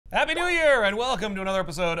Happy New Year, and welcome to another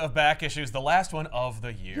episode of Back Issues, the last one of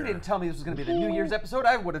the year. You didn't tell me this was going to be the New Year's episode.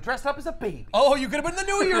 I would have dressed up as a baby. Oh, you could have been the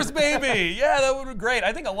New Year's baby. Yeah, that would be great.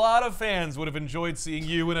 I think a lot of fans would have enjoyed seeing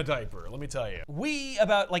you in a diaper, let me tell you. We,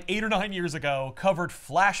 about like 8 or 9 years ago, covered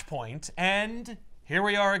Flashpoint, and here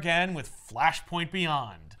we are again with Flashpoint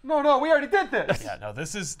Beyond. No, we already did this. Yeah, no,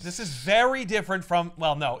 this is very different from,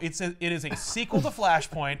 well, no, it is a sequel to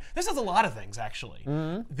Flashpoint. This is a lot of things, actually.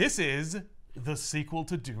 This is the sequel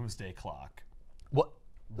to Doomsday Clock. What?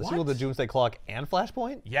 The sequel to Doomsday Clock and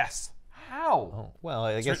Flashpoint? Yes. How? Oh, well,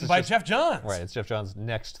 I guess Written by Jeff Johns. Right, it's Jeff Johns'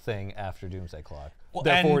 next thing after Doomsday Clock. Well,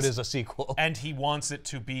 Therefore, it is a sequel. And he wants it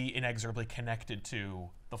to be inexorably connected to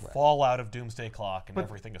the fallout of Doomsday Clock and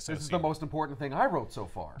everything associated. This is the most important thing I wrote so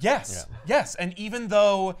far. Yes, yes. And even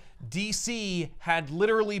though DC had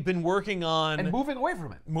literally been working on... And moving away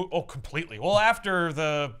from it. Oh, completely. Well, after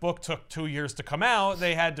the book took 2 years to come out,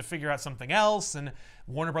 they had to figure out something else, and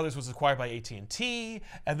Warner Brothers was acquired by AT&T,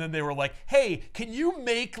 and then they were like, hey, can you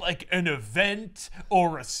make like an event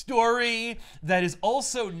or a story that is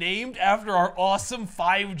also named after our awesome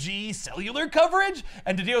 5G cellular coverage?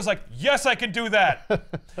 And DiDio's like, yes, I can do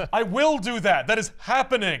that. I will do that. That is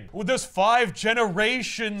happening. Well, there's 5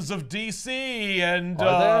 generations of DC, and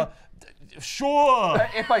Are there? Sure.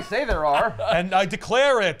 If I say there are. And I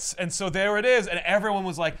declare it, and so there it is, and everyone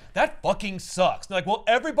was like, that fucking sucks. They're like, well,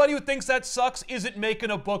 everybody who thinks that sucks isn't making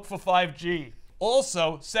a book for 5G.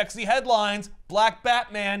 Also, sexy headlines, Black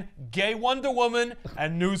Batman, gay Wonder Woman,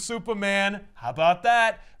 and new Superman. How about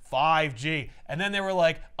that? 5G. And then they were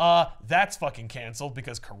like, that's fucking canceled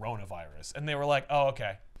because coronavirus. And they were like, oh,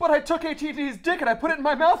 okay. But I took AT&T's dick and I put it in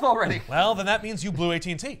my mouth already. Well, then that means you blew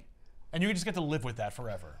AT&T. And you just get to live with that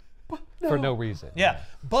forever. For no reason. Yeah,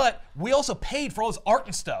 but we also paid for all this art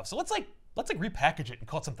and stuff. So let's repackage it and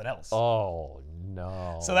call it something else. Oh,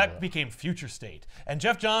 no. So that became Future State. And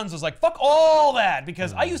Jeff Johns was like, fuck all that,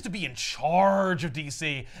 because I used to be in charge of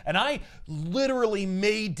DC, and I literally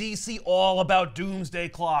made DC all about Doomsday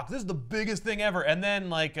Clock. This is the biggest thing ever. And then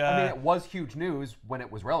like... I mean, it was huge news when it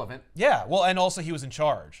was relevant. Yeah, well, and also he was in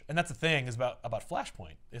charge. And that's the thing is about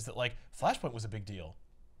Flashpoint, is that like, Flashpoint was a big deal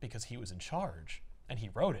because he was in charge, and he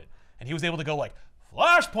wrote it. And he was able to go like,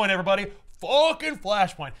 Flashpoint, everybody, fucking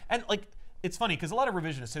Flashpoint. And like, it's funny because a lot of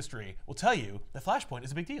revisionist history will tell you that Flashpoint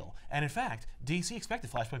is a big deal. And in fact, DC expected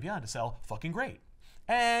Flashpoint Beyond to sell fucking great.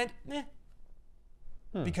 And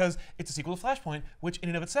because it's a sequel to Flashpoint, which in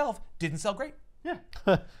and of itself didn't sell great. Yeah.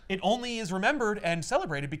 It only is remembered and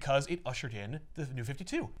celebrated because it ushered in the New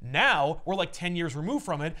 52. Now, we're like 10 years removed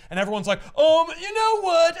from it, and everyone's like, you know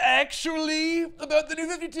what, actually, about the New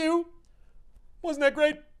 52? Wasn't that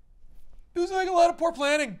great? It was like a lot of poor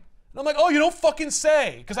planning. And I'm like, oh, you don't fucking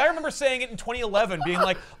say. Because I remember saying it in 2011, being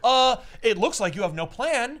like, it looks like you have no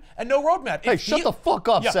plan and no roadmap. Hey, shut the fuck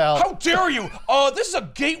up, Sal. How dare you? This is a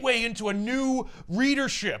gateway into a new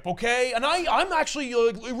readership, okay? And I'm actually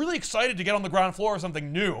really excited to get on the ground floor of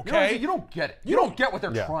something new, okay? You don't get it. You don't get what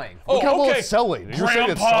they're trying for. Look how well it's selling. You're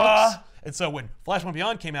saying it Grandpa. sucks? And so when Flashpoint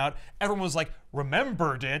Beyond came out, everyone was like,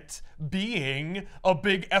 remembered it being a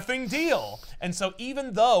big effing deal. And so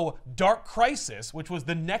even though Dark Crisis, which was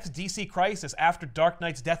the next DC Crisis after Dark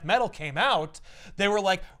Knight's Death Metal came out, they were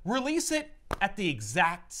like, release it at the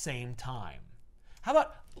exact same time. How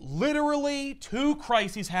about literally 2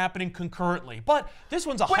 crises happening concurrently? But this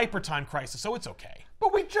one's a hyper-time crisis, so it's okay.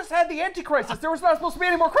 But we just had the anti-crisis. There was not supposed to be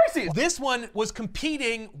any more crises. This one was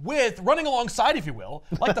competing with, running alongside, if you will,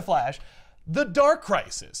 like The Flash, the Dark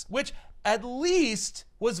Crisis, which at least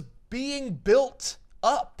was being built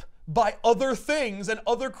up by other things and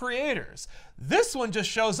other creators. This one just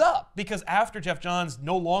shows up because after Jeff Johns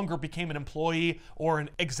no longer became an employee or an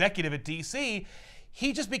executive at DC,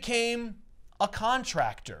 he just became a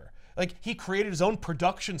contractor. Like, he created his own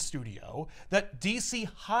production studio that DC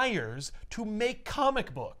hires to make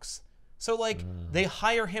comic books. So, like, they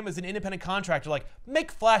hire him as an independent contractor, like,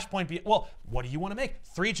 make Flashpoint Beyond. Well, what do you want to make?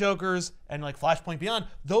 3 Jokers and, like, Flashpoint Beyond.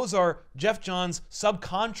 Those are Jeff Johns'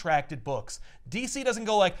 subcontracted books. DC doesn't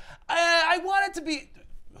go like, I want it to be...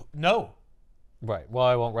 No. Right, well,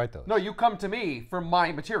 I won't write those. No, you come to me for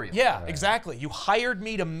my material. Yeah, exactly. You hired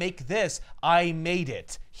me to make this. I made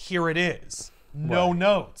it. Here it is. No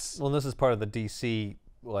notes. Well, this is part of the DC,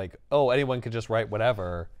 like, oh, anyone could just write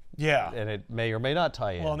whatever. Yeah. And it may or may not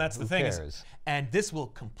tie in. Well, and that's the Who thing. cares? And this will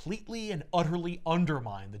completely and utterly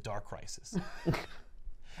undermine the Dark Crisis.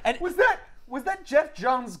 And Was that Jeff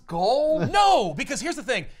Johns' goal? no, because here's the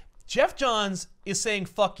thing. Jeff Johns is saying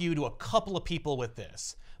fuck you to a couple of people with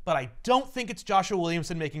this, but I don't think it's Joshua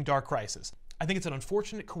Williamson making Dark Crisis. I think it's an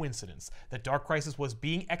unfortunate coincidence that Dark Crisis was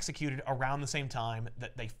being executed around the same time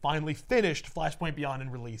that they finally finished Flashpoint Beyond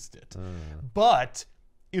and released it. But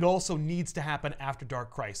it also needs to happen after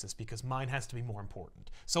Dark Crisis because mine has to be more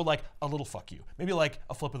important. So like a little fuck you, maybe like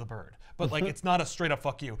a flip of the bird, but like it's not a straight up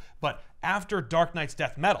fuck you. But after Dark Knight's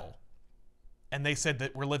Death Metal, and they said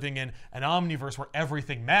that we're living in an omniverse where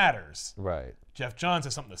everything matters. Right. Jeff Johns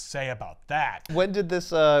has something to say about that. When did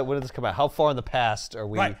this come out? How far in the past are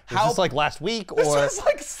we? Right. Was this like last week or? It's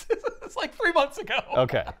like 3 months ago.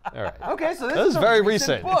 Okay. All right. Okay, so this is a very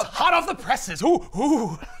recent recent. book. Hot off the presses.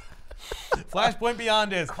 Ooh. Flashpoint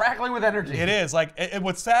Beyond is Crackling with energy. It is like, and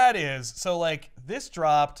what's sad is, so like this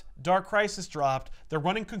dropped, Dark Crisis dropped. They're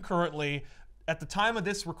running concurrently. At the time of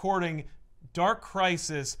this recording, Dark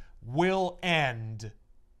Crisis will end,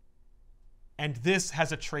 and this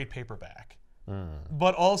has a trade paperback.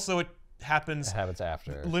 But also it happens. It happens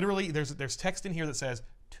after. Literally, there's text in here that says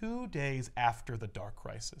 2 days after the Dark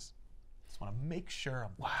Crisis. Just want to make sure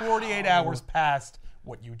I'm 48 hours past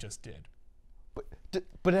what you just did.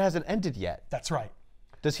 But it hasn't ended yet. That's right.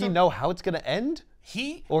 Does he know how it's going to end?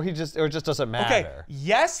 Or it just doesn't matter? Okay,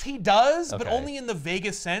 yes, he does, but Okay. only in the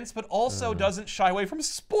vaguest sense, but also doesn't shy away from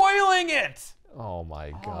spoiling it. Oh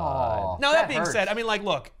my God. Now, that being hurts. said, I mean, like,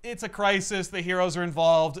 look, it's a crisis. The heroes are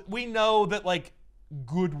involved. We know that, like,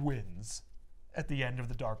 good wins at the end of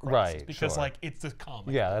the Dark Crisis. Right, Because, sure. like, it's the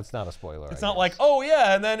comic. Yeah, that's not a spoiler. It's not like, oh,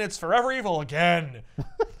 yeah, and then it's forever evil again.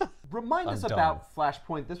 Remind us done. about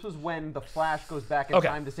Flashpoint. This was when the Flash goes back in Okay.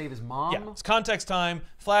 time to save his mom. Yeah, it's context time.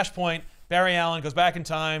 Flashpoint. Barry Allen goes back in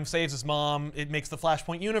time, saves his mom. It makes the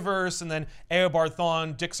Flashpoint universe, and then Eobard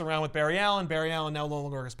Thawne dicks around with Barry Allen. Barry Allen now no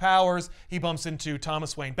longer has powers. He bumps into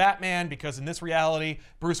Thomas Wayne Batman because in this reality,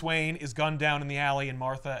 Bruce Wayne is gunned down in the alley, and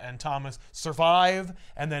Martha and Thomas survive.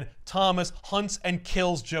 And then Thomas hunts and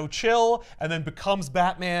kills Joe Chill, and then becomes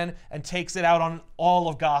Batman and takes it out on all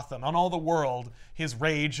of Gotham, on all the world, his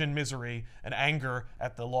rage and misery and anger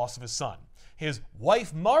at the loss of his son. His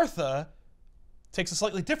wife Martha takes a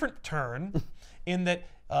slightly different turn in that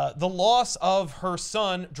the loss of her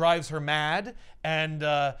son drives her mad, and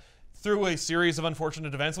through a series of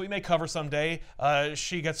unfortunate events that we may cover someday,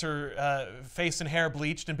 she gets her face and hair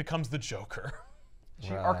bleached and becomes the Joker. She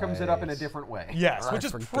Arkhams it up in a different way. Yes, which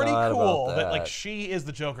is forgot pretty about cool that that. like she is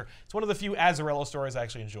the Joker. It's one of the few Azzarello stories I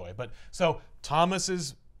actually enjoy. But so Thomas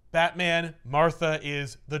is Batman, Martha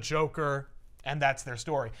is the Joker, and that's their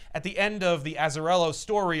story. At the end of the Azzarello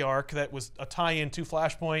story arc that was a tie-in to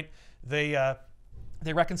Flashpoint, they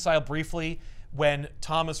reconcile briefly when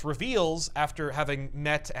Thomas reveals, after having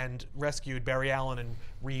met and rescued Barry Allen and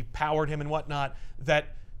repowered him and whatnot,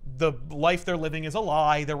 that the life they're living is a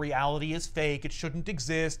lie, the reality is fake, it shouldn't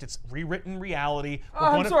exist, it's rewritten reality.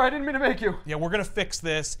 I'm sorry, I didn't mean to make you. Yeah, we're gonna fix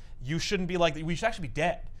this. You shouldn't be like, we should actually be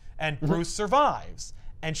dead. And Bruce survives.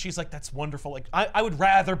 And she's like, that's wonderful. Like, I would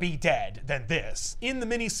rather be dead than this. In the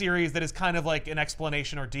miniseries that is kind of like an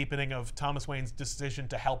explanation or deepening of Thomas Wayne's decision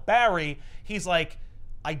to help Barry, he's like,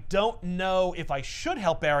 I don't know if I should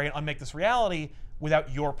help Barry and unmake this reality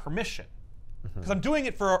without your permission. Because I'm doing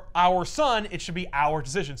it for our son, it should be our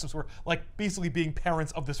decision. So we're like basically being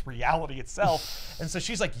parents of this reality itself. And so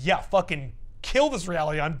she's like, yeah, fucking kill this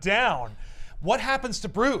reality, I'm down. What happens to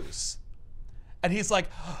Bruce? And he's like,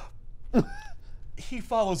 he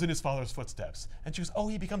follows in his father's footsteps. And she goes, oh,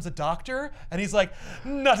 he becomes a doctor? And he's like,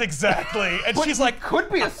 not exactly. And she's like,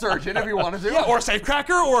 Could be a surgeon if you wanted to. yeah, or a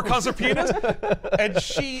safecracker, or a concertina. And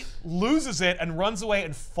she loses it and runs away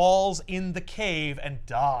and falls in the cave and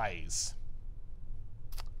dies.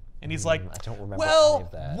 And he's like, I don't remember well, any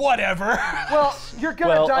of that. whatever. Well, you're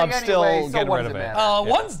gonna Well, die I'm still anyway, so getting what rid does of it it. matter?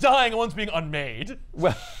 One's dying and one's being unmade.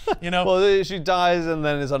 Well, You know? well, she dies and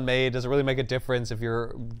then is unmade. Does it really make a difference if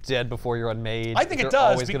you're dead before you're unmade? I think If it you're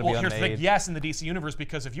does. always gonna be Here's the thing. unmade? Yes, in the DC universe,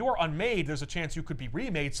 because if you are unmade, there's a chance you could be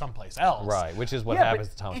remade someplace else. Right, which is what Yeah, happens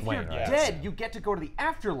but to Thomas if Wayne, you're right? dead, you get to go to the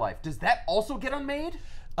afterlife. Does that also get unmade?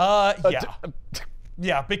 Yeah.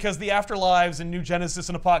 Yeah, because the Afterlives and New Genesis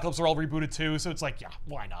and Apocalypse are all rebooted too, so it's like, yeah,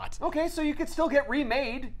 why not? Okay, so you could still get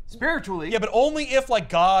remade spiritually. Yeah, but only if, like,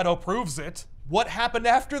 God approves it. What happened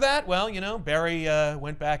after that? Well, you know, Barry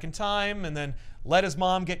went back in time and then let his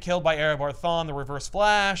mom get killed by Eobard Thawne, the Reverse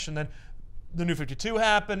Flash, and then the New 52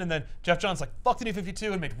 happened, and then Jeff Johns like, fuck the New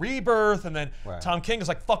 52 and made Rebirth, and then Right. Tom King is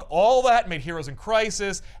like, fuck all that, and made Heroes in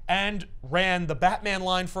Crisis, and ran the Batman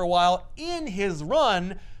line for a while. In his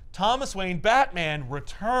run, Thomas Wayne Batman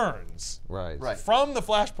returns Right. from the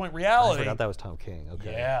Flashpoint I reality. forgot that was Tom King.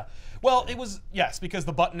 Okay. Yeah. Well, it was, yes, because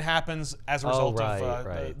the button happens as a result of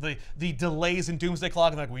right. the delays in Doomsday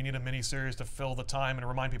Clock. And like, we need a miniseries to fill the time and to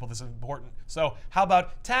remind people this is important. So how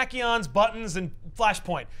about tachyons, buttons, and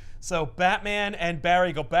Flashpoint? So Batman and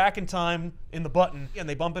Barry go back in time in the button, and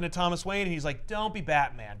they bump into Thomas Wayne, and he's like, don't be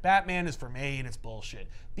Batman. Batman is for me, and it's bullshit.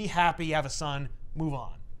 Be happy, have a son, move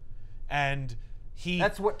on. And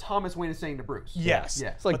That's what Thomas Wayne is saying to Bruce. Yes.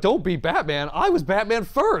 It's like, don't be Batman. I was Batman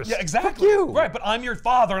first. Yeah, exactly. Fuck you. Right, but I'm your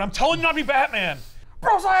father, and I'm telling you not to be Batman.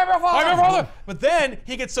 Bruce, I am your father! I'm your father! But then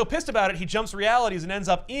he gets so pissed about it, he jumps realities and ends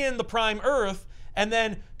up in the Prime Earth, and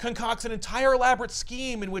then concocts an entire elaborate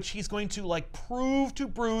scheme in which he's going to, like, prove to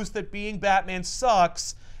Bruce that being Batman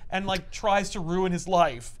sucks, and, like, tries to ruin his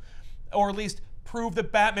life. Or at least prove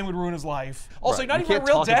that Batman would ruin his life. Also, Right. you're not You even a can't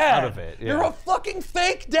real talk him dad. out of it, yeah. You're a fucking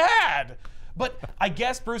fake dad! But I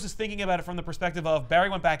guess Bruce is thinking about it from the perspective of Barry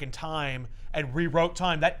went back in time and rewrote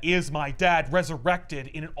time. That is my dad resurrected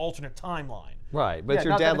in an alternate timeline. Right, but Yeah, your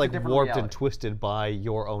not that dad it's a like different warped and reality. twisted by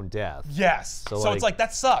your own death. Yes. So like, it's like,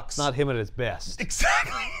 that sucks. Not him at his best.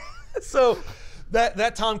 Exactly. So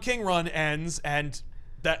that Tom King run ends, and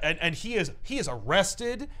he is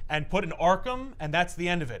arrested and put in Arkham, and that's the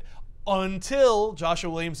end of it. Until Joshua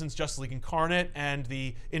Williamson's Justice League Incarnate and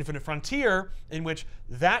the Infinite Frontier, in which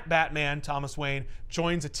that Batman, Thomas Wayne,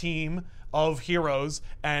 joins a team of heroes,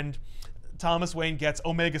 and Thomas Wayne gets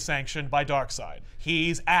Omega sanctioned by Darkseid.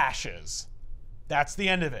 He's ashes. That's the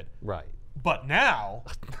end of it. Right. But now,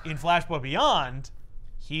 in Flashpoint Beyond,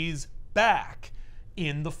 he's back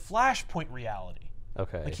in the Flashpoint reality.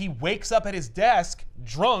 Okay. Like, he wakes up at his desk,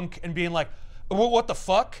 drunk, and being like, what the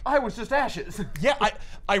fuck? I was just ashes. Yeah,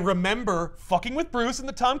 I remember fucking with Bruce in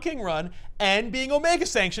the Tom King run and being Omega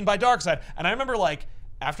sanctioned by Darkseid. And I remember, like,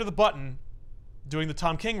 after the button, doing the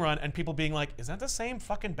Tom King run, and people being like, is that the same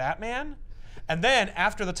fucking Batman? And then,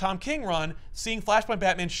 after the Tom King run, seeing Flashpoint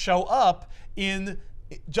Batman show up in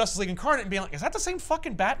Justice League Incarnate and being like, is that the same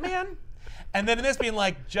fucking Batman? And then in this being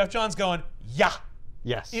like, Jeff Johns going, yeah.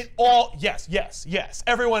 Yes. Yes.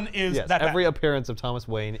 Everyone is yes. that Every Batman. appearance of Thomas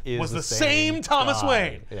Wayne is Was the same Thomas guy.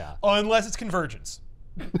 Wayne. Yeah. Unless it's Convergence.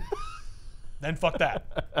 Then fuck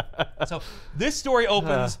that. So this story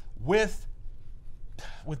opens with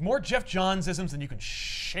more Jeff Johns-isms than you can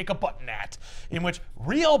shake a button at, in which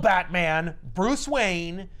real Batman, Bruce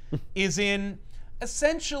Wayne, is in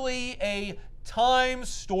essentially a time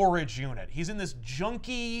storage unit. He's in this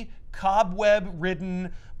junky,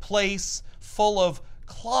 cobweb-ridden place full of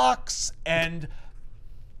clocks and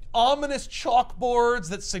ominous chalkboards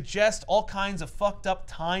that suggest all kinds of fucked up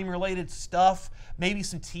time-related stuff, maybe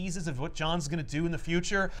some teases of what John's gonna do in the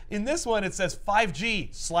future. In this one, it says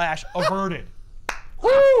 5G/averted.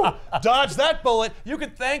 Woo! Dodge that bullet. You can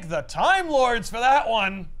thank the Time Lords for that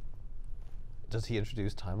one. Does he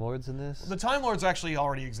introduce Time Lords in this? The Time Lords actually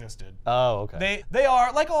already existed. Oh, okay. They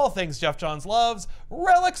are, like all things Jeff Johns loves,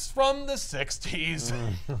 relics from the 60s.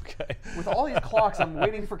 Okay. With all these clocks, I'm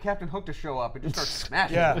waiting for Captain Hook to show up and just start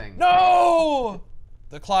smashing things. No!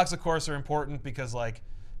 The clocks, of course, are important because, like,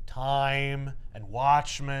 time and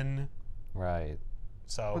Watchmen. Right.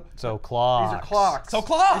 So Clocks. These are clocks. So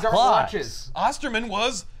clocks. These aren't Clocks. watches. Osterman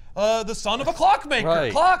was the son of a clockmaker.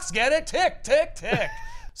 Right. Clocks, get it? Tick, tick, tick.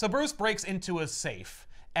 So Bruce breaks into a safe,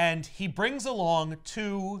 and he brings along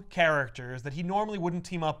two characters that he normally wouldn't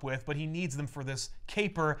team up with, but he needs them for this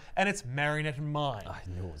caper, and it's Marionette and Mime. I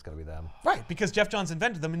knew it was gonna be them. Right, because Jeff Johns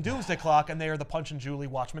invented them in Doomsday Clock, and they are the Punch and Julie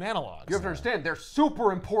Watchmen analogs. You have to understand, they're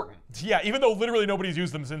super important. Yeah, even though literally nobody's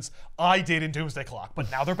used them since I did in Doomsday Clock, but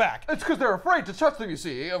now they're back. It's because they're afraid to touch them, you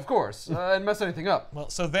see, of course, and mess anything up. Well,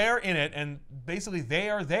 so they're in it, and basically they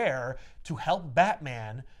are there to help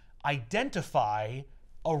Batman identify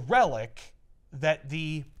a relic that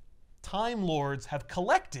the Time Lords have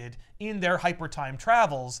collected in their hyper-time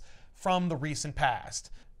travels from the recent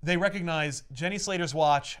past. They recognize Jenny Slater's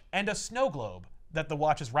watch and a snow globe that the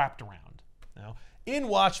watch is wrapped around. Now, in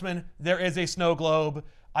Watchmen, there is a snow globe.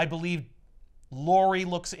 I believe Laurie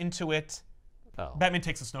looks into it. Oh. Batman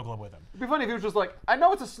takes the snow globe with him. It'd be funny if he was just like, I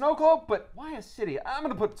know it's a snow globe, but why a city? I'm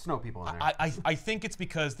gonna put snow people in there. I think it's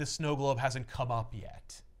because this snow globe hasn't come up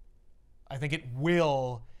yet. I think it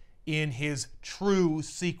will in his true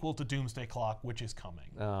sequel to Doomsday Clock, which is coming.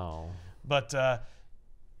 Oh. But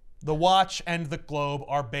the watch and the globe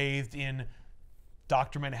are bathed in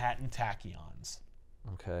Dr. Manhattan tachyons.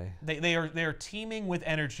 Okay. They are teeming with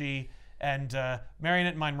energy, and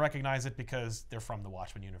Marionette and Mime recognize it because they're from the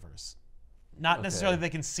Watchmen universe. Not necessarily they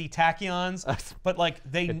can see tachyons, but like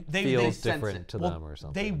they Feels sense different it. to well, them or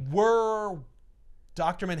something. they were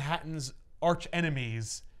Dr. Manhattan's arch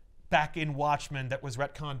enemies back in Watchmen that was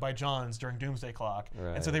retconned by Johns during Doomsday Clock,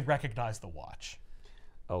 and so they recognize the watch.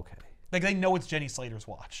 Okay. Like they know it's Jenny Slater's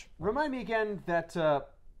watch. Remind me again that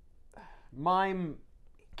Mime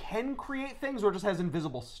can create things or just has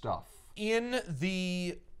invisible stuff. In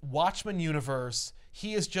the Watchmen universe,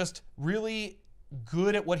 he is just really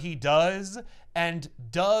good at what he does and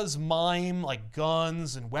does mime like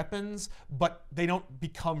guns and weapons, but they don't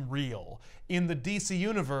become real. In the DC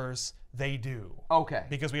universe, they do. Okay.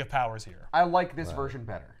 Because we have powers here. I like this version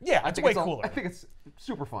better. Yeah, it's way cooler. I think it's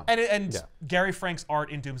super fun. And Gary Frank's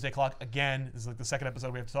art in Doomsday Clock, again, this is like the second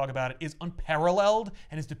episode we have to talk about it, is unparalleled,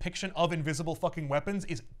 and his depiction of invisible fucking weapons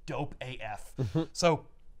is dope AF. So,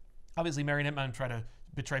 obviously, Mary and Hitman try to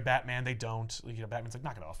betray Batman. They don't. You know, Batman's like,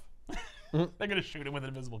 knock it off. They're going to shoot him with an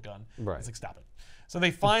invisible gun. Right. He's like, stop it. So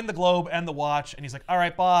they find the globe and the watch, and he's like, all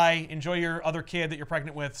right, bye. Enjoy your other kid that you're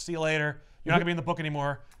pregnant with. See you later. You're not going to be in the book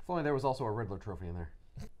anymore. If only there was also a Riddler trophy in there.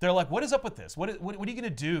 They're like, what is up with this? What are you going to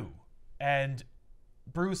do? And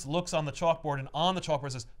Bruce looks on the chalkboard, and on the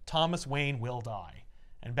chalkboard says, Thomas Wayne will die.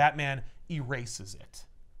 And Batman erases it.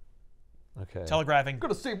 Okay. Telegraphing,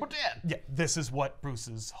 Gonna save my dad. yeah, this is what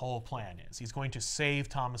Bruce's whole plan is. He's going to save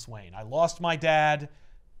Thomas Wayne. I lost my dad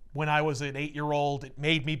when I was an 8-year-old. It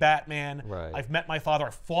made me Batman. Right. I've met my father. I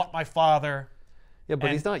fought my father. Yeah,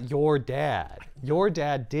 but he's not your dad. Your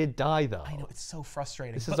dad did die, though. I know, it's so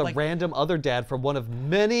frustrating. This is a random other dad from one of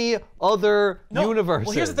many other universes.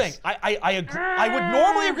 Well, here's the thing. I agree. I would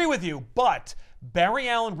normally agree with you, but Barry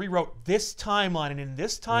Allen rewrote this timeline, and in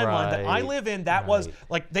this timeline that I live in, that was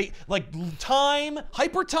time,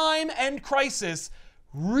 hyper time, and crisis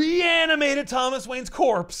reanimated Thomas Wayne's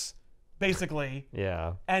corpse, basically.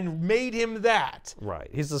 Yeah. And made him that. Right.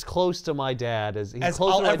 He's as close to my dad as I'll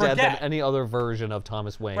closer to my ever dad get. than any other version of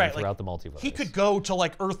Thomas Wayne throughout the multiverse. He could go to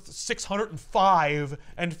like Earth 605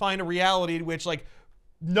 and find a reality in which like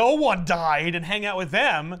no one died and hang out with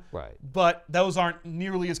them. Right. But those aren't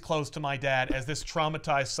nearly as close to my dad as this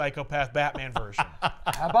traumatized psychopath Batman version.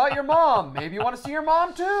 How about your mom? Maybe you want to see your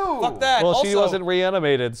mom too. Fuck that. Well, also, she wasn't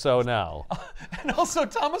reanimated, so no. And also,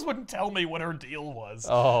 Thomas wouldn't tell me what her deal was.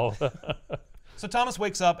 Oh. So Thomas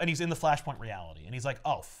wakes up and he's in the Flashpoint reality. And he's like,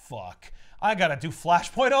 oh, fuck. I gotta do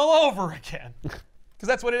Flashpoint all over again. Because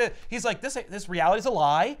that's what it is. He's like, this reality's a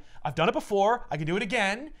lie. I've done it before. I can do it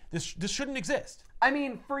again. This shouldn't exist. I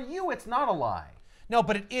mean, for you, it's not a lie. No,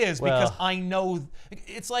 but it is because I know.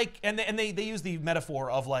 It's like, and they use the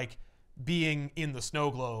metaphor of like being in the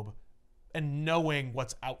snow globe and knowing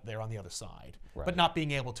what's out there on the other side, but not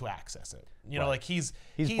being able to access it. You know, like he's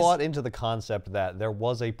bought into the concept that there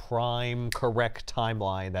was a prime correct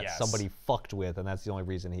timeline that somebody fucked with, and that's the only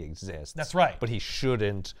reason he exists. That's right. But he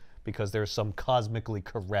shouldn't, because there's some cosmically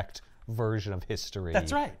correct version of history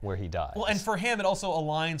where he dies. Well, and for him, it also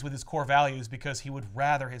aligns with his core values because he would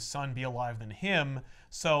rather his son be alive than him.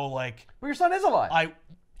 So, like... But your son is alive.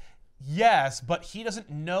 Yes, but he doesn't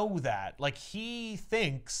know that. Like, he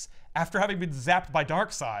thinks, after having been zapped by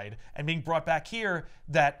Darkseid and being brought back here,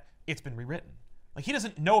 that it's been rewritten. Like, he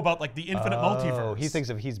doesn't know about, like, the infinite multiverse. He thinks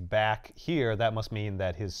if he's back here, that must mean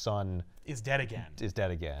that his son... is dead again.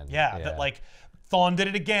 Yeah, that, like... Thawne did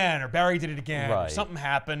it again, or Barry did it again, or something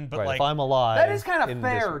happened, but like... if I'm alive... That is kind of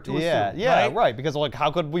fair to assume. Yeah, right, because like,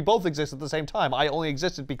 how could we both exist at the same time? I only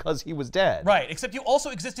existed because he was dead. Right, except you also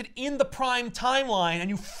existed in the prime timeline, and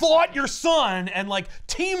you fought your son, and like,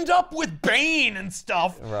 teamed up with Bane and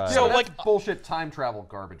stuff. Right. Yeah, So that's like... bullshit time travel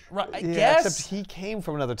garbage. Right, I Yeah, guess... except he came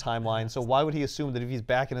from another timeline, so why would he assume that if he's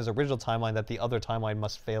back in his original timeline that the other timeline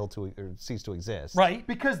must fail to, or cease to exist? Right.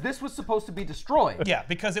 Because this was supposed to be destroyed. Yeah,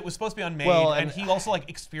 because it was supposed to be unmade, Well, and he also like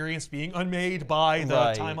experienced being unmade by the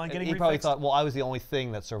timeline getting He probably refixed. thought, well, I was the only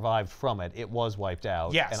thing that survived from it. It was wiped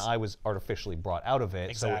out, Yes. and I was artificially brought out of it,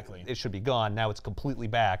 Exactly. so it should be gone. Now it's completely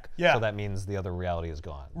back, Yeah. so that means the other reality is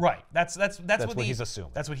gone. Right. That's what he's assuming.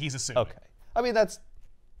 That's what he's assuming. Okay. I mean, that's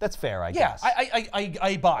fair, I Yeah, guess.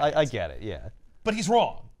 I buy it. I get it, yeah. But he's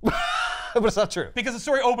wrong. But it's not true. Because the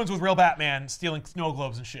story opens with real Batman stealing snow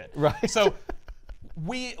globes and shit. Right. So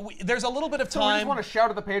there's a little bit of So we time. just want to shout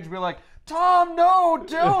at the page and be like, Tom, no,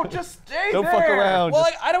 don't, just stay Don't there. fuck around. Well,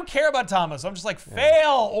 like, I don't care about Thomas. I'm just like,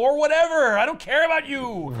 fail or whatever. I don't care about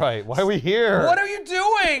you. Right, why are we here? What are you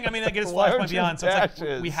doing? I mean, like, it's Why Flashpoint aren't you Beyond, so it's like,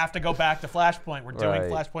 patches? we have to go back to Flashpoint. We're doing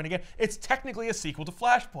Right. Flashpoint again. It's technically a sequel to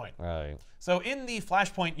Flashpoint. Right. So in the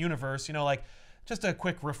Flashpoint universe, you know, like, just a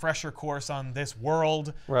quick refresher course on this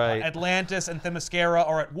world. Right. Atlantis and Themyscira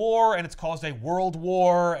are at war, and it's caused a world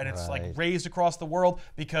war, and it's like Right. raised across the world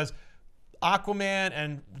because Aquaman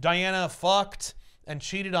and Diana fucked, and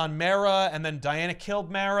cheated on Mara, and then Diana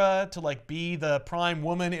killed Mara to like be the prime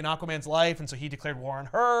woman in Aquaman's life, and so he declared war on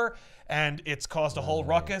her, and it's caused a whole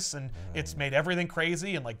ruckus, and it's made everything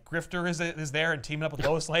crazy, and like Grifter is there and teaming up with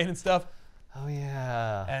Lois Lane and stuff. Oh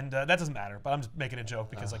yeah. And that doesn't matter, but I'm just making a joke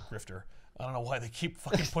because like Grifter. I don't know why they keep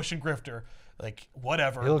fucking pushing Grifter. Like,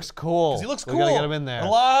 whatever. He looks cool. 'Cause he looks cool. We gotta get him in there. A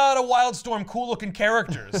lot of Wildstorm cool-looking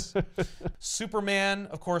characters. Superman,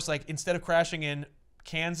 of course, like, instead of crashing in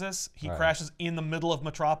Kansas, he crashes in the middle of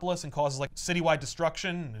Metropolis and causes, like, citywide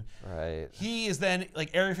destruction. Right. He is then,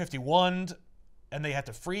 like, Area 51'd, and they have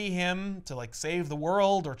to free him to, like, save the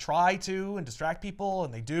world or try to and distract people,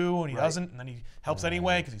 and they do, and he doesn't, and then he helps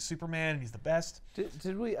anyway because he's Superman and he's the best.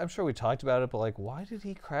 Did we? I'm sure we talked about it, but like, why did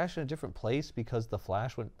he crash in a different place? Because the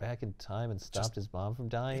Flash went back in time and stopped his mom from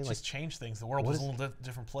dying. It Like, just changed things. The world was a little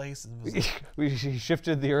different place. And it was he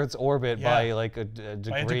shifted the Earth's orbit by like a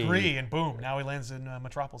degree. by a degree, and boom, now he lands in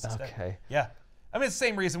Metropolis instead. Okay. Yeah. I mean, it's the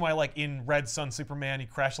same reason why, like, in Red Sun Superman, he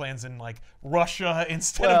crash lands in, like, Russia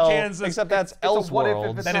instead of Kansas. Except that's It's a what if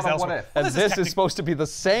Elseworlds. it's That not is a Elseworlds. what if. Well, And this this is is supposed to be the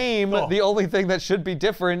same. Oh. The only thing that should be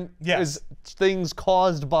different is things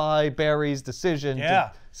caused by Barry's decision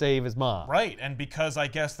to save his mom. Right, and because I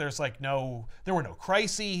guess there's, like, there were no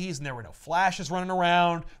crises, and there were no flashes running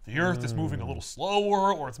around, the Earth is moving a little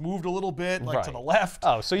slower, or it's moved a little bit, like, to the left.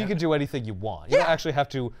 Oh, so you can do anything you want. You don't actually have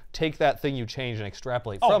to take that thing you changed and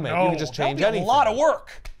extrapolate from it. No, You can just change that'd be anything. a lot of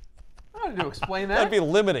work. I don't need to explain that. That'd be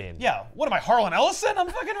limiting. Yeah, what am I, Harlan Ellison? I'm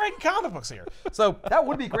fucking writing comic books here. So, That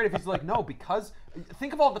would be great if he's like, no, because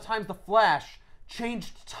think of all the times the Flash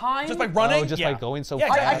changed time. just by running? Oh, just by going so yeah,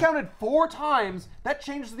 fast. I counted 4 times. That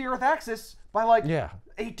changed the Earth axis by like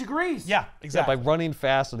 8 degrees. Yeah, exactly. By running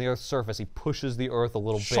fast on the Earth's surface, he pushes the Earth a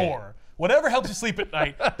little bit. Sure. Whatever helps you sleep at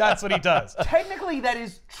night, that's what he does. Technically, that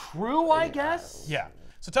is true, I guess. Yeah.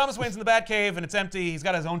 So Thomas Wayne's in the Batcave, and it's empty. He's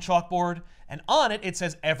got his own chalkboard, and on it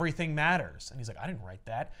says everything matters. And he's like, I didn't write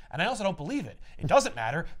that, and I also don't believe it. It doesn't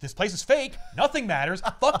matter. This place is fake. Nothing matters.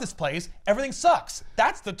 Fuck this place. Everything sucks.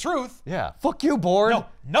 That's the truth. Yeah. Fuck you, board. No,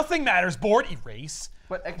 nothing matters. Board, erase.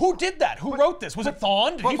 But who did that? Who wrote this? Was it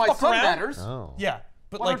Thawne? Did But he my fuck son around? matters. Oh. Yeah,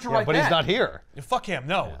 but Why like, don't you write But he's that? not here. fuck him.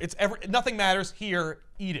 No, it's nothing matters. Here,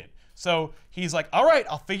 eat it. So he's like, all right,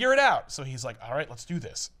 I'll figure it out. So he's like, all right, let's do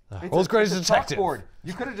this. World's greatest it's a detective. chalkboard.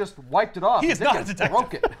 You could have just wiped it off. He is and then not a you detective.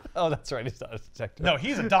 Broke it. Oh, that's right. He's not a detective. No,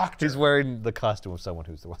 he's a doctor. He's wearing the costume of someone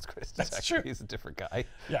who's the world's greatest detective. That's true. He's a different guy.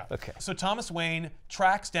 Yeah. Okay. So Thomas Wayne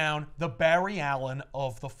tracks down the Barry Allen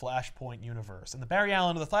of the Flashpoint universe. And the Barry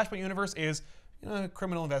Allen of the Flashpoint universe is a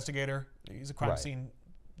criminal investigator. He's a crime scene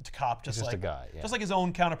cop, just just like a guy, yeah. just like his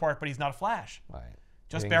own counterpart, but he's not a Flash. Right.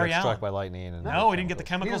 Just He didn't Barry get Allen. struck by lightning. And No, he didn't get the He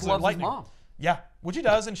chemicals just of loves his lightning. mom. Yeah, which he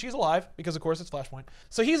does, and she's alive because, of course, it's Flashpoint.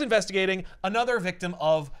 So he's investigating another victim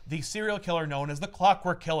of the serial killer known as the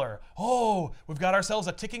Clockwork Killer. Oh, we've got ourselves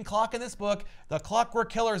a ticking clock in this book. The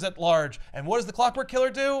Clockwork Killer is at large. And what does the Clockwork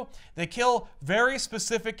Killer do? They kill very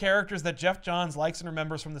specific characters that Jeff Johns likes and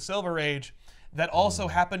remembers from the Silver Age that also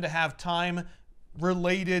happen to have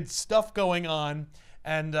time-related stuff going on,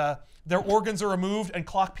 and their organs are removed and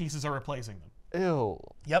clock pieces are replacing them. Ew.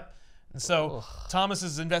 Yep. And so Thomas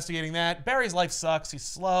is investigating that. Barry's life sucks. He's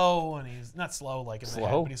slow, and he's not slow like in the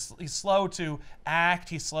head, but he's slow to act.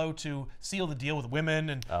 He's slow to seal the deal with women,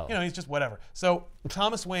 and he's just whatever. So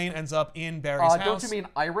Thomas Wayne ends up in Barry's house. Don't you mean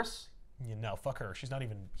Iris? No, fuck her. She's not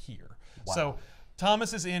even here. Wow. So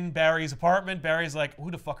Thomas is in Barry's apartment. Barry's like,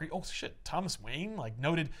 who the fuck are you? Oh shit, Thomas Wayne, like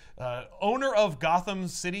noted owner of Gotham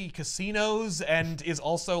City casinos, and is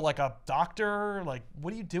also like a doctor. Like,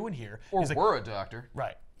 what are you doing here? Or He's like, were a doctor.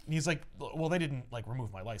 right. And he's like, well, they didn't like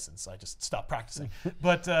remove my license. I just stopped practicing.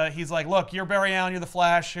 But he's like, look, you're Barry Allen, you're the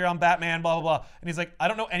Flash, here I'm Batman, blah, blah, blah. And he's like, I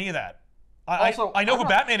don't know any of that. I know who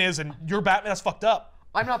Batman is, and you're Batman, that's fucked up.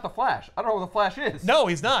 I'm not the Flash. I don't know who the Flash is. No,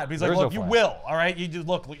 he's not. But he's like, There is look, no you Flash. will, all right? You just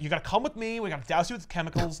look, you gotta come with me, we gotta douse you with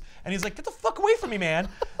chemicals. And he's like, get the fuck away from me, man.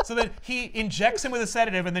 So then he injects him with a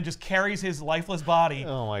sedative and then just carries his lifeless body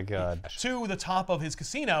Oh my God. to the top of his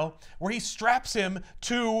casino, where he straps him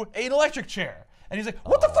to an electric chair. And he's like,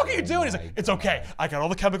 what the fuck are you doing? He's like, it's okay. I got all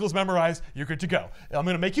the chemicals memorized. You're good to go. I'm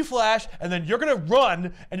going to make you Flash, and then you're going to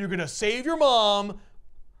run, and you're going to save your mom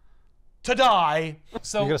to die.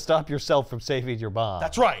 So You're gonna stop yourself from saving your mom.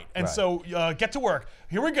 that's right. And Right. so get to work.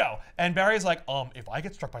 Here we go. And Barry's like, if I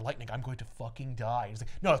get struck by lightning, I'm going to fucking die. He's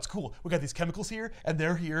like, no, it's cool. We got these chemicals here, and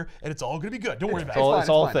they're here, and it's all going to be good. Don't worry about it. It's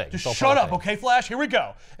all a fine. thing. Just It's all shut part of up, the okay, Flash? Here we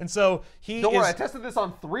go. And so he Don't is... worry, I tested this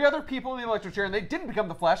on 3 other people in the electric chair, and they didn't become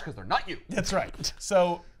the Flash because they're not you. That's right.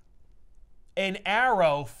 So an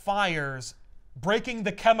arrow fires breaking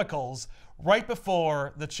the chemicals right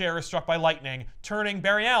before the chair is struck by lightning, turning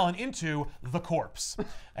Barry Allen into the corpse.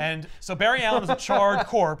 And so Barry Allen is a charred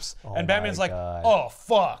corpse, and Batman's like, "Oh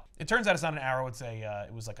fuck!" It turns out it's not an arrow;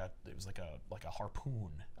 it was like a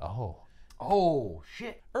harpoon. Oh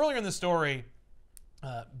shit! Earlier in the story,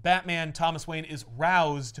 Batman Thomas Wayne is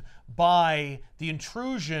roused by the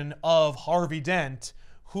intrusion of Harvey Dent,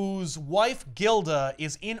 whose wife Gilda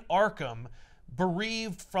is in Arkham,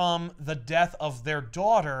 bereaved from the death of their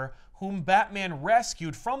daughter, whom Batman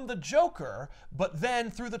rescued from the Joker, but then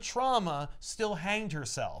through the trauma still hanged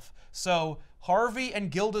herself. So Harvey and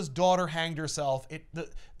Gilda's daughter hanged herself.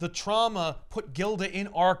 The trauma put Gilda in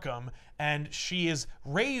Arkham, and she is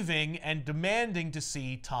raving and demanding to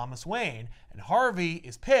see Thomas Wayne. And Harvey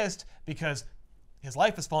is pissed because his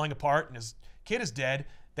life is falling apart and his kid is dead.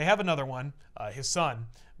 They have another one, his son,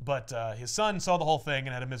 but his son saw the whole thing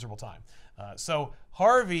and had a miserable time. So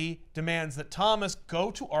Harvey demands that Thomas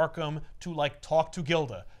go to Arkham to talk to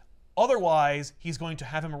Gilda. Otherwise, he's going to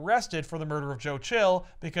have him arrested for the murder of Joe Chill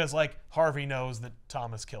because Harvey knows that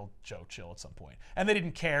Thomas killed Joe Chill at some point. And they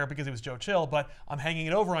didn't care because it was Joe Chill, but I'm hanging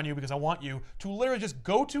it over on you because I want you to literally just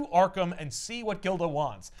go to Arkham and see what Gilda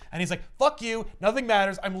wants. And he's like, fuck you, nothing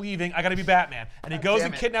matters, I'm leaving, I gotta be Batman. And he goes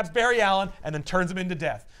and kidnaps Barry Allen and then turns him into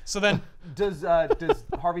death. So then... Does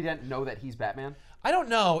Harvey Dent know that he's Batman? I don't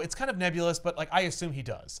know. It's kind of nebulous, but I assume he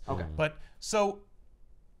does. Okay. But so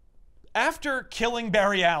after killing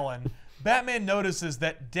Barry Allen, Batman notices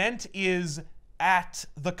that Dent is at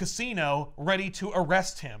the casino ready to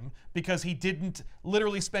arrest him because he didn't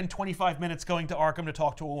literally spend 25 minutes going to Arkham to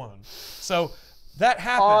talk to a woman. So that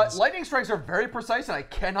happens. Lightning strikes are very precise, and I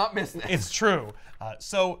cannot miss this. It's true.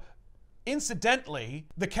 So incidentally,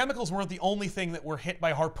 the chemicals weren't the only thing that were hit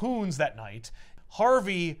by harpoons that night.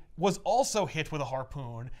 Harvey was also hit with a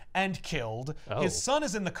harpoon and killed. His son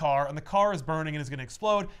is in the car, and the car is burning and is going to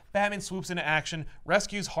explode. Batman swoops into action,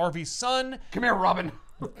 rescues Harvey's son. Come here, Robin.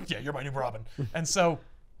 Yeah, you're my new Robin. And so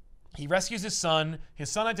he rescues his son.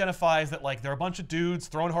 His son identifies that there are a bunch of dudes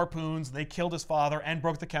throwing harpoons, and they killed his father and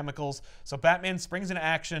broke the chemicals. So Batman springs into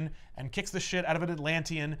action and kicks the shit out of an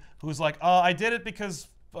Atlantean who's like, I did it because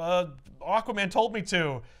Aquaman told me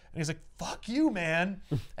to. And he's like, fuck you, man.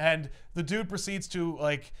 And the dude proceeds to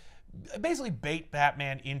basically bait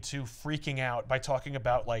Batman into freaking out by talking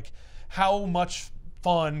about how much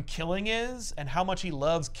fun killing is and how much he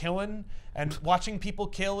loves killing, and watching people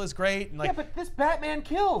kill is great. And yeah, but this Batman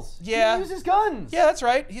kills. Yeah. He uses guns. Yeah, that's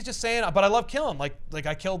right. He's just saying, but I love killing. Like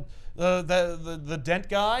I killed the Dent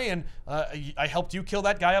guy, and I helped you kill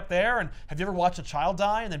that guy up there. And have you ever watched a child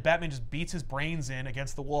die? And then Batman just beats his brains in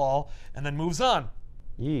against the wall and then moves on.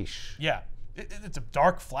 Yeesh. Yeah. It's a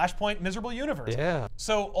dark Flashpoint miserable universe. Yeah.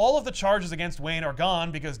 So all of the charges against Wayne are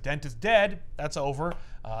gone because Dent is dead. That's over.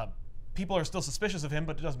 People are still suspicious of him,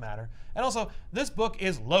 but it doesn't matter. And also, this book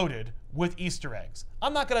is loaded with Easter eggs.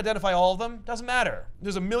 I'm not going to identify all of them. Doesn't matter.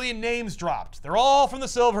 There's a million names dropped. They're all from the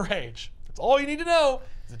Silver Age. That's all you need to know.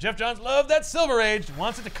 Is that Jeff Johns loved that Silver Age and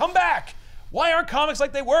wants it to come back. Why aren't comics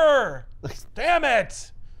like they were? Damn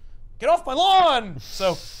it. Get off my lawn.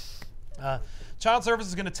 So, Child Service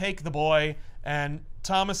is going to take the boy, and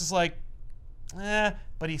Thomas is like,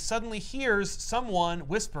 but he suddenly hears someone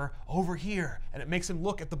whisper, over here, and it makes him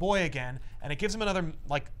look at the boy again, and it gives him another,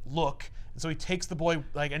 look, and so he takes the boy,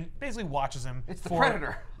 and basically watches him. It's the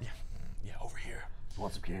Predator. Yeah, over here.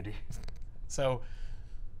 Want some candy? So,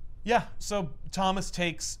 yeah, so Thomas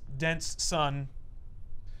takes Dent's son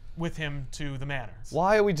with him to the manors.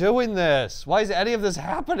 Why are we doing this? Why is any of this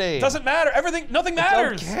happening? Doesn't matter. Nothing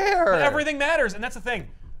matters. I don't care. But everything matters, and that's the thing.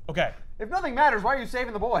 Okay. If nothing matters, why are you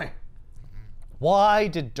saving the boy? Why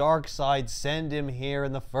did Darkseid send him here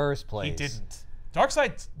in the first place? He didn't.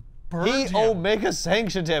 Darkseid burned him. He Omega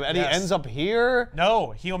sanctioned him, and he ends up here?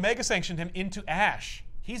 No, he Omega sanctioned him into ash.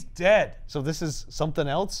 He's dead. So this is something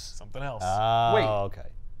else? Something else. Wait. Okay.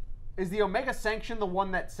 Is the Omega Sanction the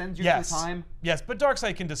one that sends you through time? Yes, but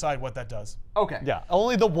Darkseid can decide what that does. Okay. Yeah,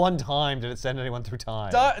 only the one time did it send anyone through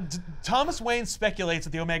time. Thomas Wayne speculates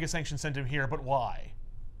that the Omega Sanction sent him here, but why?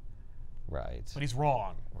 Right. But he's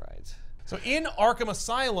wrong. Right. So in Arkham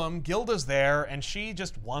Asylum, Gilda's there, and she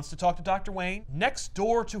just wants to talk to Dr. Wayne. Next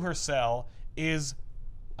door to her cell is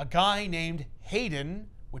a guy named Hayden,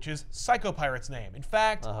 which is Psycho Pirate's name. In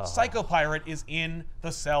fact, Psycho Pirate is in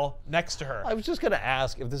the cell next to her. I was just going to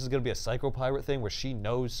ask if this is going to be a Psycho Pirate thing where she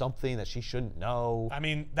knows something that she shouldn't know. I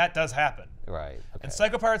mean, that does happen. Right. Okay. And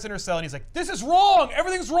Psycho Pirate's in her cell, and he's like, this is wrong!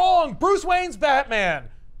 Everything's wrong! Bruce Wayne's Batman!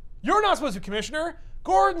 You're not supposed to be commissioner!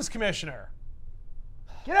 Gordon's commissioner!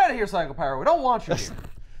 Get out of here, Psycho Pirate. We don't want you here.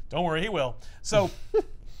 Don't worry, he will. So,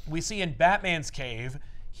 we see in Batman's cave,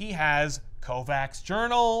 he has Kovac's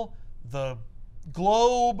journal, the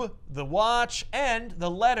Globe, the watch, and the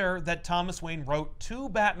letter that Thomas Wayne wrote to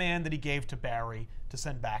Batman that he gave to Barry to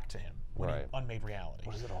send back to him when he unmade reality.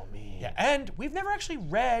 What does it all mean? Yeah, and we've never actually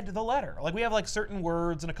read the letter. Like, we have like certain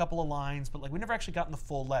words and a couple of lines, but like we never actually gotten the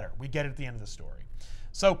full letter. We get it at the end of the story.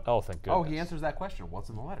 So, oh, thank goodness. Oh, he answers that question. What's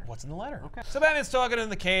in the letter? What's in the letter? Okay. So Batman's talking in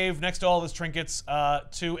the cave next to all of his trinkets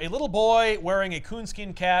to a little boy wearing a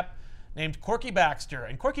coonskin cap named Corky Baxter.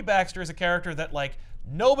 And Corky Baxter is a character that like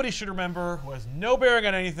nobody should remember, who has no bearing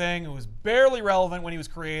on anything, who was barely relevant when he was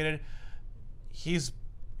created. He's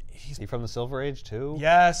he from the Silver Age too?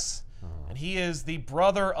 Yes. And he is the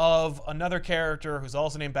brother of another character who's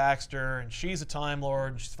also named Baxter, and she's a Time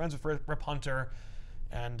Lord, and she's friends with Rip Hunter.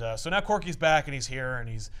 And so now Corky's back, and he's here, and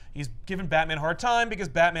he's giving Batman a hard time because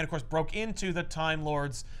Batman, of course, broke into the Time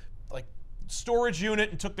Lord's like storage unit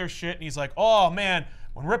and took their shit. And he's like, "Oh man,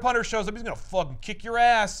 when Rip Hunter shows up, he's gonna fucking kick your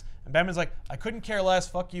ass." And Batman's like, "I couldn't care less.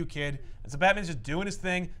 Fuck you, kid." And so Batman's just doing his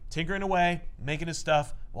thing, tinkering away, making his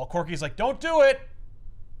stuff, while Corky's like, "Don't do it."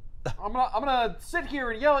 I'm gonna sit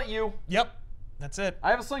here and yell at you. Yep, that's it. I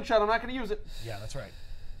have a slingshot. I'm not gonna use it. Yeah, that's right.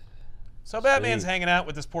 So Batman's hanging out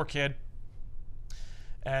with this poor kid.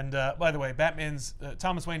 And by the way,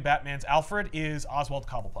 Thomas Wayne Batman's Alfred is Oswald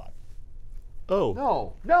Cobblepot.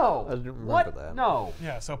 Oh. No. I didn't remember what? that. No.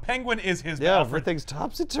 Yeah, so Penguin is his Yeah, Alfred. everything's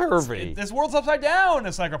topsy-turvy. This world's upside down,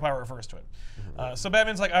 as Psycho Pirate refers to it. So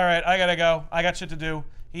Batman's like, all right, I gotta go. I got shit to do.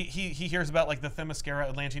 He hears about like the Themyscira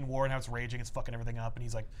Atlantean War and how it's raging. It's fucking everything up. And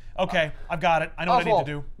he's like, okay, I've got it. I know what I need to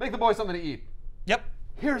do. Make the boy something to eat. Yep.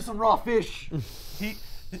 Here's some raw fish.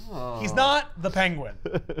 He's not the Penguin.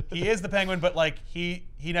 He is the Penguin, but like he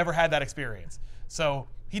never had that experience. So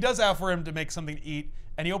he does out for him to make something to eat,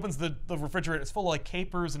 and he opens the refrigerator. It's full of like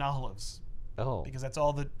capers and olives. Oh. Because that's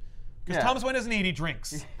all because Thomas Wayne doesn't eat, he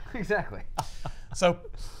drinks. Exactly. So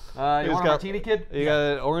you want a martini, kid? You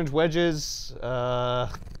got orange wedges.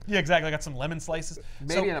 yeah, exactly. I got some lemon slices.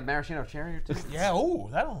 Maybe in a maraschino cherry or two. Yeah. Oh,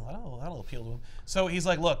 that'll appeal to him. So he's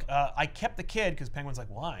like, look, I kept the kid because Penguin's like,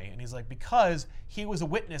 why? And he's like, because he was a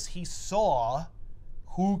witness. He saw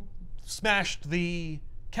who smashed the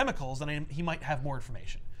chemicals, and he might have more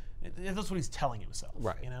information. That's what he's telling himself.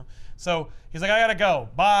 Right. You know. So he's like, I gotta go.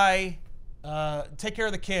 Bye. Take care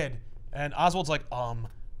of the kid. And Oswald's like,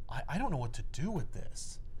 I don't know what to do with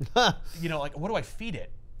this. You know, like, what do I feed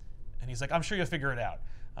it? And he's like, I'm sure you'll figure it out.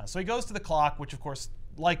 So he goes to the clock, which, of course,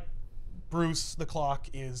 like Bruce, the clock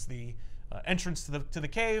is the entrance to the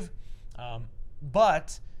cave.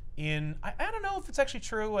 But I don't know if it's actually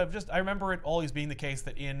true. I remember it always being the case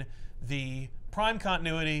that in the Prime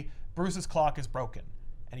continuity, Bruce's clock is broken,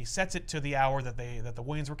 and he sets it to the hour that the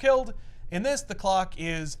Waynes were killed. In this, the clock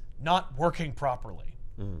is not working properly.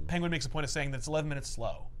 Penguin makes a point of saying that it's 11 minutes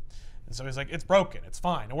slow. And so he's like, it's broken, it's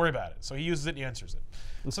fine, don't worry about it. So he uses it and he answers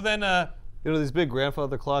it. So then... you know, these big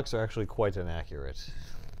grandfather clocks are actually quite inaccurate.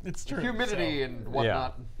 It's true. Humidity and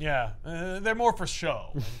whatnot. Yeah, they're more for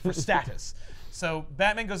show, for status. So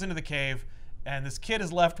Batman goes into the cave, and this kid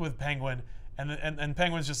is left with Penguin, and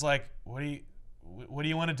Penguin's just like, what do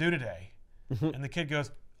you want to do today? And the kid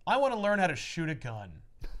goes, I want to learn how to shoot a gun.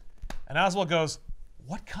 And Oswald goes,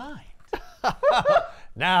 what kind?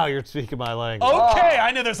 Now you're speaking my language. Okay,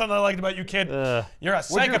 I knew there's something I liked about you, kid. You're a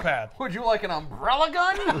psychopath. Would you like an umbrella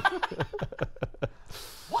gun?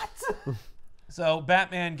 What? So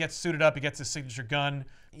Batman gets suited up. He gets his signature gun.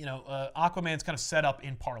 You know, Aquaman's kind of set up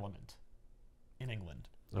in Parliament in England.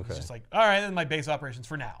 Okay. He's just like, all right, this is my base operations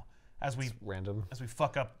for now. As we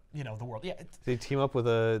fuck up, you know, the world. Yeah. Did he team up with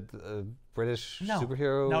a British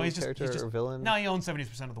superhero character or villain? No, he owns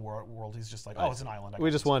 70% of the world. He's just like, oh, it's an island. We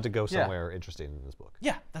just wanted to go somewhere interesting in this book.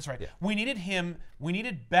 Yeah, that's right. Yeah. We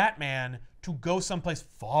needed Batman to go someplace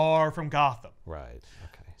far from Gotham. Right.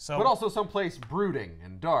 Okay. So, but also someplace brooding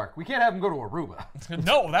and dark. We can't have him go to Aruba.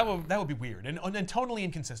 No, that would be weird and totally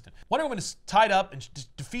inconsistent. Wonder Woman is tied up and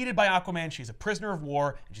defeated by Aquaman. She's a prisoner of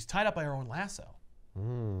war, and she's tied up by her own lasso.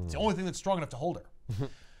 It's the only thing that's strong enough to hold her.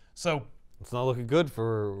 So it's not looking good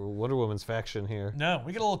for Wonder Woman's faction here. No,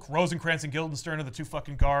 we get a little Rosencrantz and Guildenstern are the two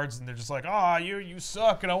fucking guards, and they're just like, you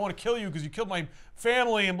suck, and I want to kill you because you killed my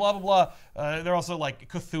family, and blah, blah, blah. They're also like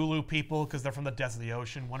Cthulhu people because they're from the depths of the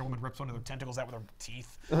ocean. Wonder Woman rips one of their tentacles out with her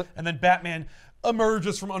teeth. And then Batman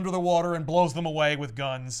emerges from under the water and blows them away with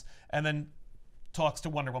guns, and then talks to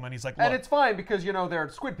Wonder Woman. He's like, look. And it's fine because, you know, they're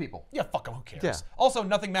squid people. Yeah, fuck them, who cares? Yeah. Also,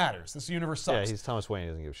 nothing matters. This universe sucks. Yeah, he's Thomas Wayne. He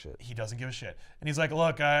doesn't give a shit. He doesn't give a shit. And he's like,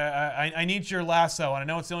 look, I need your lasso, and I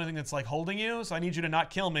know it's the only thing that's like holding you, so I need you to not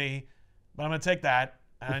kill me, but I'm going to take that,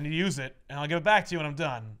 and I need to use it, and I'll give it back to you when I'm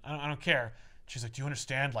done. I don't care. She's like, do you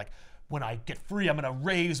understand? Like, when I get free, I'm going to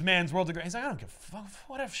raise man's world to grace. He's like, I don't give a fuck.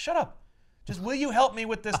 Whatever. Shut up. Just will you help me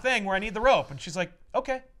with this thing where I need the rope? And she's like,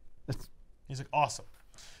 okay. He's like, awesome.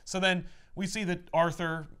 So then we see that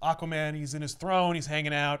Arthur, Aquaman, he's in his throne, he's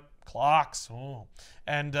hanging out, clocks,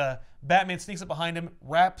 and Batman sneaks up behind him,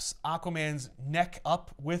 wraps Aquaman's neck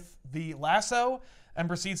up with the lasso, and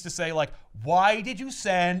proceeds to say, like, why did you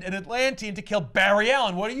send an Atlantean to kill Barry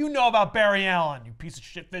Allen? What do you know about Barry Allen, you piece of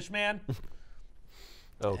shit fish man?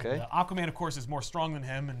 Okay. And, Aquaman, of course, is more strong than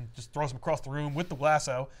him and just throws him across the room with the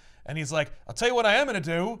lasso. And he's like, I'll tell you what I am going to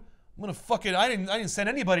do. I'm going to fucking, I didn't send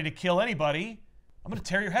anybody to kill anybody. I'm going to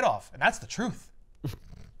tear your head off. And that's the truth.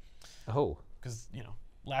 Oh. Because, you know,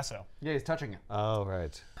 lasso. Yeah, he's touching it. Oh,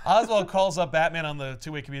 right. Oswald calls up Batman on the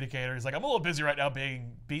two-way communicator. He's like, I'm a little busy right now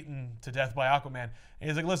being beaten to death by Aquaman. And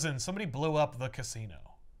he's like, listen, somebody blew up the casino.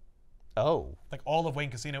 Oh. Like, all of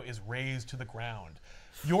Wayne Casino is razed to the ground.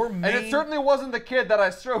 Your main... And it certainly wasn't the kid that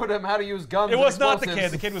I showed him how to use guns. It was not the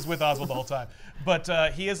explosives. kid. The kid was with Oswald the whole time.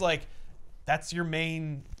 But he is like, that's your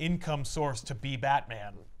main income source to be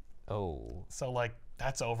Batman. Oh. So, like,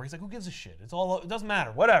 that's over. He's like, who gives a shit? It doesn't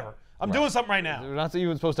matter. Whatever. I'm doing something right now. They're not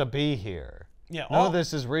even supposed to be here. Yeah. None of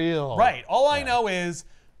this is real. Right. All I know is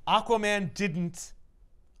Aquaman didn't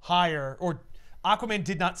hire, or Aquaman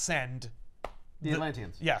did not send... The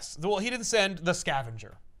Atlanteans. Yes. Well, he didn't send the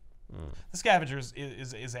Scavenger. The Scavenger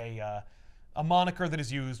is a moniker that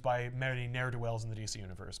is used by many ne'er-do-wells in the DC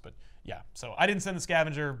universe. But yeah, so I didn't send the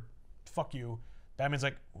Scavenger. Fuck you. Batman's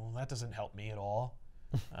like, well, that doesn't help me at all.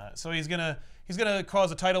 So he's gonna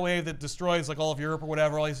cause a tidal wave that destroys like all of Europe or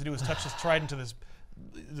whatever. All he has to do is touch this trident to this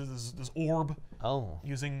orb. Oh.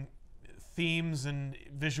 Using themes and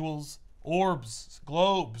visuals, orbs,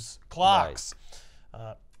 globes, clocks.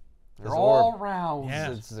 They're This all orb. roused.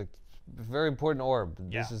 Yeah. It's a very important orb.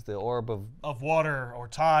 Yeah. This is the orb of... water or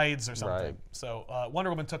tides or something. Right. So Wonder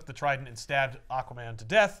Woman took the trident and stabbed Aquaman to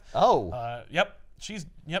death. Oh. Yep.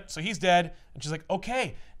 So he's dead. And she's like,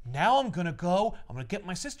 okay, now I'm gonna go. I'm gonna get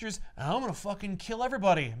my sisters and I'm gonna fucking kill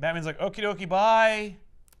everybody. And Batman's like, okie dokie, bye.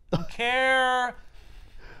 Don't care.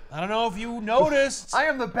 I don't know if you noticed. I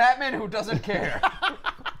am the Batman who doesn't care. I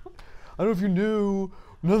don't know if you knew.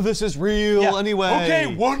 None of this is real anyway.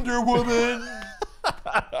 Okay, Wonder Woman.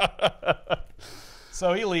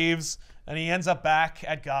 So he leaves, and he ends up back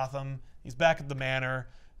at Gotham. He's back at the manor.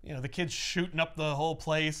 You know, the kid's shooting up the whole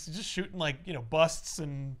place. He's just shooting, like, you know, busts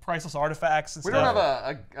and priceless artifacts and We stuff. don't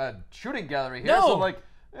have a shooting gallery here, No. so like,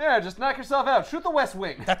 yeah, just knock yourself out. Shoot the West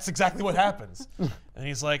Wing. That's exactly what happens. And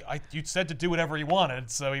he's like, you said to do whatever he wanted,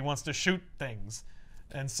 so he wants to shoot things.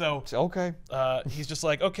 And so Okay. he's just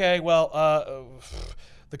like, okay, well,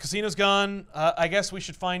 the casino's gone. I guess we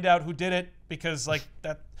should find out who did it, because like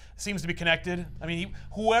that seems to be connected. I mean,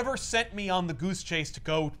 whoever sent me on the goose chase to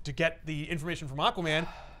go to get the information from Aquaman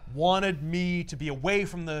wanted me to be away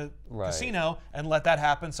from the casino and let that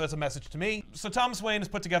happen, so it's a message to me. So Thomas Wayne has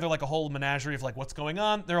put together like a whole menagerie of like what's going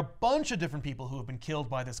on. There are a bunch of different people who have been killed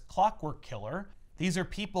by this clockwork killer. These are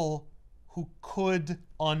people who could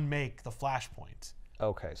unmake the Flashpoint.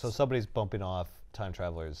 Okay, so somebody's bumping off time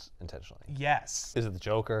travelers intentionally. Yes. Is it the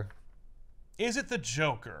Joker? Is it the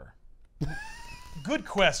Joker? Good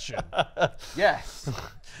question. Yes.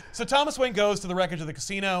 So Thomas Wayne goes to the wreckage of the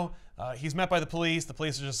casino. He's met by the police. The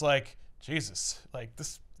police are just like, Jesus, like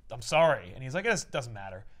this, I'm sorry. And he's like, it doesn't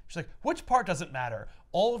matter. She's like, which part doesn't matter?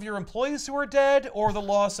 All of your employees who are dead, or the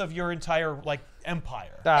loss of your entire like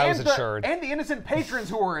empire? I was insured. And the innocent patrons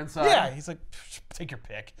who were inside. Yeah, he's like, take your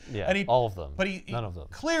pick. Yeah, and all of them. But none of them.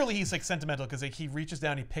 Clearly, he's like sentimental because he reaches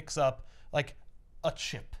down, he picks up like a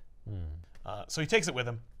chip. So he takes it with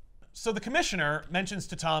him. So the commissioner mentions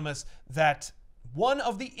to Thomas that one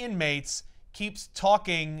of the inmates keeps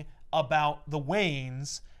talking about the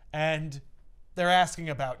Waynes, and they're asking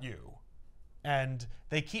about you. And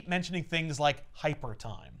they keep mentioning things like hyper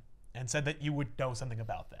time, and said that you would know something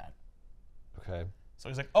about that. Okay. So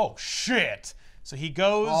he's like, oh shit. So he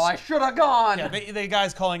goes. Oh, I should have gone. Yeah, the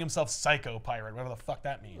guy's calling himself Psycho Pirate, whatever the fuck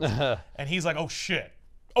that means. And he's like, oh shit.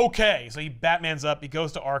 Okay. So he Batman's up, he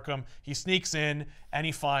goes to Arkham, he sneaks in, and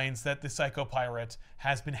he finds that the Psycho Pirate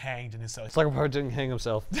has been hanged in his cell. It's like a pirate didn't hang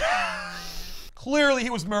himself. Clearly he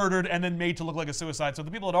was murdered and then made to look like a suicide. So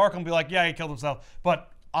the people at Arkham will be like, yeah, he killed himself,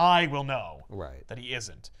 but I will know that he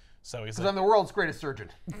isn't. So he's Because like, I'm the world's greatest surgeon.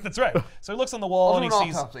 that's right. So he looks on the wall I'll and do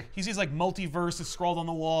an autopsy. he sees like multiverse is scrawled on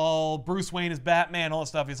the wall. Bruce Wayne is Batman, all that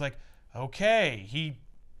stuff. He's like, okay, he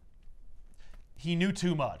knew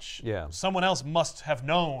too much. Yeah. Someone else must have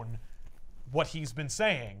known what he's been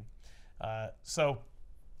saying. So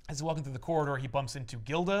as he's walking through the corridor, he bumps into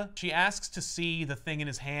Gilda. She asks to see the thing in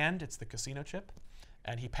his hand. It's the casino chip.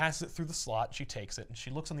 And he passes it through the slot. She takes it, and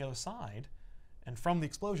she looks on the other side. And from the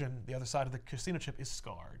explosion, the other side of the casino chip is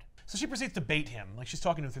scarred. So she proceeds to bait him. Like, she's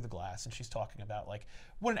talking to him through the glass, and she's talking about, like,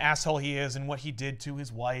 what an asshole he is and what he did to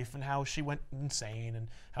his wife and how she went insane and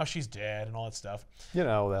how she's dead and all that stuff. You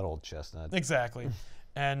know, that old chestnut. Exactly.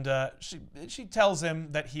 And she tells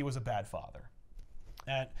him that he was a bad father.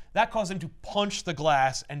 And that caused him to punch the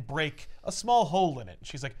glass and break a small hole in it. And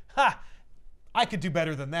she's like, ha! I could do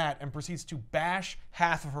better than that, and proceeds to bash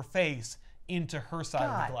half of her face into her side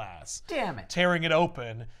of the glass. Damn it. Tearing it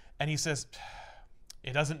open. And he says,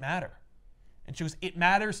 it doesn't matter. And she goes, it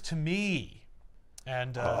matters to me.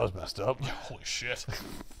 And that was messed up. Holy shit.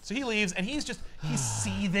 So he leaves, and he's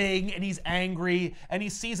seething, and he's angry, and he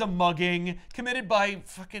sees a mugging committed by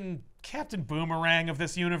fucking Captain Boomerang of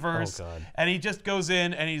this universe. Oh, God. And he just goes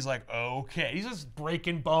in, and he's like, okay. He's just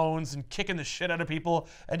breaking bones and kicking the shit out of people,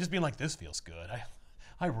 and just being like, this feels good.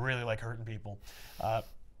 I really like hurting people.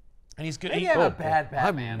 And he's good. Maybe I'm a bad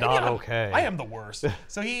Batman. I'm not okay. I am the worst.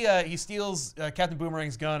 So he steals Captain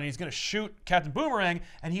Boomerang's gun, and he's going to shoot Captain Boomerang,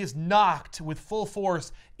 and he is knocked with full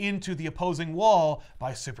force into the opposing wall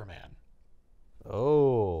by Superman.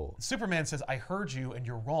 Oh. Superman says, I heard you, and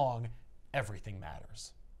you're wrong. Everything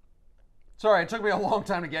matters. Sorry, it took me a long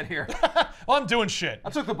time to get here. Well, I'm doing shit. I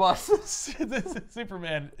took the bus.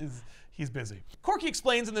 Superman he's busy. Corky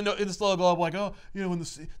explains in the snow globe, like, oh, you know,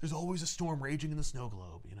 there's always a storm raging in the snow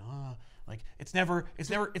globe, you know, like it's never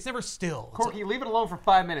still. Corky, leave it alone for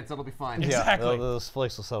 5 minutes. It'll be fine. Exactly. Yeah, those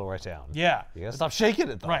flakes will settle right down. Yeah. You gotta stop shaking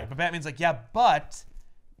it, though. Right, but Batman's like, yeah, but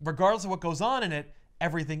regardless of what goes on in it,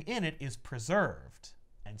 everything in it is preserved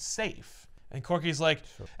and safe. And Corky's like,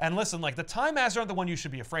 and listen, like, the Time Masters aren't the one you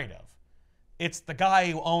should be afraid of. It's the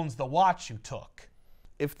guy who owns the watch you took.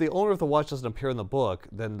 If the owner of the watch doesn't appear in the book,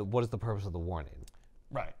 then what is the purpose of the warning?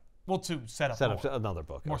 Right. Well, to set up Another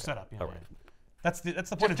book. More okay. setup. Yeah, All yeah. right. That's the point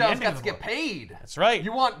Jeff of the Johns ending got of to the get book. paid. That's right.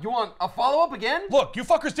 You want a follow-up again? Look, you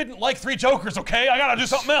fuckers didn't like 3 Jokers, okay? I gotta do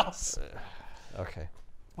something else. Okay.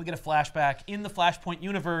 We get a flashback in the Flashpoint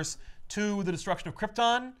universe to the destruction of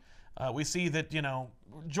Krypton. We see that, you know,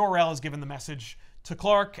 Jor-El has given the message to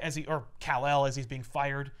Clark or Kal-El as he's being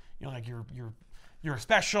fired. You know, like, you're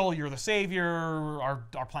special, you're the savior,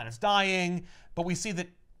 our planet's dying. But we see that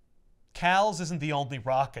Cal's isn't the only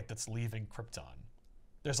rocket that's leaving Krypton.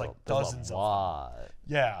 There's like dozens of them.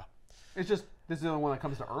 Yeah. It's just, this is the only one that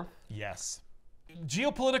comes to Earth? Yes.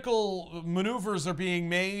 Geopolitical maneuvers are being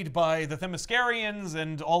made by the Themyscirians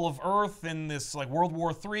and all of Earth in this, like, World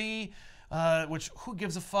War III, which, who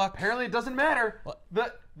gives a fuck? Apparently it doesn't matter.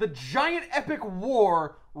 The giant epic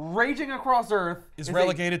war raging across Earth is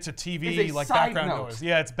relegated to TV, like, background noise.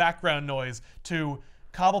 Yeah, it's background noise to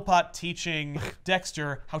ComicPop teaching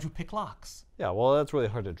Dexter how to pick locks. Yeah, well, that's really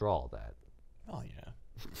hard to draw all that. Oh, yeah.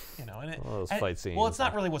 You know, and those fight scenes. Well, it's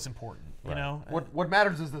not really what's important, you know? What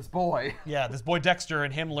matters is this boy. Yeah, this boy Dexter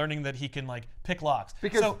and him learning that he can, like, pick locks.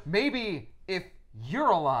 Because maybe if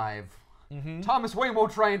you're alive, Thomas Wayne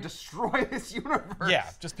won't try and destroy this universe. Yeah,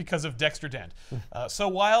 just because of Dexter Dent. So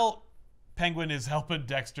while Penguin is helping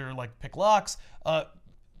Dexter, like, pick locks,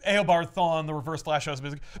 Eobard Thawne, the Reverse Flash host,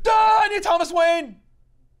 is like, I need Thomas Wayne!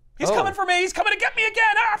 He's coming for me! He's coming to get me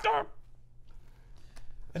again after!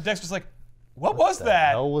 And Dexter's like, what was that? What the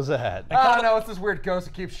hell was that? Oh, no, it's this weird ghost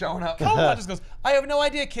that keeps showing up. Kal-El just goes, I have no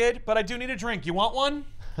idea, kid, but I do need a drink. You want one?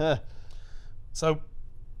 So,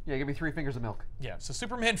 yeah, give me 3 fingers of milk. yeah, so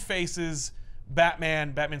Superman faces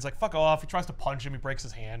Batman. Batman's like, fuck off. He tries to punch him. He breaks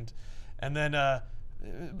his hand. And then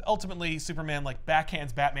ultimately, Superman, like,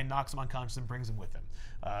 backhands Batman, knocks him unconscious, and brings him with him.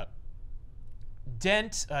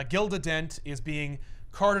 Gilda Dent is being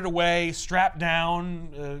carted away, strapped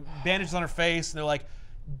down, bandages on her face, and they're like,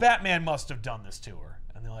 Batman must have done this to her.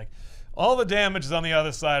 And they're like, all the damage is on the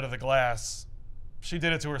other side of the glass. She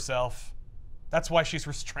did it to herself. That's why she's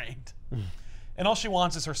restrained. And all she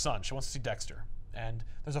wants is her son. She wants to see Dexter. And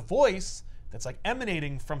there's a voice that's, like,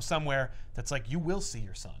 emanating from somewhere that's like, you will see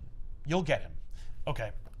your son. You'll get him.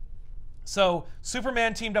 Okay. So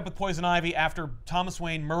Superman teamed up with Poison Ivy after Thomas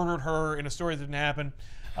Wayne murdered her in a story that didn't happen,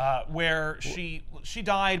 where she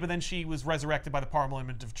died, but then she was resurrected by the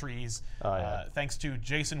Parliament of Trees, thanks to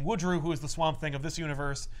Jason Woodrue, who is the Swamp Thing of this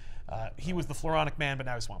universe. He was the Floronic Man, but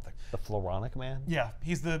now he's Swamp Thing. The Floronic Man? Yeah,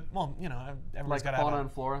 he's the, well, you know, everybody's Like got to Fauna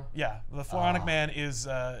and Flora? Yeah, the Floronic Man is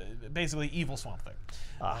basically evil Swamp Thing.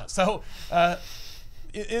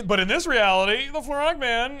 But in this reality, the Floronic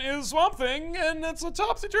Man is Swamp Thing, and it's a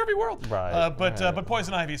topsy-turvy world. Right. But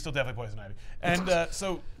Poison Ivy is still definitely Poison Ivy. And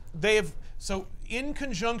so in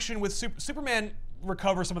conjunction with Superman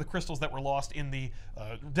recovers some of the crystals that were lost in the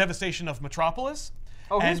devastation of Metropolis.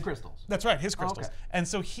 Oh, his crystals. That's right, his crystals. Okay. And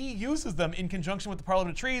so he uses them in conjunction with the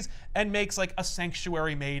Parliament of Trees and makes, like, a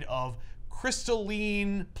sanctuary made of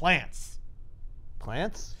crystalline plants.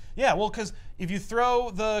 Plants? Yeah, well, because if you throw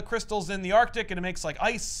the crystals in the Arctic and it makes like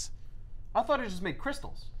ice. I thought it just made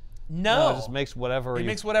crystals. No, it just makes whatever. It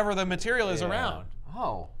makes whatever the material is around.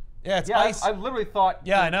 Oh. Yeah, it's ice. I literally thought.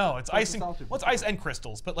 Yeah, I know. It's ice and Well, it's ice and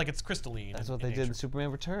crystals, but like it's crystalline. That's what they did in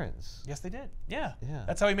Superman Returns. Yes, they did. Yeah. Yeah.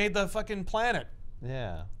 That's how he made the fucking planet.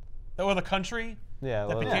 Yeah. Or the country. Yeah.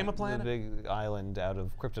 That became a planet. The big island out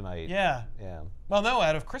of kryptonite. Yeah. Yeah. Well, no,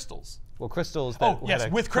 out of crystals. Well, crystals that yes,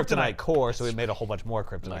 had a with kryptonite. core, so he made a whole bunch more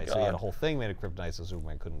kryptonite. So he had God. a whole thing made of kryptonite, so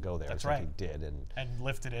Superman couldn't go there. That's so right. He did And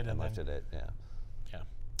lifted it and lifted it. Yeah.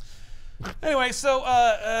 Anyway, so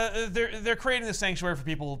they're creating this sanctuary for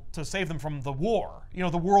people to save them from the war. You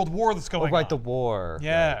know, the world war that's going on. Oh, right, the war.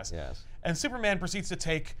 Yes. Right, yes. And Superman proceeds to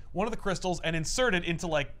take one of the crystals and insert it into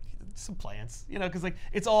like some plants. You know, because like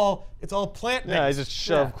it's all plant. Yeah, I based. just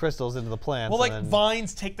shove crystals into the plants. Well, like and then,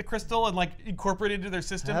 vines take the crystal and like incorporate it into their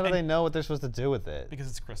system. how do and- they know what they're supposed to do with it? Because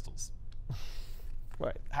it's crystals.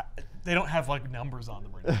 Right. They don't have like numbers on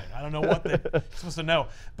them or anything. I don't know what they're supposed to know.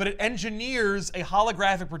 But it engineers a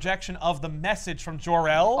holographic projection of the message from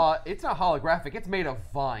Jor-El. It's not holographic. It's made of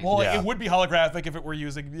vine. Well, Yeah. it would be holographic if it were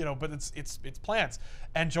using, you know, but it's plants.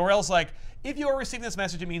 And Jor-El's like, if you are receiving this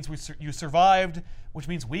message, it means you survived, which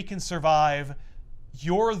means we can survive.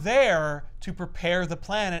 You're there to prepare the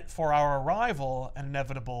planet for our arrival and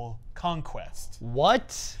inevitable conquest.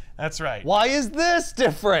 What? That's right. Why is this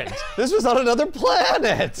different? This was on another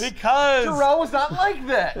planet. Because Jor-El was not like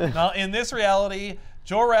that. now, in this reality,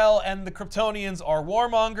 Jor-El and the Kryptonians are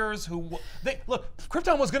warmongers who look.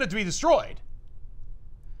 Krypton was going to be destroyed.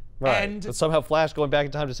 Right. And but somehow Flash going back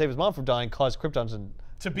in time to save his mom from dying caused Krypton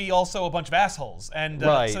to be also a bunch of assholes, and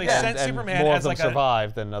right. so they and, sent and Superman more as of them like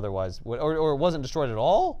survived than otherwise would, or it wasn't destroyed at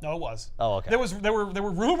all. No, it was. Oh, okay. There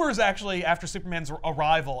were rumors actually after Superman's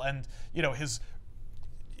arrival and you know his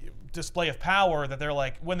display of power that they're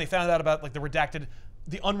like when they found out about like the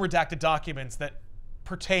unredacted documents that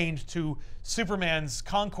pertained to Superman's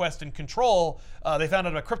conquest and control. They found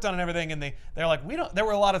out about Krypton and everything, and they're like, we don't. There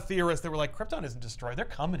were a lot of theorists that were like, Krypton isn't destroyed. They're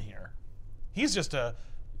coming here. He's just a,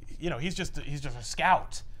 you know, he's just a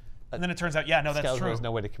scout. And then it turns out, yeah, no, that's Scout true. has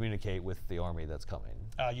no way to communicate with the army that's coming.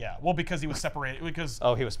 Yeah, well, because he was separated. Because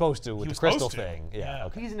Oh, he was supposed to with the crystal thing. Yeah. Yeah.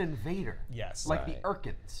 Okay. He's an invader. Yes. Like Right. the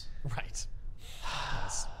Urkins. right.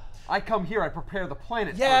 Yes. I come here, I prepare the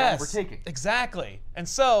planet for Yes, what we're taking. exactly. And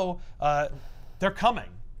so they're coming,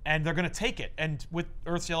 and they're going to take it. And with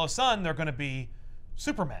Earth's yellow sun, they're going to be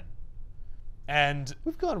Supermen. And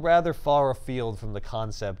We've gone rather far afield from the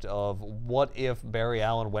concept of what if Barry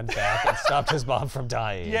Allen went back and stopped his mom from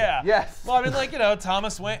dying. yeah, Yes. Well, I mean, like you know,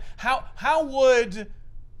 Thomas Wayne. How would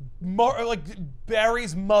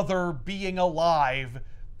Barry's mother being alive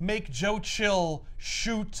make Joe Chill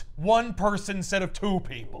shoot one person instead of two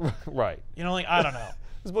people? Right. You know, like I don't know.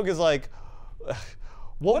 This book is like,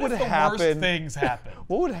 what would if the happen? worst things happen?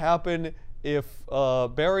 What would happen if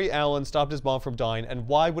Barry Allen stopped his mom from dying, and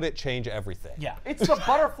why would it change everything? Yeah. It's the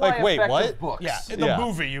butterfly Like, wait, effect what? of books. Yeah, in the Yeah.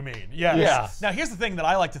 movie, you mean? Yes. Yeah. Now, here's the thing that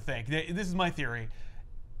I like to think. This is my theory.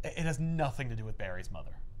 It has nothing to do with Barry's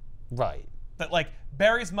mother. Right. That, like,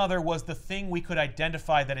 Barry's mother was the thing we could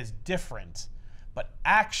identify that is different, but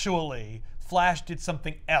actually, Flash did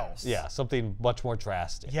something else. Yeah, something much more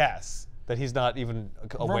drastic. Yes. That he's not even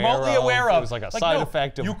Remotely aware of. It was like a side no,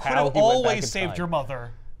 effect of you could how have he went back always in saved time. your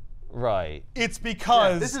mother. Right. It's Yeah,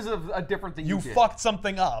 because this is a different thing you did. fucked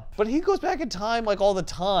something up. But he goes back in time like all the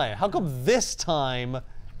time. How come this time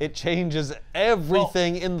it changes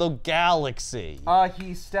everything in the galaxy?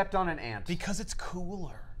 He stepped on an ant. Because it's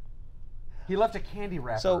cooler. He left a candy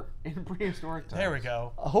wrapper So- in prehistoric times. There we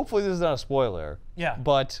go. Hopefully this is not a spoiler. Yeah.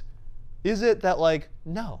 But is it that like,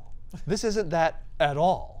 no, this isn't that at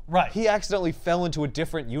all. Right. He accidentally fell into a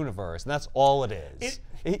different universe, and that's all it is.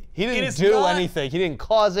 He didn't is do not- anything. He didn't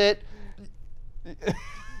cause it.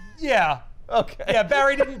 Yeah. Okay. Yeah,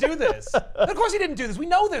 Barry didn't do this. Of course he didn't do this. We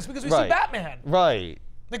know this because we see Right. Batman. Right.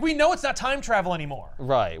 Like, we know it's not time travel anymore.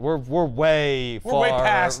 Right. We're way We're far. way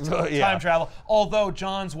past yeah. time travel. Although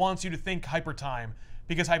Johns wants you to think hypertime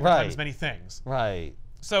because hypertime Right. is many things. Right.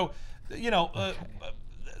 So, you know,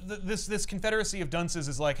 this confederacy of dunces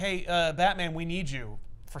is like, hey, Batman, we need you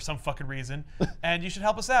for some fucking reason, and you should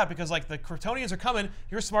help us out because like the Kryptonians are coming.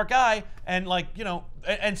 You're a smart guy, and like you know,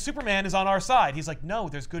 and Superman is on our side. He's like, no,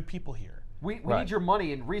 there's good people here. We Right. need your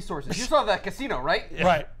money and resources. You saw that casino, right?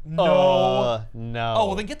 Right? No. No. Oh,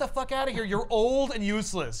 well then get the fuck out of here. You're old and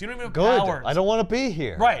useless. You don't even have Good. powers. I don't want to be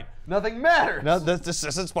here. Right. Nothing matters. No, this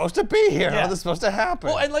isn't supposed to be here. Yeah. How is this supposed to happen?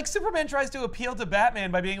 Well, and like Superman tries to appeal to Batman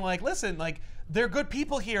by being like, listen, like they're good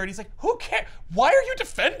people here, and he's like, who cares? Why are you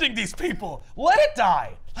defending these people? Let it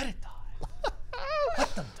die. Let it die.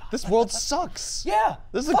 Let them die. This world sucks. Yeah.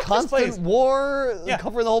 This is a Fuck this place. constant war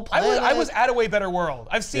covering the whole planet. I was at a way better world.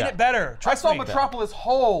 I've seen it better. Trust I me. saw Metropolis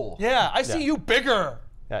whole. Yeah, I see you bigger.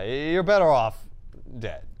 Yeah, you're better off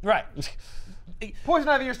dead. Right. Poison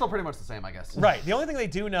Ivy, you're still pretty much the same, I guess. Right. The only thing they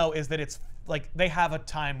do know is that it's like they have a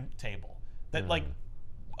timetable that like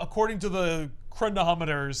according to the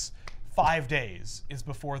chronometers 5 days is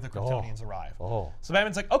before the Kryptonians arrive. Oh. So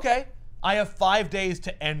Batman's like, okay, I have 5 days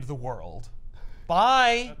to end the world.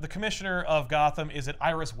 Bye. The commissioner of Gotham is at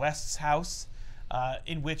Iris West's house,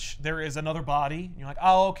 in which there is another body. And you're like,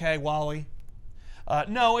 oh, okay, Wally.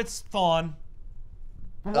 No, it's Thawne.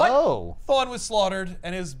 What? Oh. Thawne was slaughtered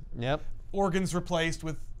and his Yep. organs replaced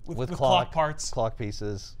with With clock parts. Clock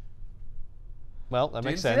pieces. Well, that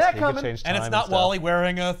makes see sense. that He coming. could change time And it's not stuff. Wally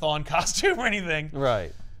wearing a Thawne costume or anything.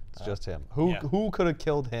 Right. It's just him. Who could have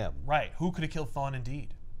killed him? Right. Who could have killed Thawne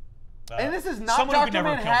indeed? And this is not someone who could Dr.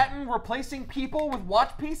 never have killed him. Manhattan replacing people with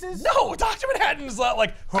watch pieces? No, Dr. Manhattan's not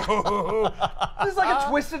like, This is like a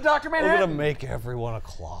twisted Dr. We're Manhattan. gonna make everyone a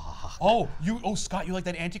clock. oh, Scott, you like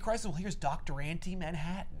that Antichrist? Well, here's Dr.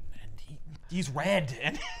 Anti-Manhattan, and he's red.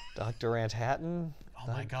 And Dr. Manhattan? oh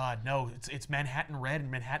my God, no, it's Manhattan red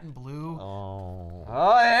and Manhattan blue. Oh.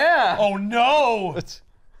 Oh, yeah. Oh no, It's,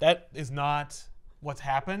 that is not what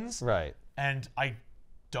happens. right. And I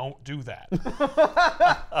don't do that.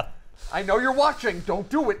 I know you're watching. Don't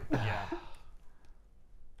do it. Yeah.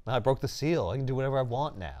 I broke the seal. I can do whatever I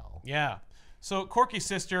want now. Yeah. So Corky's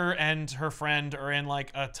sister and her friend are in like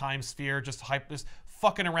a time sphere, just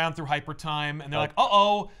fucking around through hyper time, and they're like,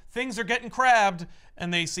 "Uh-oh, things are getting crabbed,"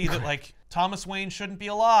 and they see that like Thomas Wayne shouldn't be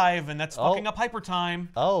alive, and that's fucking up hyper time.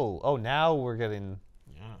 Oh, now we're getting.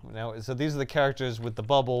 Yeah. Now, so these are the characters with the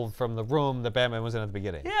bubble from the room that Batman was in at the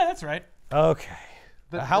beginning. Yeah, that's right. Okay.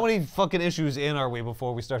 How many fucking issues in are we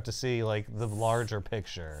before we start to see like the larger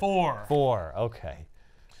picture? 4. 4. Okay.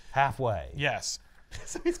 Halfway. Yes.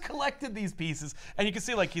 So he's collected these pieces, and you can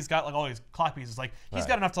see like he's got like all these clock pieces. Like he's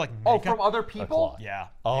got enough to like make Oh, from up. other people? Yeah.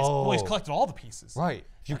 Oh. Well, he's collected all the pieces. Right.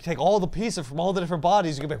 If you take all the pieces from all the different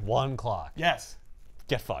bodies, you can make one clock. Yes.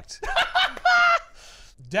 Get fucked.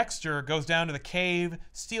 Dexter goes down to the cave,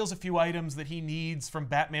 steals a few items that he needs from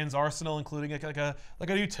Batman's arsenal, including like a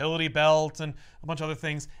utility belt and a bunch of other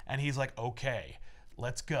things. And he's like, okay,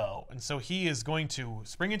 let's go. And so he is going to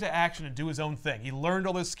spring into action and do his own thing. He learned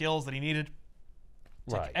all those skills that he needed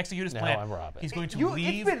to execute his plan. Now I'm Robin. He's going to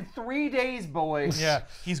leave. It's been 3 days, boys. Yeah,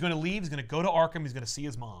 he's going to leave. He's going to go to Arkham. He's going to see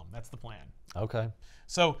his mom. That's the plan. Okay.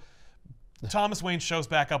 So Thomas Wayne shows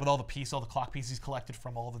back up with all the clock pieces he's collected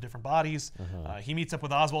from all the different bodies. He meets up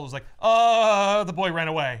with Oswald, who's like, the boy ran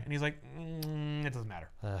away. And he's like, it doesn't matter.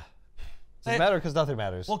 Doesn't matter because nothing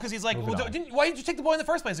matters. Well, because he's like, Moving on. why did you take the boy in the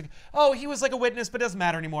first place? Like, oh, he was like a witness, but it doesn't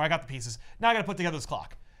matter anymore. I got the pieces. Now I got to put together this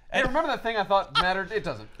clock. Hey, remember that thing I thought mattered? It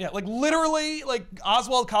doesn't. Yeah, like literally, like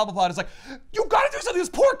Oswald Cobblepot is like, you gotta do something to this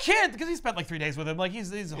poor kid, because he spent like 3 days with him. Like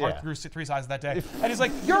his heart grew 3 sizes that day, and he's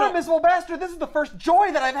like, You're a miserable bastard. This is the first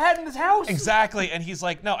joy that I've had in this house. exactly. And he's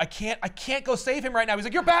like, no, I can't go save him right now. He's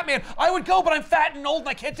like, you're Batman. I would go, but I'm fat and old and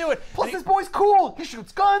I can't do it. Plus, And this boy's cool. He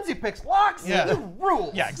shoots guns. He picks locks. Yeah. He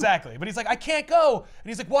rules. yeah, exactly. But he's like, I can't go. And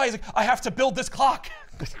he's like, why? He's like, I have to build this clock.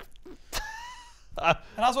 And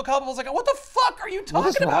Oswald Cobblepot's like, what the fuck are you talking What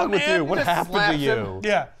is about, wrong with man? you? What just happened to slaps you? him.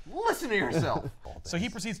 Yeah. Listen to yourself. So he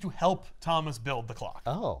proceeds to help Thomas build the clock.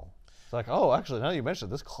 Oh. It's like, oh, actually, now you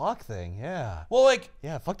mentioned this clock thing. Yeah. Well, like,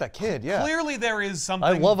 Yeah, fuck that kid. Yeah. clearly there is something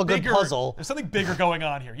I love a good bigger, puzzle. There's something bigger going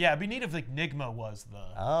on here. Yeah, it'd be neat if like Nigma was the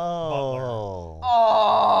butler. Oh.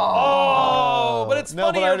 Oh, but it's No,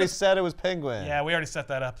 funny. but I already said it was Penguin. Yeah, we already set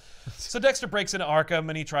that up. So Dexter breaks into Arkham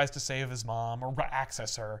and he tries to save his mom or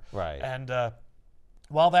access her. Right. And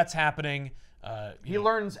while that's happening, He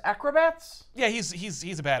learns acrobats? yeah, he's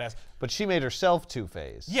a badass. But she made herself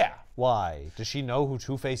Two-Face. Yeah. Why? Does she know who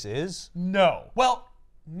Two-Face is? No. Well,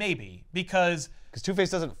 maybe because Because Two-Face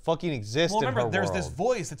doesn't fucking exist in her remember, there's this world.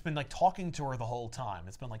 voice that's been like talking to her the whole time.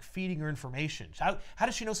 It's been like feeding her information. How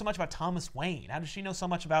does she know so much about Thomas Wayne? How does she know so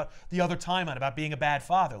much about the other timeline, about being a bad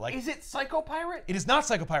father? Like, Is it Psycho Pirate? it is not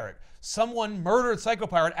Psycho Pirate. Someone murdered Psycho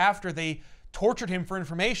Pirate after they tortured him for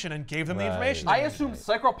information and gave them the information. I assume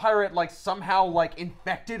Psycho Pirate like somehow like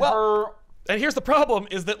infected Well- her. And here's the problem: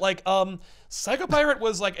 is that like Psycho Pirate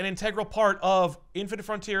was like an integral part of Infinite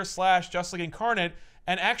Frontier / Justice League Incarnate,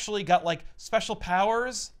 and actually got like special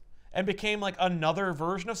powers and became like another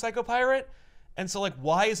version of Psycho Pirate. And so like,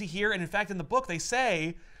 why is he here? And in fact, in the book, they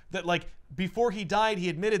say that like before he died, he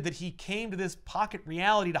admitted that he came to this pocket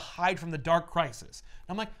reality to hide from the Dark Crisis.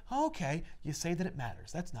 And I'm like, oh, okay, you say that it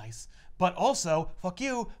matters. That's nice. But also, fuck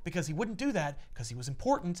you, because he wouldn't do that because he was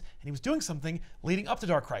important and he was doing something leading up to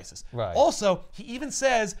Dark Crisis. Right. Also, he even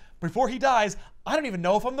says, before he dies, I don't even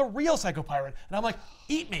know if I'm the real Psycho Pirate. And I'm like,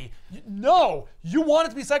 eat me. No, you want it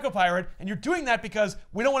to be Psycho Pirate, and you're doing that because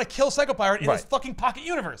we don't want to kill Psycho Pirate in this fucking pocket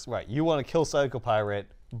universe. Right. You want to kill Psycho Pirate,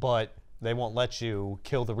 but they won't let you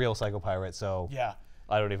kill the real Psycho Pirate, so Yeah.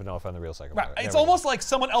 I don't even know if I'm the real Psycho Right. Pirate. It's almost like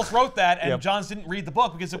someone else wrote that and Johns didn't read the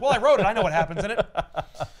book because, well, I wrote it. I know what happens in it.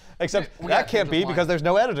 Except that can't be because there's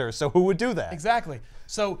no editor, so who would do that? Exactly.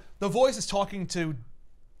 So the voice is talking to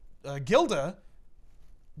Gilda,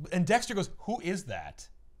 and Dexter goes, who is that?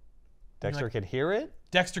 Dexter can hear it?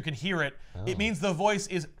 Dexter can hear it. It means the voice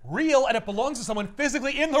is real and it belongs to someone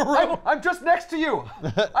physically in the room. I'm just next to you.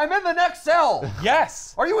 I'm in the next cell.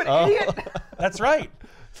 Yes. Are you an idiot? That's right.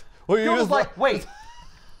 Well, you Gilda's just like, wait.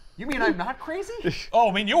 You mean I'm not crazy? Oh,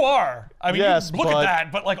 I mean, you are. I mean, yes, you look at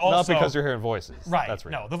that, but like also... Not because you're hearing voices. Right. That's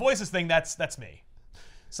real. No, the voices thing, that's me.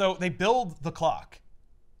 So they build the clock,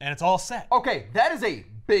 and it's all set. Okay, that is a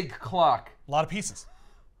big clock. A lot of pieces.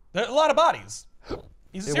 There are a lot of bodies.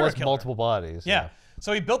 He's a It serial was killer. multiple bodies. Yeah.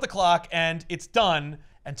 So he built the clock, and it's done,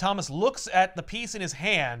 and Thomas looks at the piece in his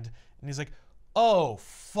hand, and he's like, oh,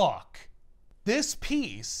 fuck. This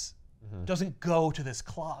piece doesn't go to this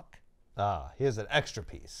clock. Ah, he has an extra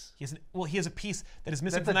piece. He has a piece that is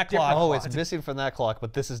missing That's from a that different clock. Oh, it's missing from that clock,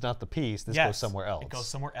 but this is not the piece. This goes somewhere else. It goes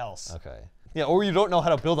somewhere else. Okay. Yeah, or you don't know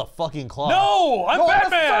how to build a fucking clock. No, I'm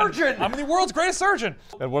Batman. a surgeon. I'm the world's greatest surgeon.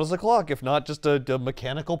 And what is a clock if not just a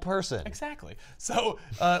mechanical person? Exactly. So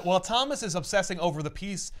while Thomas is obsessing over the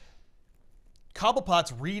piece,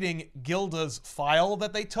 Cobblepot's reading Gilda's file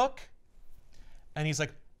that they took, and he's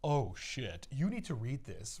like, "Oh shit, you need to read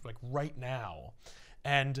this like right now."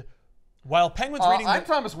 And while Penguin's reading, I'm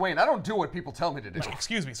Thomas Wayne. I don't do what people tell me to do.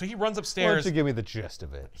 excuse me. So he runs Why upstairs. don't you give me the gist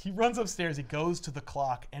of it? He runs upstairs. He goes to the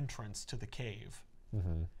clock entrance to the cave,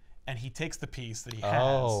 and he takes the piece that he has.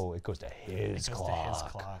 Oh, it goes to his It goes clock. to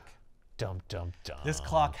his clock. Dum dum dum. This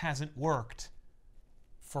clock hasn't worked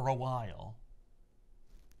for a while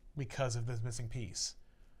because of this missing piece.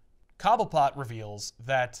 Cobblepot reveals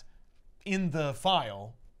that in the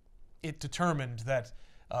file, it determined that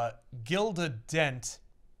Gilda Dent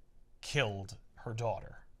killed her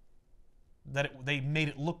daughter. That they made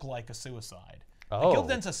it look like a suicide. Oh. Gilda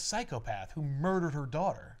Dent's a psychopath who murdered her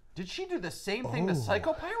daughter. Did she do the same thing to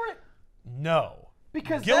Psycho Pirate? No.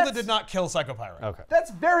 Because Gilda that's- did not kill Psycho Pirate. Okay.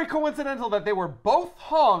 That's very coincidental that they were both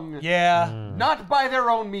hung, Yeah. not by their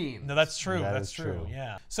own means. No, that's true. That That's is true. true.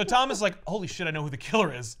 Yeah. So Tom is like, holy shit, I know who the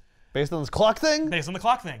killer is. Based on this clock thing? Based on the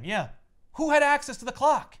clock thing, yeah. Who had access to the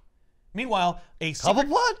clock? Meanwhile, a secret...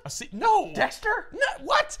 Cobblepot? No! Dexter? No,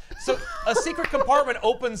 what? So a secret compartment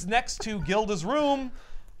opens next to Gilda's room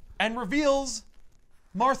and reveals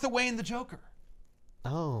Martha Wayne the Joker.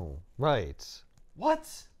 Oh, right. What?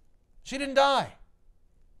 She didn't die.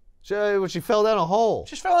 She fell down a hole.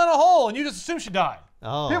 She just fell in a hole and you just assume she died.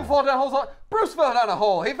 Oh. People fall down holes. Bruce fell down a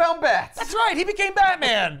hole. He found bats. That's right, he became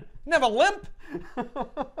Batman. Didn't have a limp.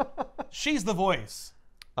 She's the voice.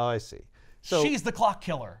 Oh, I see. So She's the clock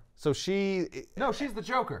killer. so she No, she's the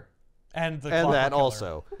Joker. And the and clock that killer.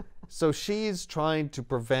 also. So she's trying to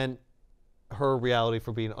prevent her reality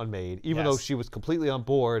from being unmade, even though Yes. she was completely on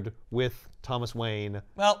board with Thomas Wayne.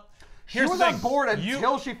 Well, She here's was the thing. on board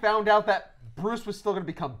until she found out that Bruce was still going to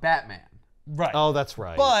become Batman. Right. Oh, that's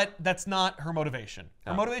right. But that's not her motivation.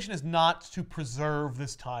 Her motivation is not to preserve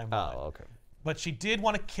this timeline. Oh, okay. But she did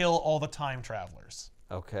want to kill all the time travelers.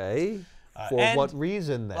 Okay. For and- what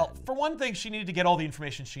reason then? Well, for one thing, she needed to get all the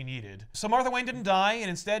information she needed. So Martha Wayne didn't die, and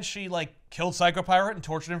instead she killed Psycho Pirate and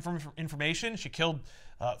tortured him for information. She killed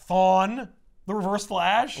Thawne, the Reverse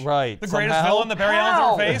Flash. Right, The greatest somehow. villain that Barry Allen's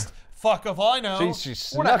How? ever faced. Fuck if I know. she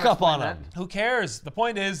We're not snuck gonna up on explain him. that. Who cares? The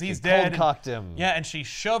point is, he's dead. Cold-cocked him. Yeah, and she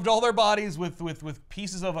shoved all their bodies with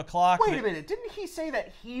pieces of a clock. Wait that- a minute. Didn't he say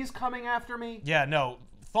that he's coming after me? Yeah, no.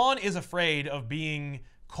 Thawne is afraid of being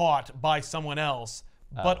caught by someone else,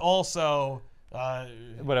 but also,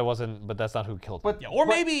 But it wasn't. But that's not who killed him. But Yeah, or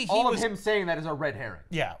but maybe he all was- of him saying that is a red herring.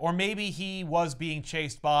 yeah, or maybe he was being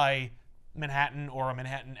chased by Manhattan or a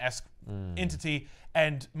Manhattan-esque entity,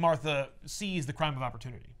 and Martha sees the crime of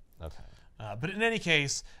opportunity. Okay. But in any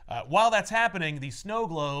case, while that's happening, the snow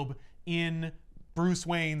globe in Bruce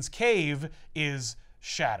Wayne's cave is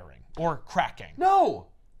shattering or cracking. No!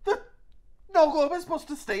 The snow globe is supposed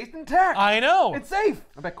to stay intact. I know. It's safe.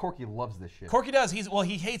 I bet Corky loves this shit. Corky does. He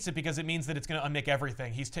hates it because it means that it's going to unmake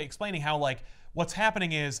everything. He's explaining how what's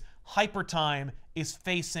happening is Hypertime is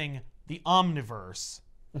facing the Omniverse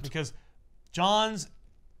because Johns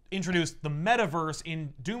introduced the metaverse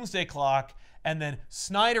in Doomsday Clock, and then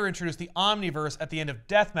Snyder introduced the Omniverse at the end of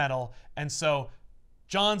Death Metal, and so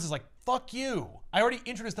Johns is like, fuck you. I already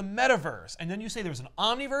introduced the metaverse, and then you say there's an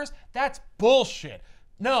Omniverse? That's bullshit.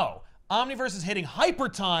 No, Omniverse is hitting hyper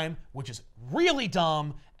time, which is really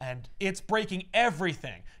dumb, and it's breaking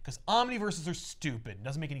everything, because Omniverses are stupid. It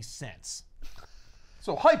doesn't make any sense.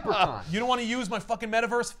 So hyper time. You don't want to use my fucking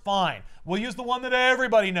metaverse? Fine. We'll use the one that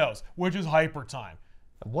everybody knows, which is hyper time.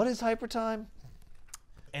 What is hypertime?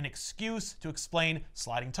 An excuse to explain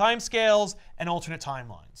sliding timescales and alternate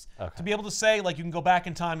timelines. Okay. To be able to say, like, you can go back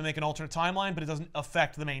in time and make an alternate timeline, but it doesn't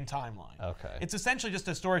affect the main timeline. Okay. It's essentially just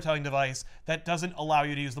a storytelling device that doesn't allow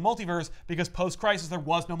you to use the multiverse, because post-Crisis there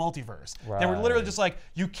was no multiverse. They were literally just like,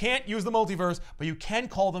 you can't use the multiverse, but you can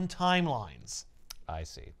call them timelines. I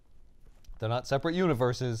see. They're not separate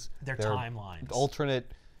universes. They're timelines.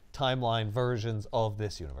 Alternate timeline versions of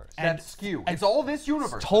this universe. That's skew. It's all this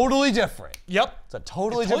universe. Totally different. Yep. It's a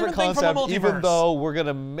totally It's different thing from the concept, even multiverse. though we're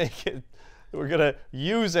gonna make it, we're gonna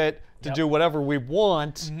use it to do whatever we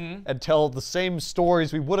want and tell the same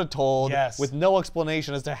stories we would have told with no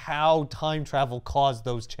explanation as to how time travel caused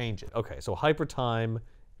those changes. Okay, so hypertime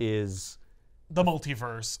is the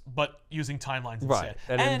multiverse, but using timelines instead. right,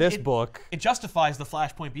 and in this book, it justifies the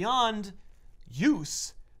Flashpoint Beyond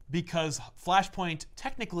use, because Flashpoint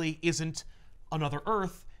technically isn't another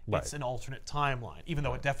Earth, it's an alternate timeline, even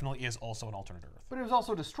though it definitely is also an alternate Earth. But it was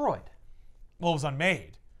also destroyed. Well, it was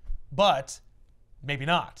unmade, but maybe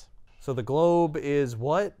not. so the globe is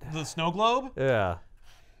what? The snow globe, Yeah,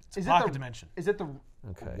 it's pocket dimension. Is it the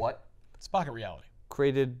Okay. what? It's pocket reality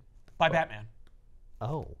created by Batman.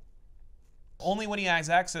 Oh, Only when he has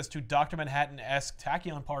access to Dr. Manhattan-esque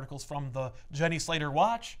tachyon particles from the Jenny Slater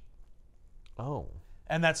watch, oh,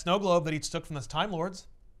 and that snow globe that he took from the Time Lords.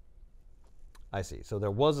 I see. So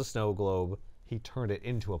there was a snow globe. He turned it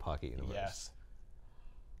into a pocket universe. Yes.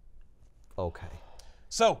 Okay.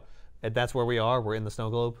 So And that's where we are. We're in the snow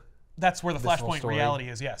globe. that's where the This whole Flashpoint story? reality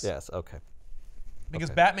is. Yes. Yes. Okay. Because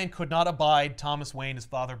Okay. Batman could not abide Thomas Wayne, his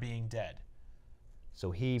father, being dead.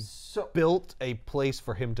 So he So built a place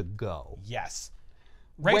for him to go. Yes.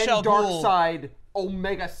 when Ra's al Ghul, Darkseid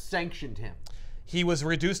Omega sanctioned him. he was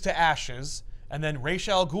reduced to ashes, and then Ra's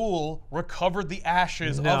al Ghul recovered the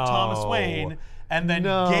ashes of Thomas Wayne, and then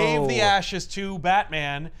gave the ashes to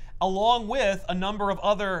Batman, along with a number of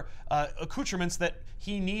other accoutrements that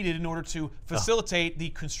he needed in order to facilitate the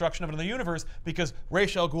construction of another universe, because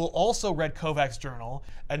Ra's al Ghul also read Kovac's journal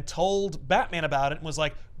and told Batman about it and was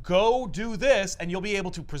like, go do this and you'll be able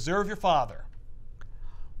to preserve your father.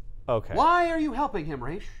 Okay. Why are you helping him,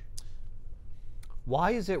 Raish?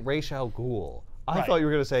 Why is it Ra's al Ghul? I Right. thought you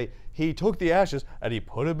were gonna say he took the ashes and he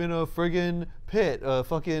put them in a friggin' pit, a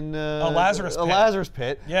fucking A Lazarus pit. Lazarus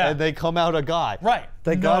pit, Yeah. and they come out a guy. Right.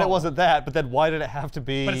 Thank God No. it wasn't that. But then why did it have to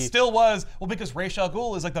be? But it still was, well, because Ra's al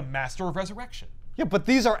Ghul is like the master of resurrection. Yeah, but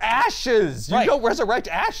these are ashes. You Right. don't resurrect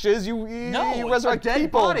ashes. You resurrect dead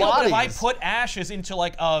people. body. No, but if I Bodies. put ashes into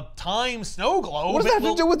like a time snow globe, What does that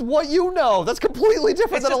have to do with what you know? That's completely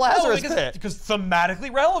different than a Lazarus pit. because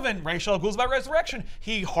thematically relevant. Ra's al Ghul's about resurrection.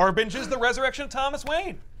 He harbinges the resurrection of Thomas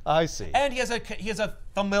Wayne, I see. and he has a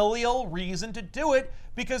familial reason to do it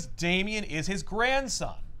because Damien is his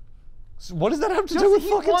grandson. So what does that have to do Does with he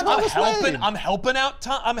fucking want- Thomas Wayne? I'm helping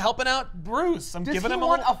out Bruce. I'm Does giving he him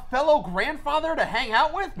want a a fellow grandfather to hang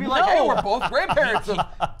out with? Be like, hey, we're both grandparents of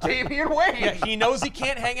Damian Wayne. Yeah, he knows he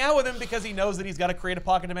can't hang out with him because he knows that he's got to create a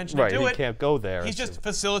pocket dimension Right, to do he it. can't go there. He's just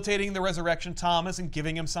facilitating the resurrection of Thomas and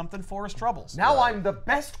giving him something for his troubles. Now I'm the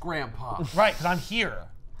best grandpa. Right, because I'm here.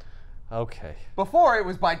 Okay. Before it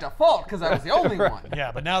was by default because I was the only one.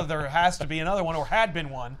 Yeah, but now that there has to be another one, or had been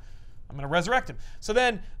one, I'm gonna resurrect him. So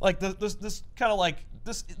then, like this kind of like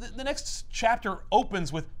this, the next chapter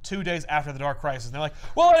opens with 2 days after the Dark Crisis. And they're like,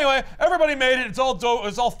 well, anyway, everybody made it. It's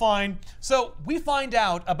all fine. So we find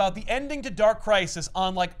out about the ending to Dark Crisis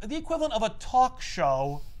on like the equivalent of a talk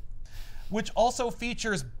show, which also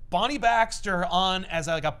features Bonnie Baxter on as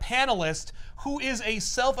like a panelist who is a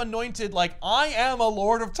self-anointed, like, I am a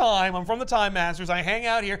Lord of Time. I'm from the Time Masters. I hang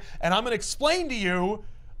out here, and I'm gonna explain to you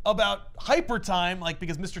about hyper time, like,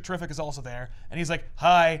 because Mr. Terrific is also there, and he's like,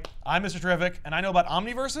 hi, I'm Mr. Terrific, and I know about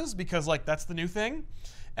omniverses because like that's the new thing,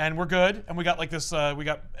 and we're good, and we got like this, we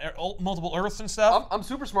got multiple Earths and stuff. I'm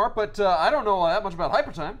super smart, but I don't know that much about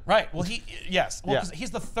hypertime. Right. Well, yes. Well, Yeah. 'cause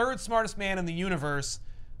he's the third smartest man in the universe,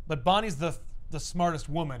 but Bonnie's the smartest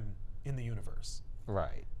woman in the universe.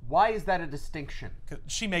 Right. Why is that a distinction? 'Cause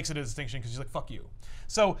she makes it a distinction because she's like, fuck you.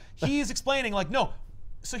 So he's explaining like, no.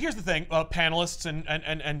 So here's the thing, panelists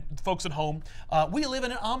and folks at home, we live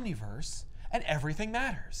in an omniverse and everything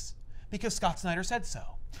matters. because Scott Snyder said so.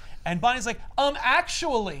 And Bonnie's like,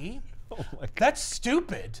 actually, that's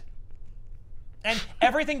stupid. And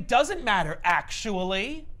everything doesn't matter,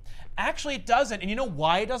 actually. Actually, it doesn't. And you know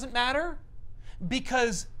why it doesn't matter?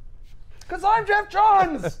 Because I'm Jeff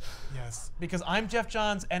Johns! Yes, because I'm Jeff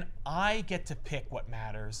Johns and I get to pick what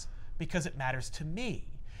matters because it matters to me.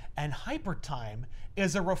 And hypertime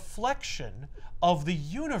is a reflection of the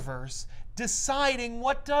universe deciding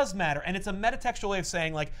what does matter. And it's a metatextual way of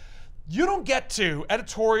saying, like, you don't get to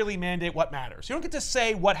editorially mandate what matters. You don't get to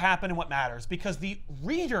say what happened and what matters because the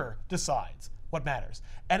reader decides what matters.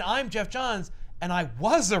 And I'm Jeff Johns, and I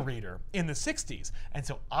was a reader in the 60s. And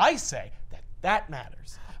so I say that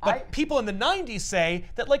matters. But people in the 90s say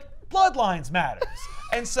that, like, Bloodlines matters.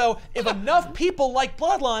 And so if enough people like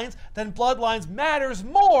Bloodlines, then Bloodlines matters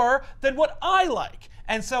more than what I like.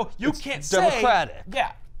 And so you can't say... democratic.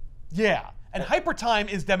 Yeah. And hypertime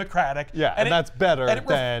is democratic. Yeah, and that's better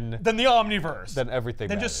than the Omniverse. Than everything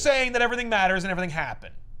Than matters. just saying that everything matters and everything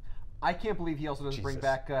happened. I can't believe he also doesn't bring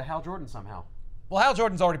back Hal Jordan somehow. Well, Hal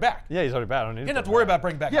Jordan's already back. Yeah, he's already back. You didn't have to worry about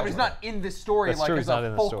bringing back Yeah, Hal but he's Jordan. not in this story That's like true, as he's not a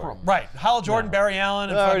in the story. fulcrum. Right. Hal Jordan, Barry Allen,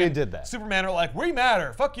 and I already fucking did that. Superman are like, we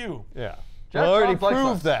matter. Fuck you. Yeah. Jeff I already Johns likes us.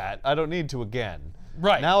 proved that. I don't need to again.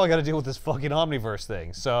 Right. Now I got to deal with this fucking Omniverse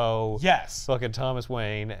thing. So Yes. fucking Thomas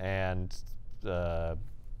Wayne and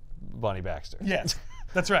Bonnie Baxter. Yes.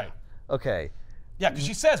 That's right. Okay. Yeah, because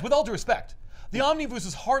she says, with all due respect, the Omniverse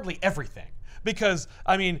is hardly everything. Because,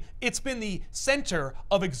 I mean, it's been the center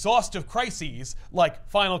of exhaustive crises like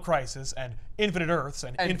Final Crisis and Infinite Earths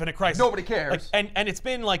and Infinite Crisis. nobody cares. Like, and it's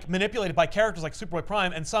been like manipulated by characters like Superboy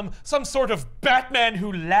Prime and some sort of Batman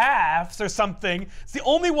who laughs or something. It's the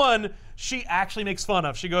only one she actually makes fun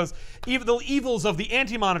of. She goes, the evils of the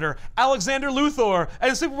Anti-Monitor, Alexander Luthor,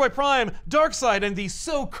 and Superboy Prime, Darkseid, and the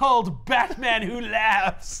so-called Batman who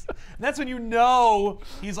laughs. And that's when you know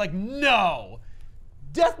he's like, no.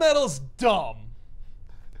 Death metal's dumb.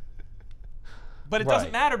 But it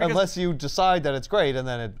doesn't matter because... Unless you decide that it's great and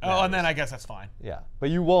then it matters. Oh, and then I guess that's fine. Yeah. But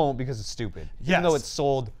you won't because it's stupid. Yes. Even though it's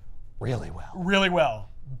sold really well. Really well.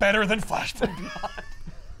 Better than Flashpoint Beyond.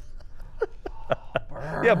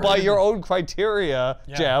 Yeah, by your own criteria,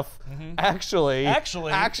 Jeff, Actually,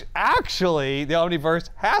 actually, the Omniverse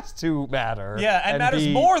has to matter. Yeah, and matters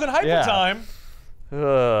more than Hypertime.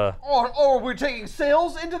 Yeah. Or we're taking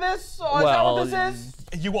sales into this? Is that what this is?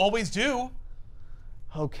 You always do.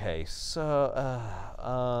 Okay, so,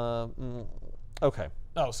 okay.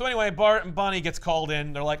 Oh, so anyway, Bart and Bonnie gets called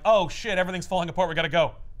in. They're like, oh shit, everything's falling apart. We gotta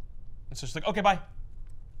go. And so she's like, okay, bye.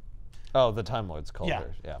 Oh, the Time Lords called Yeah.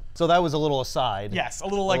 her. Yeah. So that was a little aside. Yes, a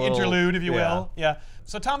little like interlude, if you will. Yeah.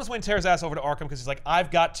 So Thomas Wayne tears ass over to Arkham because he's like,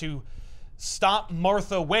 I've got to stop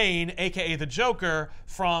Martha Wayne, aka the Joker,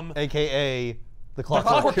 from AKA the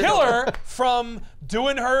Clockwork Killer from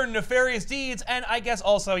doing her nefarious deeds, and I guess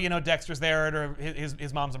also, you know, Dexter's there, and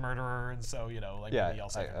his mom's a murderer, and so, you know, like, Yeah, maybe I'll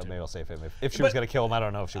save him too. maybe I'll save him. If she was going to kill him, I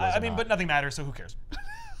don't know if she was. I mean, but nothing matters, so who cares?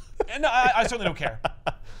 And I certainly don't care.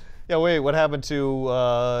 Yeah, wait, what happened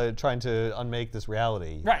to trying to unmake this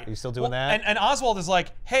reality? Right. Are you still doing that? And Oswald is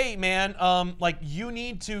like, hey, man, like, you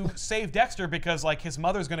need to save Dexter because, like, his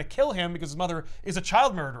mother's going to kill him because his mother is a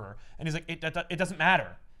child murderer. And he's like, it doesn't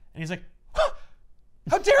matter. And he's like,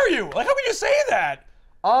 how dare you? Like, how can you say that?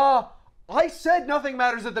 I said nothing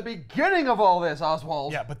matters at the beginning of all this,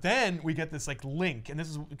 Oswald. Yeah, but then we get this, like, link, and this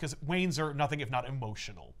is because Waynes are nothing if not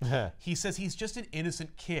emotional. He says he's just an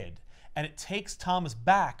innocent kid, and it takes Thomas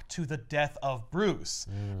back to the death of Bruce.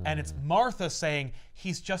 And it's Martha saying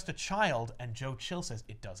he's just a child, and Joe Chill says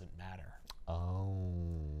it doesn't matter. Oh.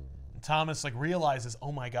 And Thomas, like, realizes,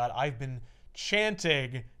 oh my God, I've been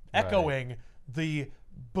chanting, echoing the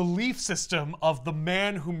belief system of the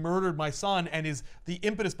man who murdered my son and is the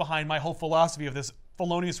impetus behind my whole philosophy of this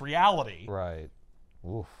felonious reality. Right.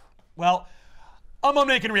 Oof. Well, I'm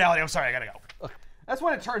making reality. I'm sorry, I gotta go. That's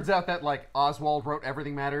when it turns out that, like, Oswald wrote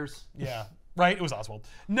Everything Matters. Yeah, right, it was Oswald.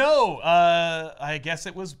 No, I guess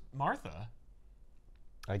it was Martha.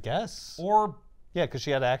 I guess. Or yeah, because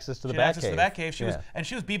she had access to the she had Batcave. access to the Batcave. She was, and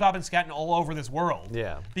she was bebopping and scatting all over this world.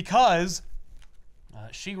 Yeah. Because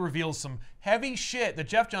she reveals some heavy shit that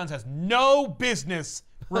Jeff Johns has no business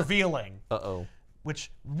revealing. Uh-oh.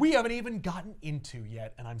 Which we haven't even gotten into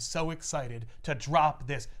yet, and I'm so excited to drop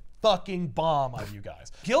this fucking bomb on you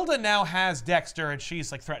guys. Gilda now has Dexter, and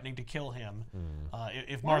she's like threatening to kill him.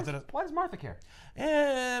 If Martha, Why does Martha care?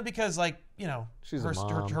 because, like, you know, She's her a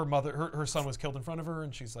mom. her mother, her son was killed in front of her,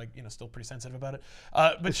 and she's, like, you know, still pretty sensitive about it.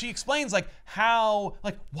 But she explains, like, how,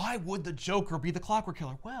 like, why would the Joker be the Clockwork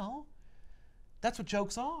Killer? Well, that's what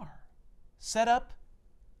jokes are. Set up,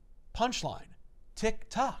 punchline, tick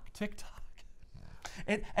tock, tick tock.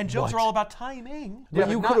 And jokes are all about timing. Yeah,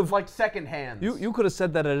 you but could not have like second hands. You could have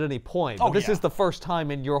said that at any point. But this is the first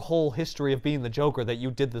time in your whole history of being the Joker that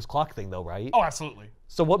you did this clock thing, though, right? Oh, absolutely.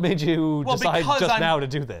 So what made you decide just now to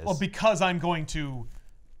do this? Well, because I'm going to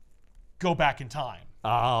go back in time.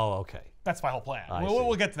 Oh, okay. That's my whole plan. I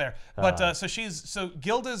We'll see. get there. But so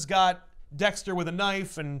Gilda's got Dexter with a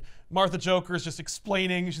knife, and Martha Joker is just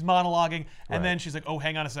explaining. She's monologuing, and then she's like, "Oh,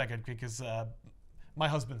 hang on a second, because my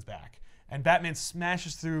husband's back." And Batman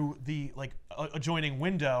smashes through the adjoining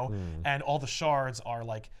window, and all the shards are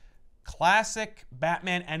like classic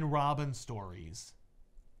Batman and Robin stories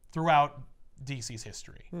throughout DC's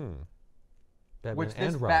history. Which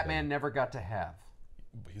this Batman never got to have.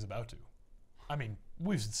 But he's about to. I mean,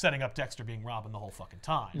 we've been setting up Dexter being Robin the whole fucking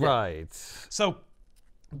time. Right. So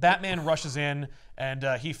Batman rushes in, and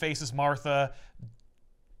he faces Martha.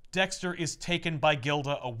 Dexter is taken by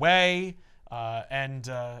Gilda away, and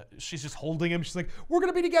she's just holding him. She's like, "We're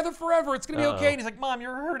going to be together forever. It's going to be okay." And he's like, "Mom,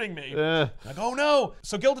 you're hurting me." Like, "Oh, no."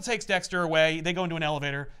 So Gilda takes Dexter away. They go into an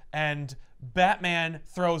elevator, and Batman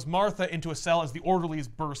throws Martha into a cell as the orderlies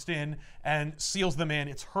burst in and seals them in.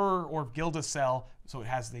 It's her or Gilda's cell, so it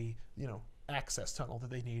has the, access tunnel that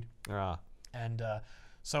they need. And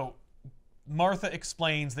so Martha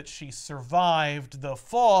explains that she survived the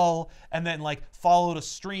fall and then followed a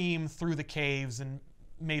stream through the caves and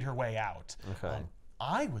made her way out. Okay.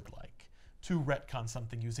 I would like to retcon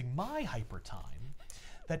something using my hyper time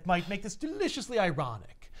that might make this deliciously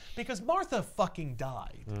ironic, because Martha fucking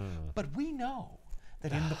died. But we know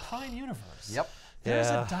that in the Prime Universe, there's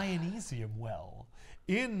a Dionysium well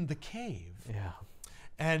in the cave. Yeah.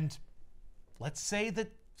 And let's say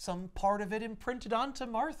that some part of it imprinted onto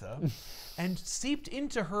Martha and seeped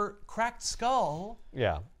into her cracked skull.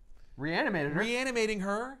 Yeah. Reanimating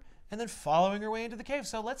her and then following her way into the cave.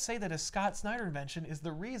 So let's say that a Scott Snyder invention is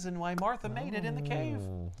the reason why Martha made it in the cave.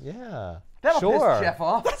 Yeah. That'll piss Jeff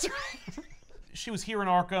off. That's right. She was here in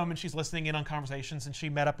Arkham, and she's listening in on conversations, and she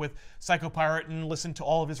met up with Psycho Pirate and listened to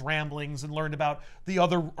all of his ramblings and learned about the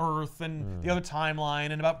other Earth and the other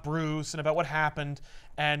timeline and about Bruce and about what happened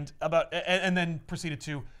and then proceeded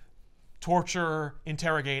to torture,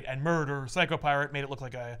 interrogate, and murder Psycho Pirate, made it look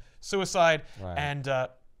like a suicide, and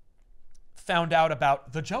found out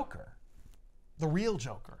about the Joker, the real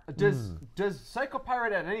Joker. Does Psycho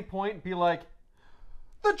Pirate at any point be like,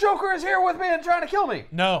 "The Joker is here with me and trying to kill me"?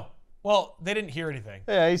 No. Well, they didn't hear anything.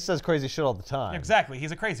 Yeah, he says crazy shit all the time. Exactly.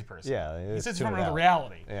 He's a crazy person. Yeah. He says he's from another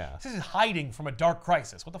reality. Yeah. He says he's hiding from a dark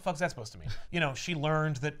crisis. What the fuck's that supposed to mean? She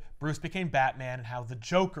learned that Bruce became Batman and how the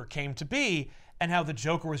Joker came to be and how the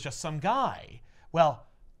Joker was just some guy. Well,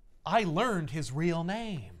 I learned his real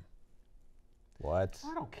name. What?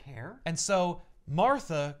 I don't care. And so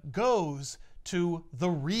Martha goes to the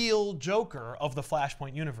real Joker of the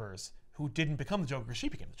Flashpoint universe, who didn't become the Joker, she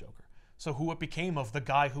became the Joker. So who it became of the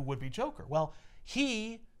guy who would be Joker? Well,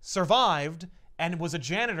 he survived and was a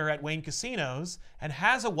janitor at Wayne Casinos and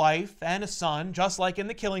has a wife and a son, just like in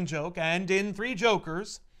The Killing Joke and in Three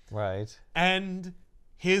Jokers. Right. And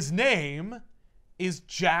his name is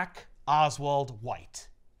Jack Oswald White.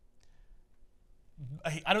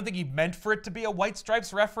 I don't think he meant for it to be a White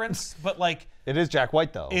Stripes reference, but it is Jack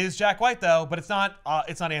White though. It is Jack White though, but it's not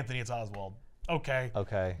Anthony, it's Oswald. Okay.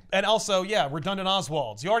 And also, redundant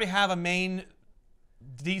Oswalds. You already have a main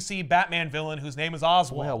DC Batman villain whose name is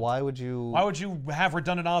Oswald. Yeah, why would you have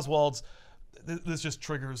redundant Oswalds? This just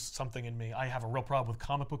triggers something in me. I have a real problem with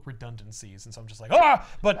comic book redundancies, and so I'm just like,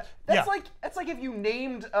 but that's like if you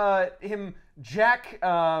named him Jack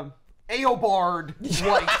Aobard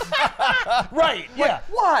White. Right, yeah.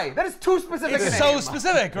 Why? That is too specific. It's so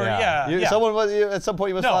specific, or Someone at some point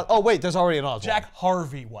you must thought, oh wait, there's already an Oswald. Jack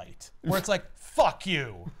Harvey White, where it's like, fuck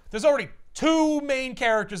you. There's already two main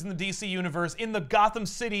characters in the DC universe in the Gotham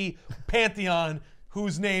City pantheon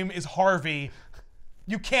whose name is Harvey.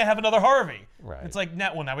 You can't have another Harvey. Right. It's like,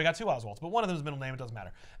 now we got two Oswalds, but one of them's middle name, it doesn't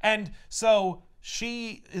matter. And so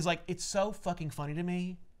she is like, it's so fucking funny to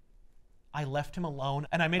me. I left him alone,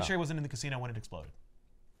 and I made sure he wasn't in the casino when it exploded.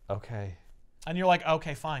 Okay. And you're like,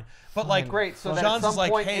 okay, fine. But great. So then at some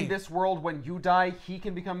point in this world, when you die, he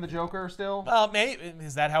can become the Joker still? Maybe,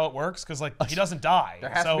 is that how it works? Because he doesn't die.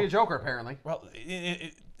 There has to be a Joker, apparently. Well,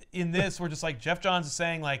 in this, we're just Jeff Johns is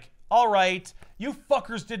saying all right, you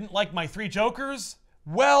fuckers didn't like my three Jokers?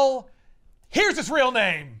 Well, here's his real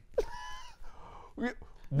name.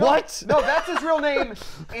 What? No, that's his real name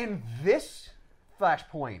in this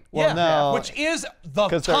Flashpoint. Well, no. which is the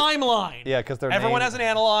 'Cause they're- timeline. Yeah, because their everyone names, has an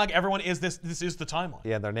analog. Everyone is this. This is the timeline.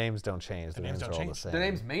 Yeah, their names don't change. Their names names don't are all the change. same. The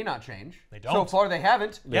names may not change. They don't. So far, they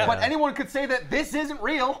haven't. Yeah. But anyone could say that this isn't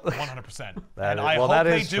real. 100%. That And is- I well, hope that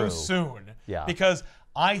they is do true. soon. Yeah. Because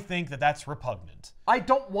I think that that's repugnant. I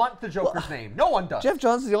don't want the Joker's name. No one does. Jeff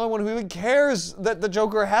Johns is the only one who even cares that the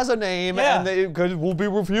Joker has a name and that it will be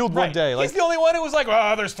revealed one day. He's the only one who was like,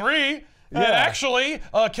 there's three. And Yeah. actually,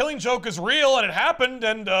 Killing Joke is real and it happened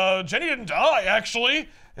and Jenny didn't die, actually.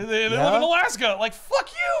 They live in Alaska. Like, fuck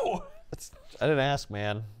you. I didn't ask,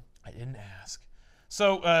 man. I didn't ask.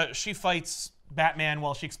 So she fights Batman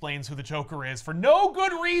while she explains who the Joker is for no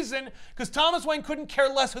good reason, because Thomas Wayne couldn't care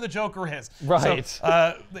less who the Joker is. Right.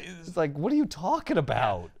 So, It's like, what are you talking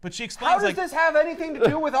about? but she How explains does like this have anything to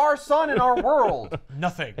do with our son and our world?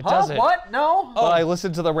 nothing. It Huh? doesn't. What? No? But I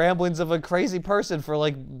listened to the ramblings of a crazy person for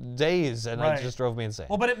like days, and Right. it just drove me insane.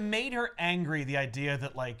 Well, but it made her angry, the idea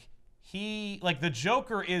that the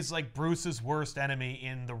Joker is like Bruce's worst enemy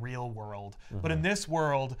in the real world. But in this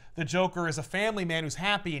world, the Joker is a family man who's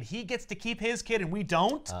happy and he gets to keep his kid and we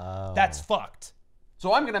don't. That's fucked.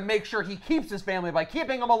 So I'm going to make sure he keeps his family by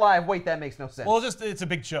keeping him alive. Wait, that makes no sense. Well, it's a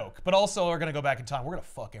big joke. But also, we're going to go back in time. We're going to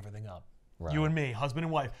fuck everything up. Right. You and me, husband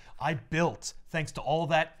and wife. I built, thanks to all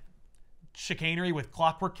that chicanery with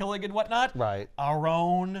Clockwork Killing and whatnot, Right. our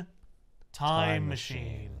own time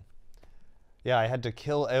machine. Yeah, I had to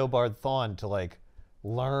kill Eobard Thawne to like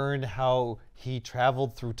learn how he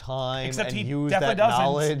traveled through time Except and he use definitely that doesn't.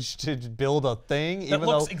 knowledge to build a thing. That even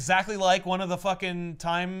looks though exactly like one of the fucking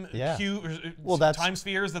time time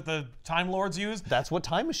spheres that the Time Lords use. that's what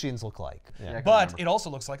time machines look like. Yeah. Yeah, I can But remember. it also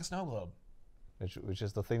looks like a snow globe. Which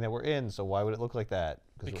is the thing that we're in. So why would it look like that?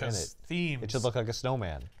 We're in Because it. themes. It should look like a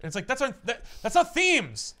snowman. And it's like, that's not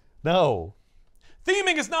themes. No,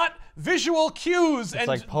 Theming is not visual cues. it's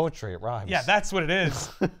like poetry. It rhymes. Yeah, that's what it is.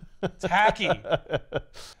 It's hacky.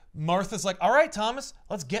 Martha's like, all right, Thomas,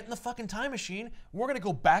 let's get in the fucking time machine. We're going to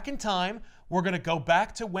go back in time. We're going to go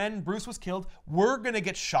back to when Bruce was killed. We're going to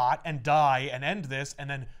get shot and die and end this and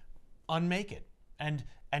then unmake it and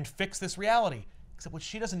fix this reality. Except what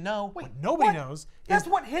she doesn't know, what nobody knows, That's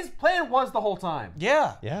is... what his plan was the whole time.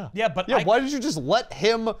 Yeah. Yeah. Yeah, but why did you just let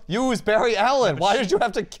him use Barry Allen? Why did you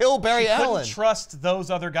have to kill Barry Allen? couldn't trust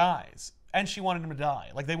those other guys. And she wanted him to die.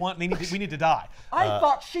 Like, we need to die. I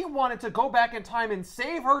thought she wanted to go back in time and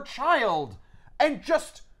save her child and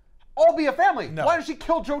just all be a family. No. Why did she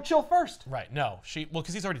kill Joe Chill first? Right, no.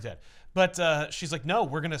 Because he's already dead. But she's like, no,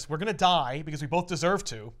 we're gonna die because we both deserve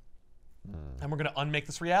to. And we're gonna unmake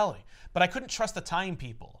this reality. But I couldn't trust the time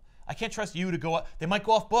people. I can't trust you to go up. They might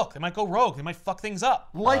go off book. They might go rogue. They might fuck things up.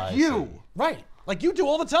 Like you. Right. Like you do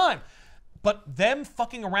all the time. But them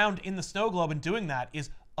fucking around in the snow globe and doing that is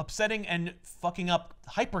upsetting and fucking up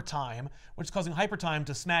hyper time, which is causing hyper time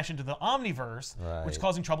to smash into the omniverse, which is Right.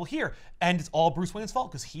 causing trouble here. And it's all Bruce Wayne's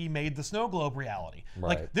fault because he made the snow globe reality.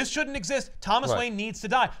 Like, Right. this shouldn't exist. Thomas Right. Wayne needs to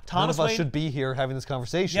die. None Thomas of us Wayne should be here having this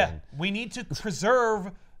conversation. Yeah, we need to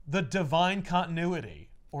preserve the divine continuity,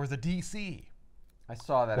 or the DC. I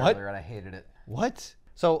saw that What? earlier and I hated it. What?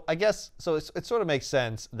 So I guess it sort of makes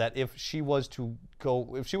sense that if she was to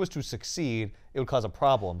succeed, it would cause a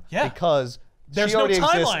problem. Yeah. Because There's she no already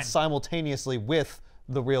timeline. exists simultaneously with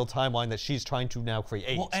the real timeline that she's trying to now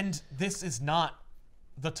create. Well, and this is not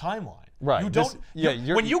the timeline. Right, You this- don't. yeah, you-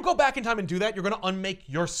 you're- when you go back in time and do that, you're going to unmake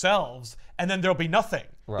yourselves, and then there'll be nothing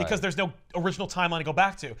Right. because there's no original timeline to go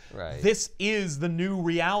back to. Right. This is the new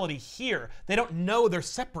reality here. They don't know they're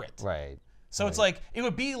separate. right. So it's like, it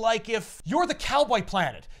would be like if you're the cowboy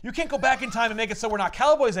planet. You can't go back in time and make it so we're not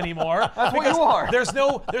cowboys anymore. That's what because you are.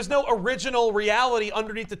 There's no original reality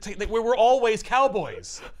underneath that we were always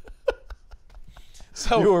cowboys.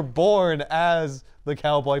 So You were born as the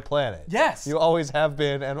cowboy planet. Yes. You always have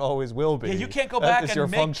been and always will be. yeah, you can't go That back is your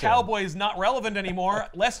and make function. cowboys not relevant anymore,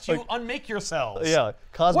 lest you unmake yourselves. Yeah, What if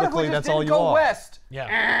we cosmically, just that's didn't all you go are. west?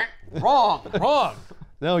 Yeah. Wrong. Wrong.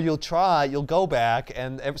 No, you'll try. You'll go back,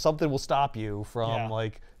 and something will stop you from Yeah.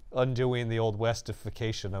 like undoing the old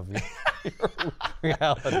westification of your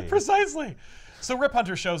reality. Precisely. So Rip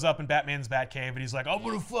Hunter shows up in Batman's Batcave, and he's like, I'm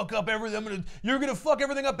gonna fuck up everything. You're gonna fuck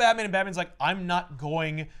everything up, Batman. And Batman's like, I'm not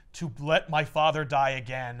going to let my father die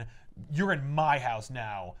again. You're in my house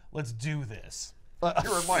now. Let's do this.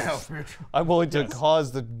 You're in my house, bitch. I'm willing to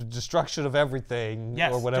cause the destruction of everything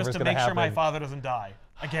Yes, or whatever's just to going to make sure happen. my father doesn't die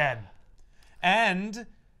again. And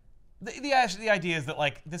the idea is that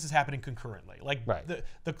like this is happening concurrently. Like Right.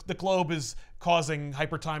 the globe is causing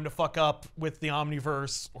hypertime to fuck up with the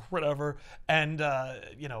omniverse or whatever, and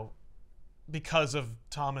because of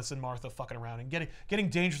Thomas and Martha fucking around and getting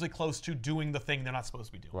dangerously close to doing the thing they're not supposed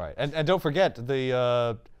to be doing. Right, and don't forget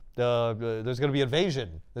there's going to be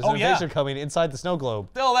invasion. There's an invasion coming inside the snow globe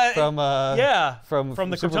from the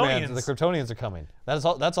Kryptonians. The Kryptonians are coming. That's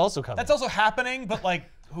also coming. That's also happening, but like,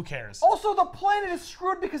 who cares? Also, the planet is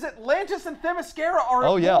screwed because Atlantis and Themyscira are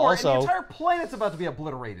at war, and the entire planet's about to be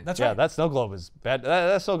obliterated. That's right. Yeah, that snow globe is bad.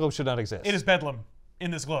 That snow globe should not exist. It is bedlam in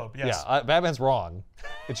this globe. Yes. Yeah, Batman's wrong.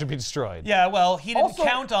 It should be destroyed. Yeah, well, he didn't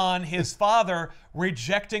count on his father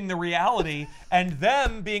rejecting the reality and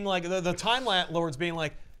them being like, the Time Lords being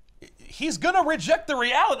like, he's gonna reject the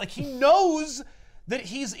reality. Like, he knows that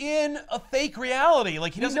he's in a fake reality.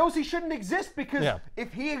 Like, he knows he shouldn't exist because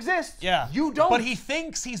if he exists, you don't. But he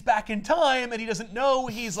thinks he's back in time, and he doesn't know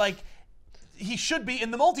he's like, he should be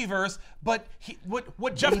in the multiverse, but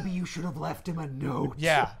what Jeff... Maybe you should have left him a note.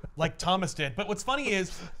 Yeah, like Thomas did. But what's funny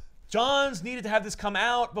is, Johns needed to have this come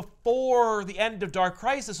out before the end of Dark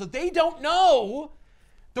Crisis, so they don't know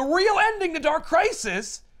the real ending to Dark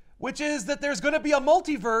Crisis, which is that there's going to be a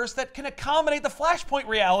multiverse that can accommodate the Flashpoint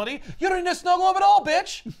reality. You don't need a snow globe at all,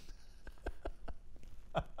 bitch.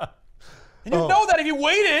 And you know that if you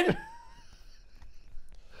waited.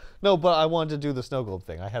 No, but I wanted to do the snow globe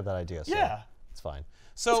thing. I had that idea. So yeah. It's fine.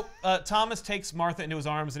 So Thomas takes Martha into his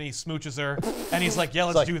arms and he smooches her, and he's like, yeah,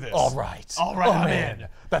 let's do this. All right, I'm in.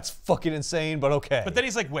 That's fucking insane, but okay. But then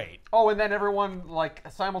he's like, wait. Oh, and then everyone like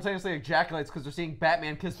simultaneously ejaculates because they're seeing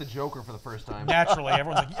Batman kiss the Joker for the first time. Naturally,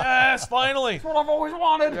 everyone's like, yes, finally. That's what I've always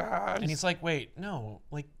wanted. Yes. And he's like, wait, no,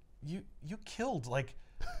 like, you killed, like,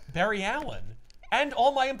 Barry Allen and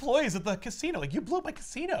all my employees at the casino. Like, you blew up my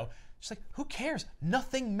casino. She's like, who cares?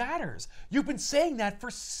 Nothing matters. You've been saying that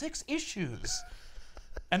for 6 issues.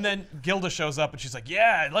 And then Gilda shows up and she's like,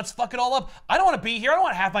 yeah, let's fuck it all up. I don't want to be here. I don't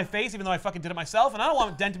want to have my face, even though I fucking did it myself. And I don't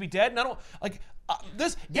want Dent to be dead. And I don't, like,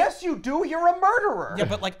 this. Yes, you do. You're a murderer. Yeah,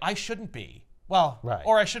 but, like, I shouldn't be. Well,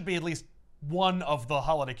 or I should be at least one of the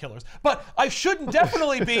holiday killers. But I shouldn't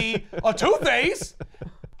definitely be a Two-Face.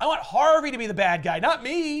 I want Harvey to be the bad guy, not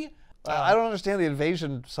me. I don't understand the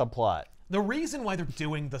invasion subplot. The reason why they're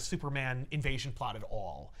doing the Superman invasion plot at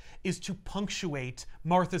all is to punctuate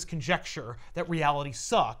Martha's conjecture that reality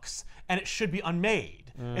sucks and it should be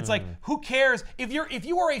unmade. It's like, who cares? If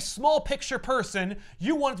you are a small picture person,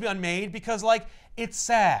 you want it to be unmade because, like, it's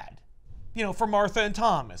sad. You know, for Martha and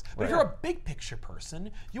Thomas. But if you're a big picture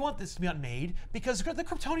person, you want this to be unmade because the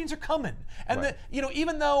Kryptonians are coming. And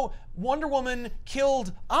even though Wonder Woman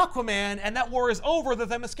killed Aquaman and that war is over, the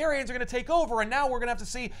Themyscirians are going to take over, and now we're going to have to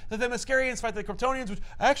see the Themyscirians fight the Kryptonians, which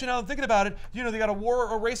actually, now I'm thinking about it, you know, they got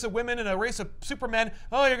a race of women and a race of Supermen.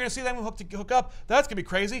 Oh, you're going to see them hook up. That's going to be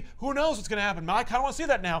crazy. Who knows what's going to happen? I kind of want to see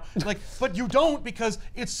that now. Like, but you don't because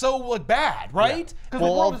it's so, like, bad, right? Because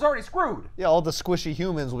the world is already screwed. Yeah, all the squishy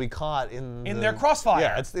humans will be caught in their crossfire.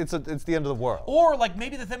 Yeah, it's the end of the world. Or, like,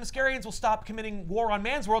 maybe the Themyscirians will stop committing war on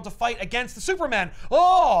man's world to fight against the Superman.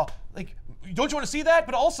 Oh, like, don't you want to see that?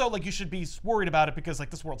 But also, like, you should be worried about it because,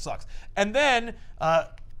 like, this world sucks. And then,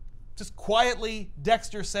 just quietly,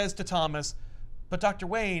 Dexter says to Thomas, but Dr.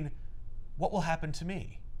 Wayne, what will happen to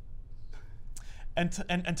me?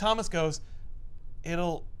 And Thomas goes,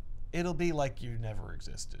 it'll be like you never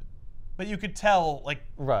existed. But you could tell, like,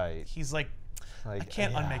 he's like, I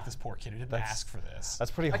can't unmake this poor kid who didn't ask for this. That's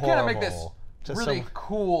pretty horrible. I can't make this really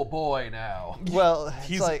cool boy now. Well,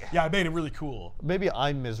 he's like, yeah, I made him really cool. Maybe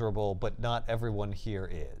I'm miserable, but not everyone here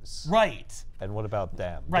is. Right. And what about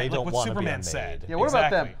them? Right, they like don't what want Superman to be said. Yeah, what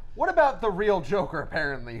about them? What about the real Joker,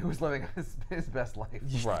 apparently, who's living his best life?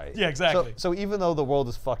 Right. Yeah, exactly. So even though the world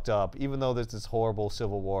is fucked up, even though there's this horrible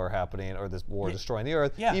civil war happening, or this war destroying the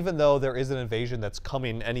Earth, even though there is an invasion that's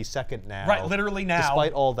coming any second now. Right, literally now.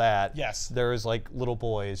 Despite all that, yes, there's like little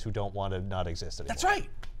boys who don't want to not exist anymore. That's right.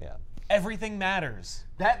 Yeah. Everything matters.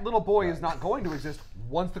 That little boy is not going to exist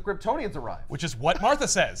once the Kryptonians arrive. Which is what Martha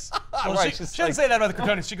says. Well, right, she doesn't say that about the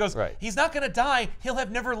Kryptonians. She goes, he's not going to die. He'll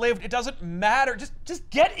have never lived. It doesn't matter. Just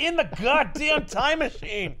get in the goddamn time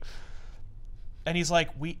machine. And he's like,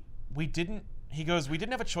 we didn't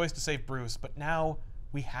have a choice to save Bruce, but now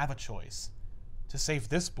we have a choice to save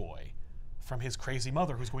this boy from his crazy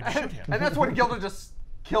mother who's going to shoot him. And that's when Gilda just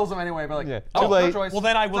kills him anyway, but like, oh, no choice. Well,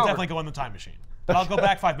 then I will definitely go in the time machine. But I'll go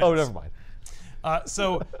back 5 minutes. Oh, never mind.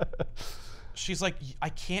 So she's like, I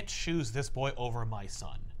can't choose this boy over my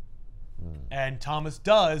son. And Thomas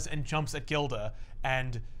does and jumps at Gilda.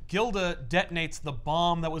 And Gilda detonates the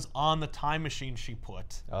bomb that was on the time machine she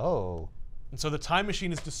put. Oh. And so the time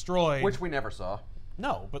machine is destroyed. Which we never saw.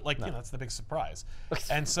 No, but like, you know, that's the big surprise.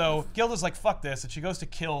 And so Gilda's like, fuck this. And she goes to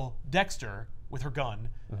kill Dexter. with her gun,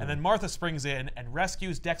 and then Martha springs in and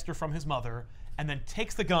rescues Dexter from his mother, and then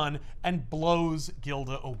takes the gun and blows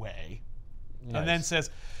Gilda away. Nice. And then says,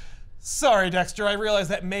 "Sorry, Dexter, I realize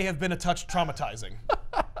that may have been a touch traumatizing."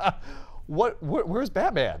 Where's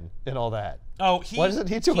Batman in all that? Oh, why doesn't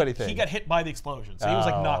he do anything? He got hit by the explosion, so he was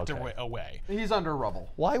like knocked okay. away. He's under rubble.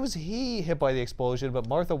 Why was he hit by the explosion, but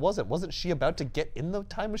Martha wasn't? Wasn't she about to get in the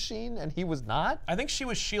time machine and he was not? I think she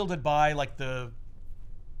was shielded by like the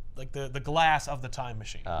glass of the time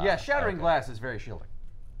machine. Yeah, shattering glass is very shielding.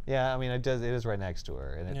 Yeah, I mean it is right next to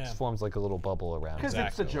her, and it forms like a little bubble around. Because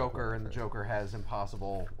it's the Joker, and the Joker has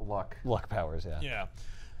impossible luck. Luck powers, yeah. Yeah.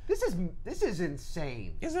 This is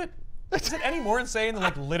insane. Is it any more insane than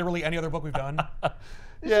like literally any other book we've done?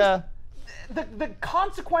 Yeah. The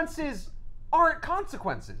consequences aren't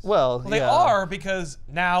consequences. Well, they are, because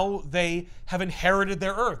now they have inherited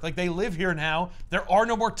their Earth. Like, they live here now. There are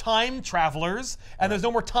no more time travelers, and there's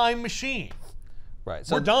no more time machine. Right.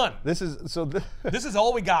 So we're done. This is this is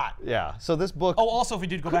all we got. Yeah. So this book. Oh, also, if we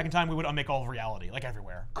did go back in time, we would unmake all of reality, like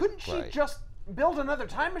everywhere. Couldn't she just build another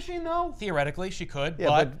time machine, though? Theoretically, she could.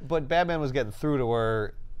 Yeah, but Batman was getting through to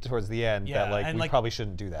her towards the end. Yeah, that and we probably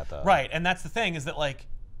shouldn't do that, though. Right, and that's the thing, is that like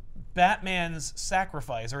Batman's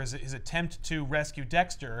sacrifice, or his attempt to rescue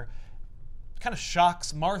Dexter, kind of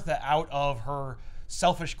shocks Martha out of her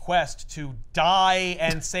selfish quest to die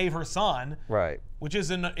and save her son. Right. Which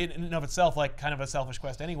is in and of itself like kind of a selfish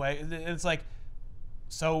quest anyway. It's like,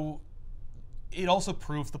 so it also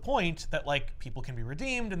proves the point that like people can be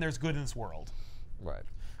redeemed and there's good in this world. Right.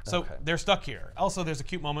 So they're stuck here. Also, there's a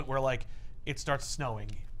cute moment where like it starts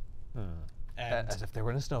snowing. And as if they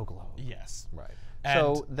were in a snow globe. yes. Right. And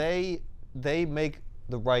so they make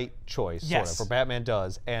the right choice, sort of, or Batman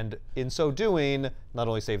does, and in so doing, not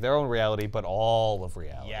only save their own reality, but all of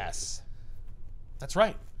reality. yes. That's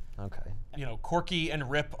right. Okay. You know, Corky and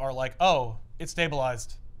Rip are like, oh, it's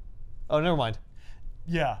stabilized. Oh, never mind.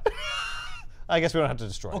 Yeah. I guess we don't have to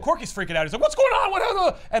destroy it. Corky's freaking out. He's like, what's going on?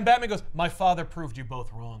 What? And Batman goes, my father proved you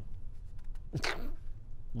both wrong.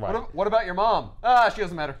 Right. What about your mom? Ah, she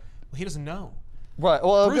doesn't matter. Well, he doesn't know. Right.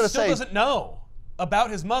 Well, I was Bruce gonna still say, doesn't know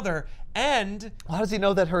about his mother, and how does he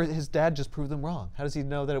know that his dad just proved them wrong? How does he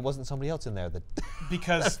know that it wasn't somebody else in there that?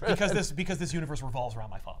 because this universe revolves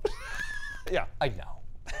around my father. Yeah, I know.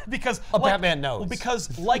 Because Batman knows. Well,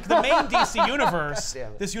 because like the main DC universe,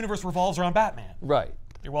 this universe revolves around Batman. Right.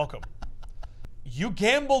 You're welcome. You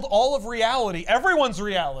gambled all of reality, everyone's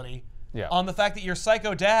reality, on the fact that your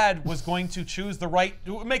psycho dad was going to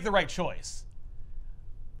make the right choice.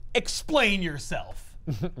 Explain yourself.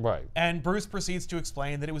 Right. And Bruce proceeds to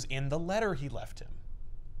explain that it was in the letter he left him.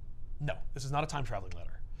 No, this is not a time-traveling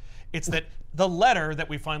letter. It's that the letter that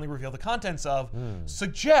we finally reveal the contents of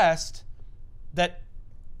suggest that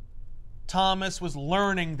Thomas was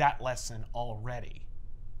learning that lesson already.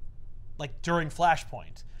 Like during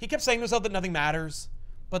Flashpoint. He kept saying to himself that nothing matters,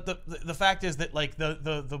 but the fact is that like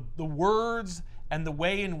the words and the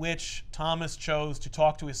way in which Thomas chose to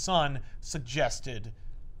talk to his son suggested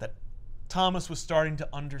that Thomas was starting to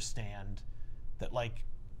understand that like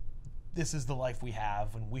this is the life we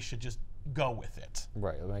have and we should just go with it.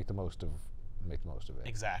 Right. Make the most of it.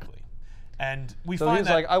 Exactly. And we so find he's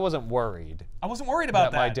that like, I wasn't worried. I wasn't worried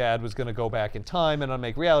about that. My dad was going to go back in time and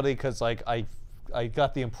unmake reality because like I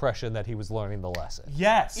got the impression that he was learning the lesson.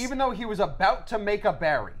 Yes. Even though he was about to make a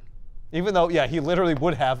Barry. Even though, yeah, he literally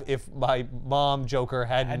would have if my mom, Joker,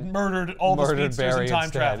 had murdered all the speedsters Barry and time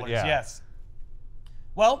instead. travelers. Yeah. Yes.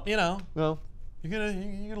 Well, you know, well, you're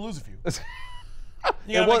gonna lose a few.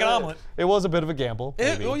 You gotta make an omelet. It was a bit of a gamble.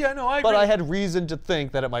 Oh yeah, no, I agree. But I had reason to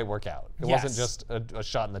think that it might work out. It wasn't just a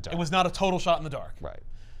shot in the dark. It was not a total shot in the dark. Right.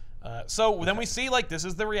 So then we see like this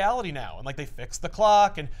is the reality now, and like they fix the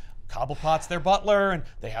clock, and Cobblepot's their butler, and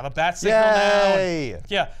they have a bat signal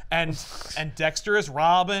now. And Dexter is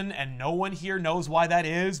Robin, and no one here knows why that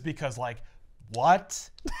is because like, what?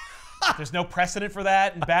 There's no precedent for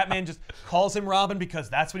that, and Batman just calls him Robin because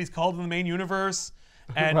that's what he's called in the main universe.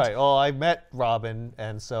 And right. Oh, I met Robin,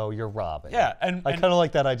 and so you're Robin. Yeah, I kind of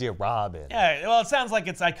like that idea, Robin. Yeah, well, it sounds like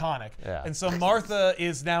it's iconic. Yeah. And so Martha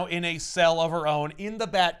is now in a cell of her own in the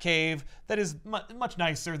Batcave that is much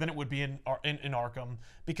nicer than it would be in Arkham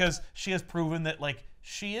because she has proven that like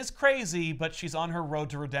she is crazy, but she's on her road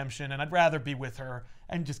to redemption, and I'd rather be with her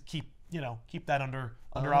and just keep that under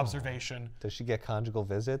observation. Does she get conjugal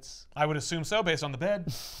visits? I would assume so, based on the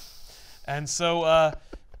bed. And so,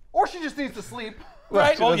 or she just needs to sleep.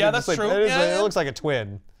 Right. Oh, yeah, that's true. It looks like a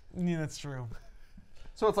twin. Yeah, that's true.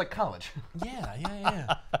 So it's like college.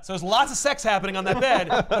 Yeah. So there's lots of sex happening on that bed,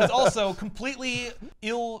 but it's also completely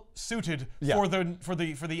ill-suited for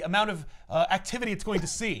the amount of activity it's going to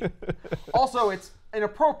see. Also, it's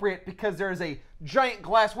inappropriate because there is a giant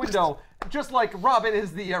glass window, just like Robin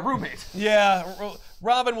is the roommate. Yeah,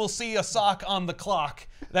 Robin will see a sock on the clock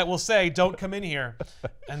that will say, "Don't come in here,"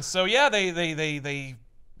 and so yeah, they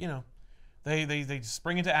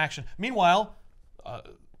spring into action. Meanwhile,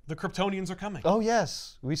 the Kryptonians are coming. Oh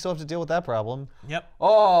yes, we still have to deal with that problem. Yep.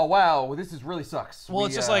 Oh wow, this is really sucks. Well,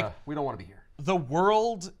 it's just like we don't want to be here. The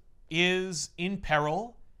world is in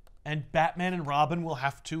peril, and Batman and Robin will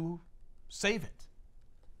have to save it.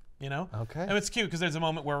 You know? Okay. And it's cute because there's a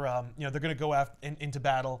moment where they're going to go into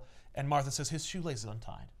battle, and Martha says his shoelace is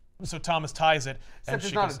untied. So Thomas ties it. Except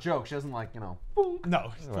it's not a joke. She doesn't boom.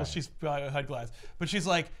 No, well, she's had glass. But she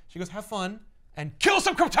goes, have fun and kill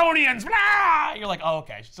some Kryptonians. Blah! You're like, oh,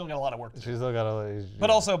 okay. She's still got a lot of work to do. She's still got a.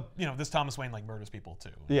 But also, this Thomas Wayne murders people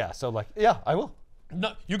too. Yeah. So yeah, I will.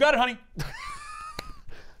 No, you got it, honey.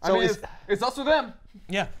 So it's us or them.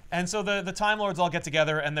 Yeah, and so the Time Lords all get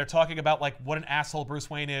together and they're talking about what an asshole Bruce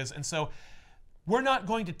Wayne is, and so we're not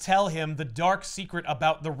going to tell him the dark secret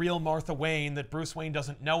about the real Martha Wayne that Bruce Wayne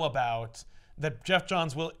doesn't know about, that Jeff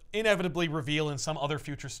Johns will inevitably reveal in some other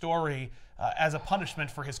future story as a punishment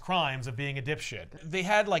for his crimes of being a dipshit. They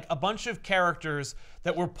had a bunch of characters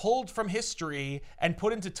that were pulled from history and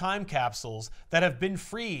put into time capsules that have been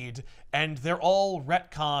freed, and they're all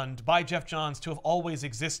retconned by Jeff Johns to have always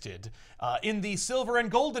existed in the Silver and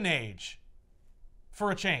Golden Age, for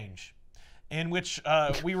a change, in which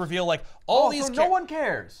we reveal all these. So no one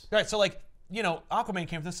cares. Right. So Aquaman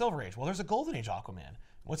came from the Silver Age. Well, there's a Golden Age Aquaman.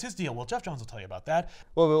 What's his deal? Well, Jeff Johns will tell you about that.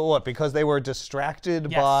 Well, what? Because they were distracted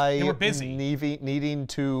by they were busy. needing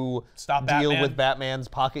to stop deal Batman. with Batman's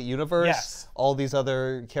pocket universe. Yes. All these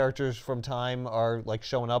other characters from time are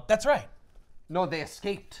showing up. That's right. No, they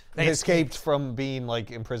escaped. They escaped from being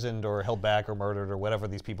imprisoned or held back or murdered or whatever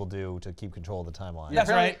these people do to keep control of the timeline.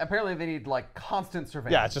 That's right. Apparently they need constant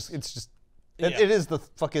surveillance. Yeah, it's just. It is the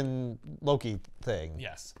fucking Loki thing.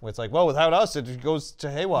 Yes. Where it's well, without us, it goes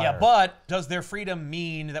to haywire. Yeah, but does their freedom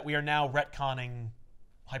mean that we are now retconning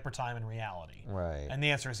hypertime in reality? Right. And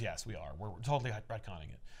the answer is yes, we are. We're totally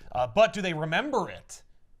retconning it. But do they remember it?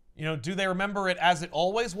 Do they remember it as it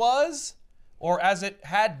always was? Or as it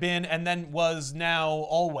had been and then was now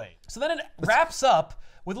always? So then it wraps up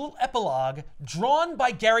with a little epilogue drawn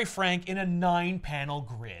by Gary Frank in a 9-panel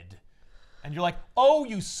grid. And you're like, oh,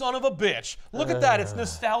 you son of a bitch. Look at that. It's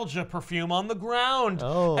nostalgia perfume on the ground.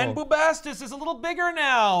 Oh. And Boobastis is a little bigger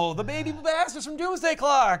now. The baby Boobastis from Doomsday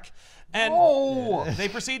Clock. And they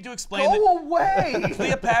proceed to explain Go away!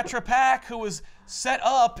 Cleopatra Pack, who was set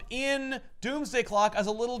up in Doomsday Clock as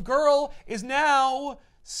a little girl, is now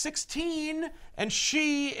 16. And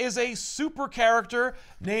she is a super character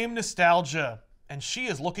named Nostalgia. And she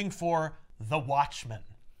is looking for the Watchman.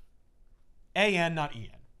 A-N, not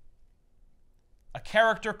E-N. A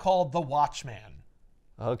character called the Watchman.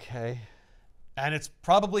 Okay. And it's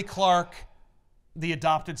probably Clark, the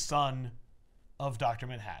adopted son of Dr.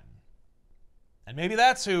 Manhattan. And maybe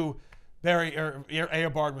that's who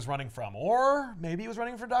Eobard was running from. Or maybe he was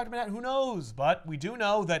running for Dr. Manhattan. Who knows? But we do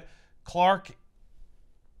know that Clark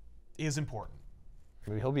is important.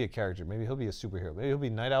 Maybe he'll be a character. Maybe he'll be a superhero. Maybe he'll be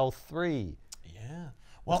Night Owl 3. Yeah.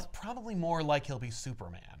 Well, it's probably more like he'll be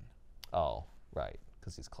Superman. Oh, right.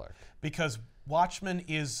 Because he's Clark. Because Watchmen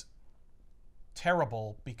is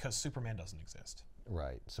terrible because Superman doesn't exist.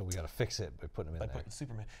 Right. So we got to fix it by putting him in there. Putting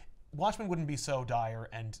Superman. Watchmen wouldn't be so dire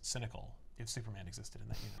and cynical if Superman existed in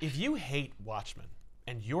that universe. If you hate Watchmen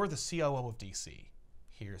and you're the COO of DC,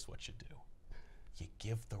 here's what you do. You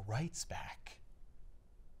give the rights back.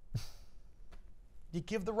 You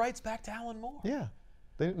give the rights back to Alan Moore. Yeah.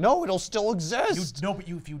 No, it'll still exist.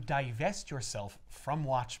 If you divest yourself from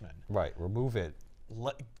Watchmen. Right. Remove it.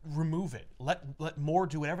 Remove it. Let Moore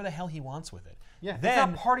do whatever the hell he wants with it. Yeah, then, it's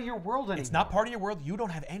not part of your world anymore. It's not part of your world. You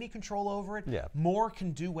don't have any control over it. Yeah. Moore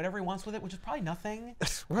can do whatever he wants with it, which is probably nothing.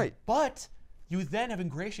 Right. But you then have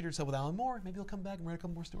ingratiated yourself with Alan Moore. Maybe he'll come back and write a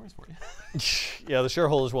couple more stories for you. Yeah, the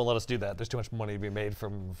shareholders won't let us do that. There's too much money to be made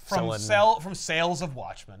from sales of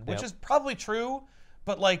Watchmen, which is probably true.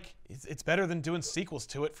 But it's better than doing sequels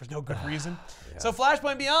to it for no good reason. Yeah. So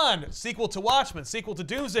Flashpoint Beyond, sequel to Watchmen, sequel to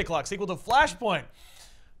Doomsday Clock, sequel to Flashpoint.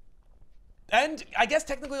 And I guess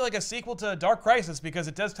technically a sequel to Dark Crisis because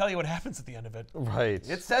it does tell you what happens at the end of it. Right.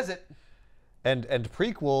 It says it. And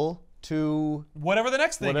prequel to whatever the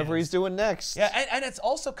next thing whatever is. he's doing next. Yeah, and it's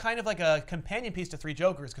also kind of like a companion piece to Three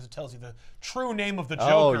Jokers because it tells you the true name of the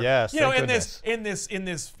Joker. Oh yes, you know, thank in this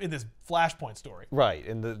Flashpoint story. Right,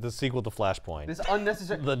 in the sequel to Flashpoint. This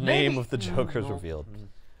unnecessary. The name of the Joker is revealed.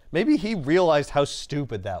 Maybe he realized how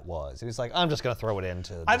stupid that was. He was like, I'm just gonna throw it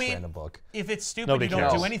into this random book. If it's stupid, Nobody you don't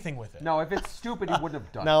cares. do anything with it. No, if it's stupid, you wouldn't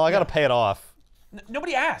have done it. No, I gotta pay it off.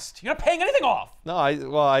 Nobody asked. You're not paying anything off. No,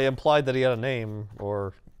 I implied that he had a name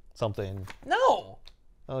or something. No.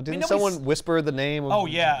 Oh, didn't someone whisper the name of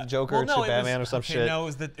the Joker to Batman or some shit? No,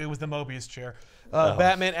 it was the Mobius chair.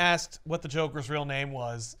 Batman asked what the Joker's real name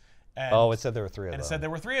was. And, it said there were three of them. And it said there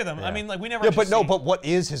were three of them. Yeah. I mean, like, we never. Yeah, but what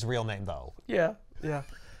is his real name though? Yeah.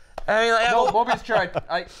 I mean, No, Mobius chair.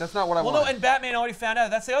 That's not what I well, wanted. no, and Batman already found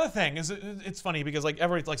out. That's the other thing. It's funny because like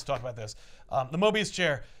everybody likes to talk about this. The Mobius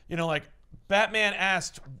chair. You know, like Batman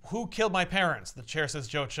asked, "Who killed my parents?" The chair says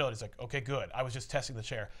Joe Chill. He's like, "Okay, good. I was just testing the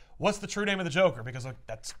chair. What's the true name of the Joker?" Because like,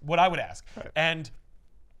 that's what I would ask. Right. And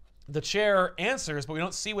the chair answers, but we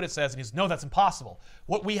don't see what it says. And he's, "No, that's impossible."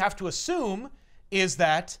 What we have to assume is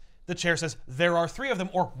that the chair says there are three of them,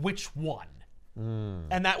 or which one.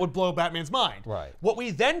 And that would blow Batman's mind. Right. What we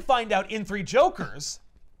then find out in Three Jokers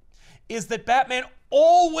is that Batman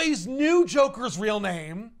always knew Joker's real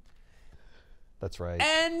name. That's right.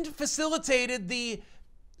 And facilitated the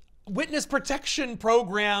witness protection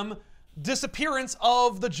program disappearance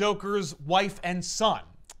of the Joker's wife and son.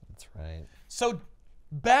 That's right. So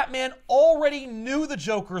Batman already knew the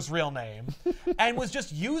Joker's real name and was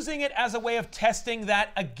just using it as a way of testing that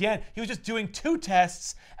again. He was just doing two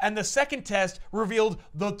tests, and the second test revealed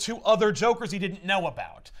the two other Jokers he didn't know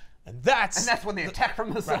about. And that's when they attack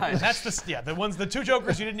from the side. Right, that's the two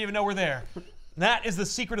Jokers you didn't even know were there. That is the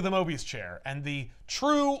secret of the Mobius chair and the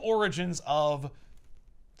true origins of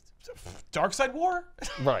Darkseid War?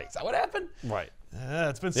 Right. Is that what happened? Right.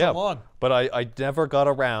 It's been so long. But I never got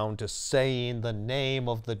around to saying the name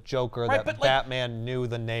of the Joker that but, like, Batman knew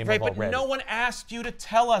the name of already. But no one asked you to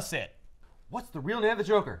tell us it. What's the real name of the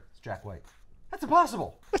Joker? It's Jack White. That's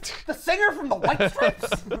impossible. The singer from the White Stripes?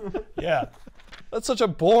 Yeah. That's such a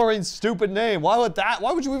boring, stupid name. Why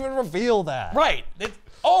would you even reveal that? Right.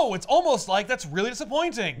 It's almost like that's really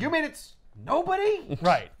disappointing. You mean it's nobody?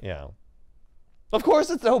 Right. Yeah. Of course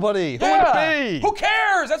it's nobody. Who Yeah. would it be? Who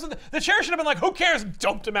cares? That's what the chair should have been like, who cares? And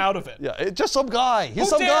dumped him out of it. Yeah, it's just some guy. He's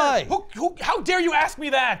Who some guy. How dare you ask me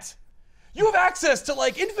that? You have access to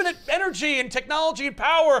like infinite energy and technology and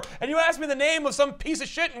power, and you ask me the name of some piece of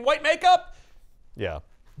shit in white makeup? Yeah.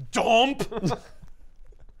 Dump.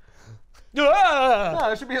 No,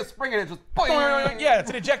 there should be a spring in it. Just boing. Yeah, it's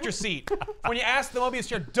an ejector seat. When you ask the Mobius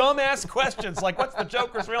chair dumbass questions like, what's the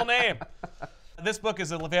Joker's real name? This book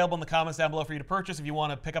is available in the comments down below for you to purchase if you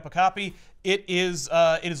want to pick up a copy. It is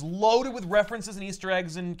loaded with references and Easter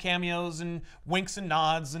eggs and cameos and winks and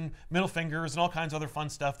nods and middle fingers and all kinds of other fun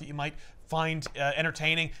stuff that you might find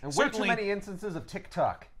entertaining. And way too many instances of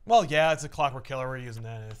TikTok. Well, yeah, it's a Clockwork Killer. We're using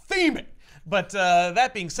that as theming. But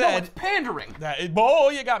that being said, No, it's pandering.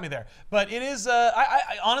 You got me there. But it is. I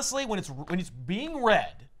honestly, when it's being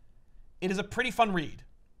read, it is a pretty fun read,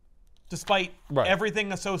 despite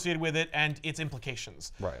everything associated with it and its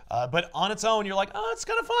implications. Right. But on its own, you're like, oh, it's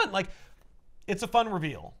kind of fun. Like, it's a fun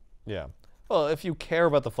reveal. Yeah. Well, if you care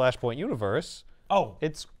about the Flashpoint universe,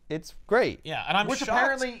 it's great. Yeah, and I'm Which shocked.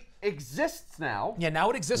 apparently exists now. Yeah,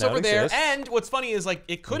 now it exists Now it over there. exists. And what's funny is like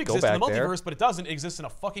it could You go exist in the back there. multiverse, but it doesn't. It exists in a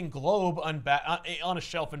fucking globe on a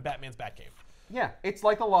shelf in Batman's Batcave. Yeah, it's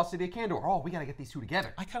like the Lost City of Kandor. Oh, we gotta get these two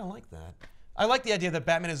together. I kind of like that. I like the idea that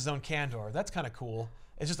Batman is his own Kandor. That's kind of cool.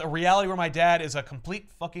 It's just a reality where my dad is a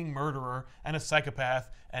complete fucking murderer and a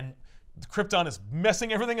psychopath, and Krypton is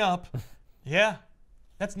messing everything up. Yeah,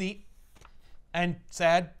 that's neat and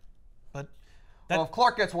sad, but Well, if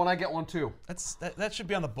Clark gets one, I get one too. that should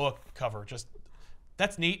be on the book cover. Just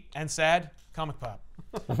that's neat and sad. Comic Pop.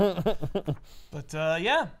 But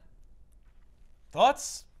yeah,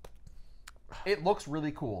 thoughts? It looks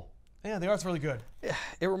really cool. Yeah, the art's really good.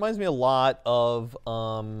 It reminds me a lot of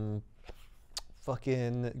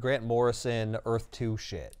fucking Grant Morrison Earth 2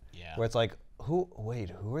 shit. Yeah. Where it's like, who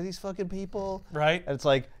are these fucking people? Right. And it's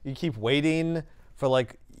like you keep waiting for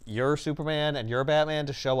like your Superman and your Batman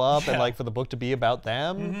to show up and like for the book to be about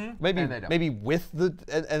them. Maybe with the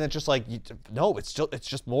and it's just like no, it's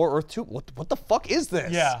just more Earth 2. What the fuck is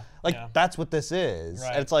this? Yeah. Like that's what this is.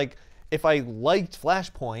 Right. And it's like if I liked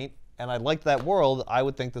Flashpoint and I liked that world, I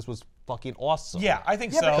would think this was fucking awesome. Yeah, I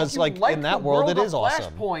think Yeah, so. because like, in that world, it is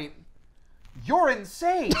awesome. Flashpoint, you're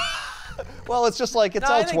insane. Well, it's just like it's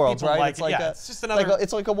No, I think Elseworlds, people right? like It's it. like Yeah, it's just another-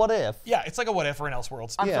 it's like a what if. Yeah, it's like a what if or an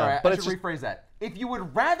Elseworlds. I'm Yeah, sorry, but I it's should rephrase that. If you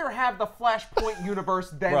would rather have the Flashpoint universe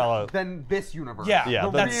than this universe, Yeah, Yeah,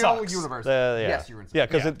 the that real sucks. universe, Yeah. yes, you're insane. Yeah,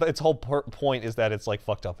 because Yeah. its whole point is that it's like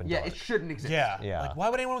fucked up and Yeah, dark. it shouldn't exist. Yeah. Yeah. Like, why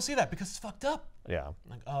would anyone want to see that? Because it's fucked up. Yeah.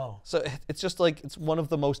 Like, oh. So it's just like it's one of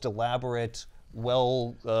the most elaborate,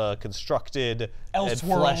 well constructed, and Elseworlds.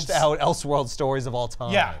 fleshed out Elseworld stories of all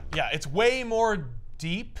time. Yeah, yeah. It's way more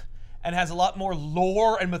deep and has a lot more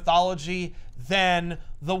lore and mythology than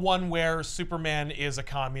the one where Superman is a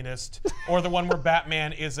communist, or the one where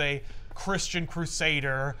Batman is a Christian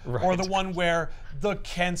crusader, or the one where the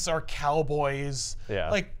Kents are cowboys. Yeah.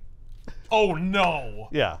 Like, oh no.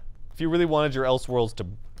 Yeah. If you really wanted your Elseworlds to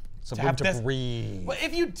some room have to this- breathe. Well,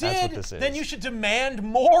 if you That's what did, this then is. you should demand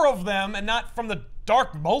more of them and not from the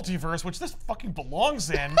dark multiverse, which this fucking belongs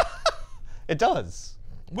in, It does.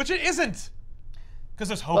 which it isn't. Because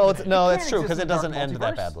there's hope. Well, in it's, it. no, It that's can't true exist because in it the doesn't dark end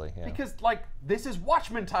that multiverse, badly. Yeah. Because like this is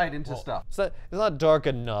Watchmen tied into stuff. It's not dark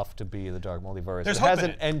enough to be the dark multiverse. There's it hope in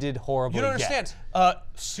hasn't it. ended horribly You don't yet. understand.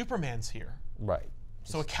 Superman's here. Right.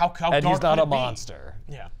 So how And dark he's not could a it be? monster.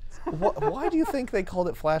 Yeah. Why do you think they called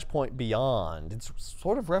it Flashpoint Beyond? It's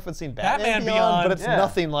sort of referencing Batman, Batman Beyond. but it's Yeah.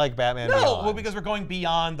 nothing like Batman No, Beyond. well, because we're going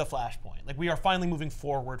beyond the Flashpoint. Like, we are finally moving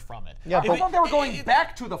forward from it. Yeah, If but- I thought they were going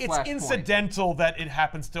back to the It's Flashpoint. incidental that it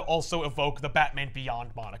happens to also evoke the Batman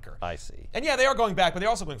Beyond moniker. I see. And yeah, they are going back, but they're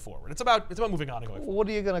also going forward. It's about moving on and going forward. What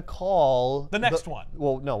are you gonna call The next one.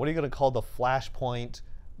 Well, no. What are you gonna call the Flashpoint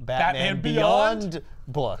Batman, Batman Beyond? Beyond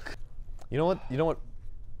book? You know what? You know what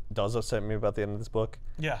does upset me about the end of this book?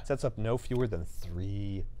 Yeah. It sets up no fewer than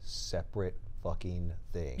 3 separate fucking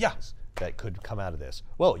things. Yeah. That could come out of this.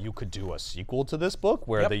 Well, you could do a sequel to this book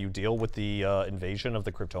where Yep. you deal with the invasion of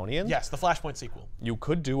the Kryptonians. Yes, the Flashpoint sequel. You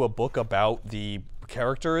could do a book about the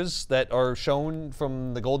characters that are shown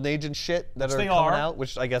from the Golden Age and shit that are they coming are. out,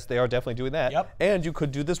 which I guess they are definitely doing that. Yep. And you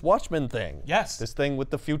could do this Watchmen thing. Yes. This thing with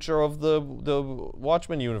the future of the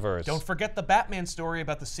Watchmen universe. Don't forget the Batman story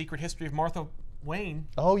about the secret history of Martha Wayne.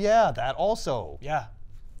 Oh yeah, that also. Yeah.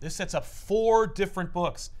 This sets up 4 different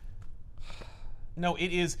books. No, it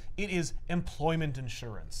is employment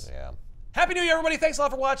insurance. Yeah. Happy New Year, everybody. Thanks a lot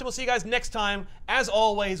for watching. We'll see you guys next time, as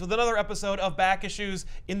always, with another episode of Back Issues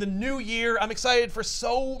in the new year. I'm excited for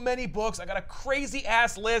so many books. I got a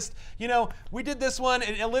crazy-ass list. You know, we did this one,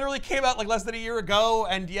 and it literally came out like less than a year ago,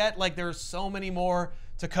 and yet, like, there's so many more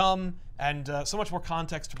to come, and so much more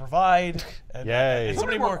context to provide. And, Yay. and so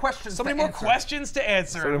many more questions to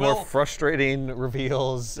answer. Sort of We'll- more frustrating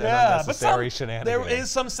reveals and yeah, but unnecessary shenanigans. there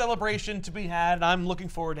is some celebration to be had, and I'm looking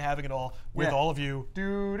forward to having it all with all of you.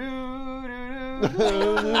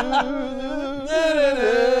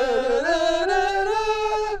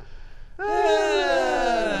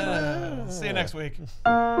 See you next week.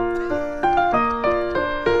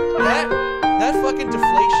 That fucking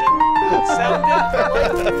deflation sounded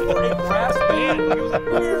like for a brass band. Like it was like,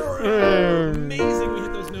 amazing.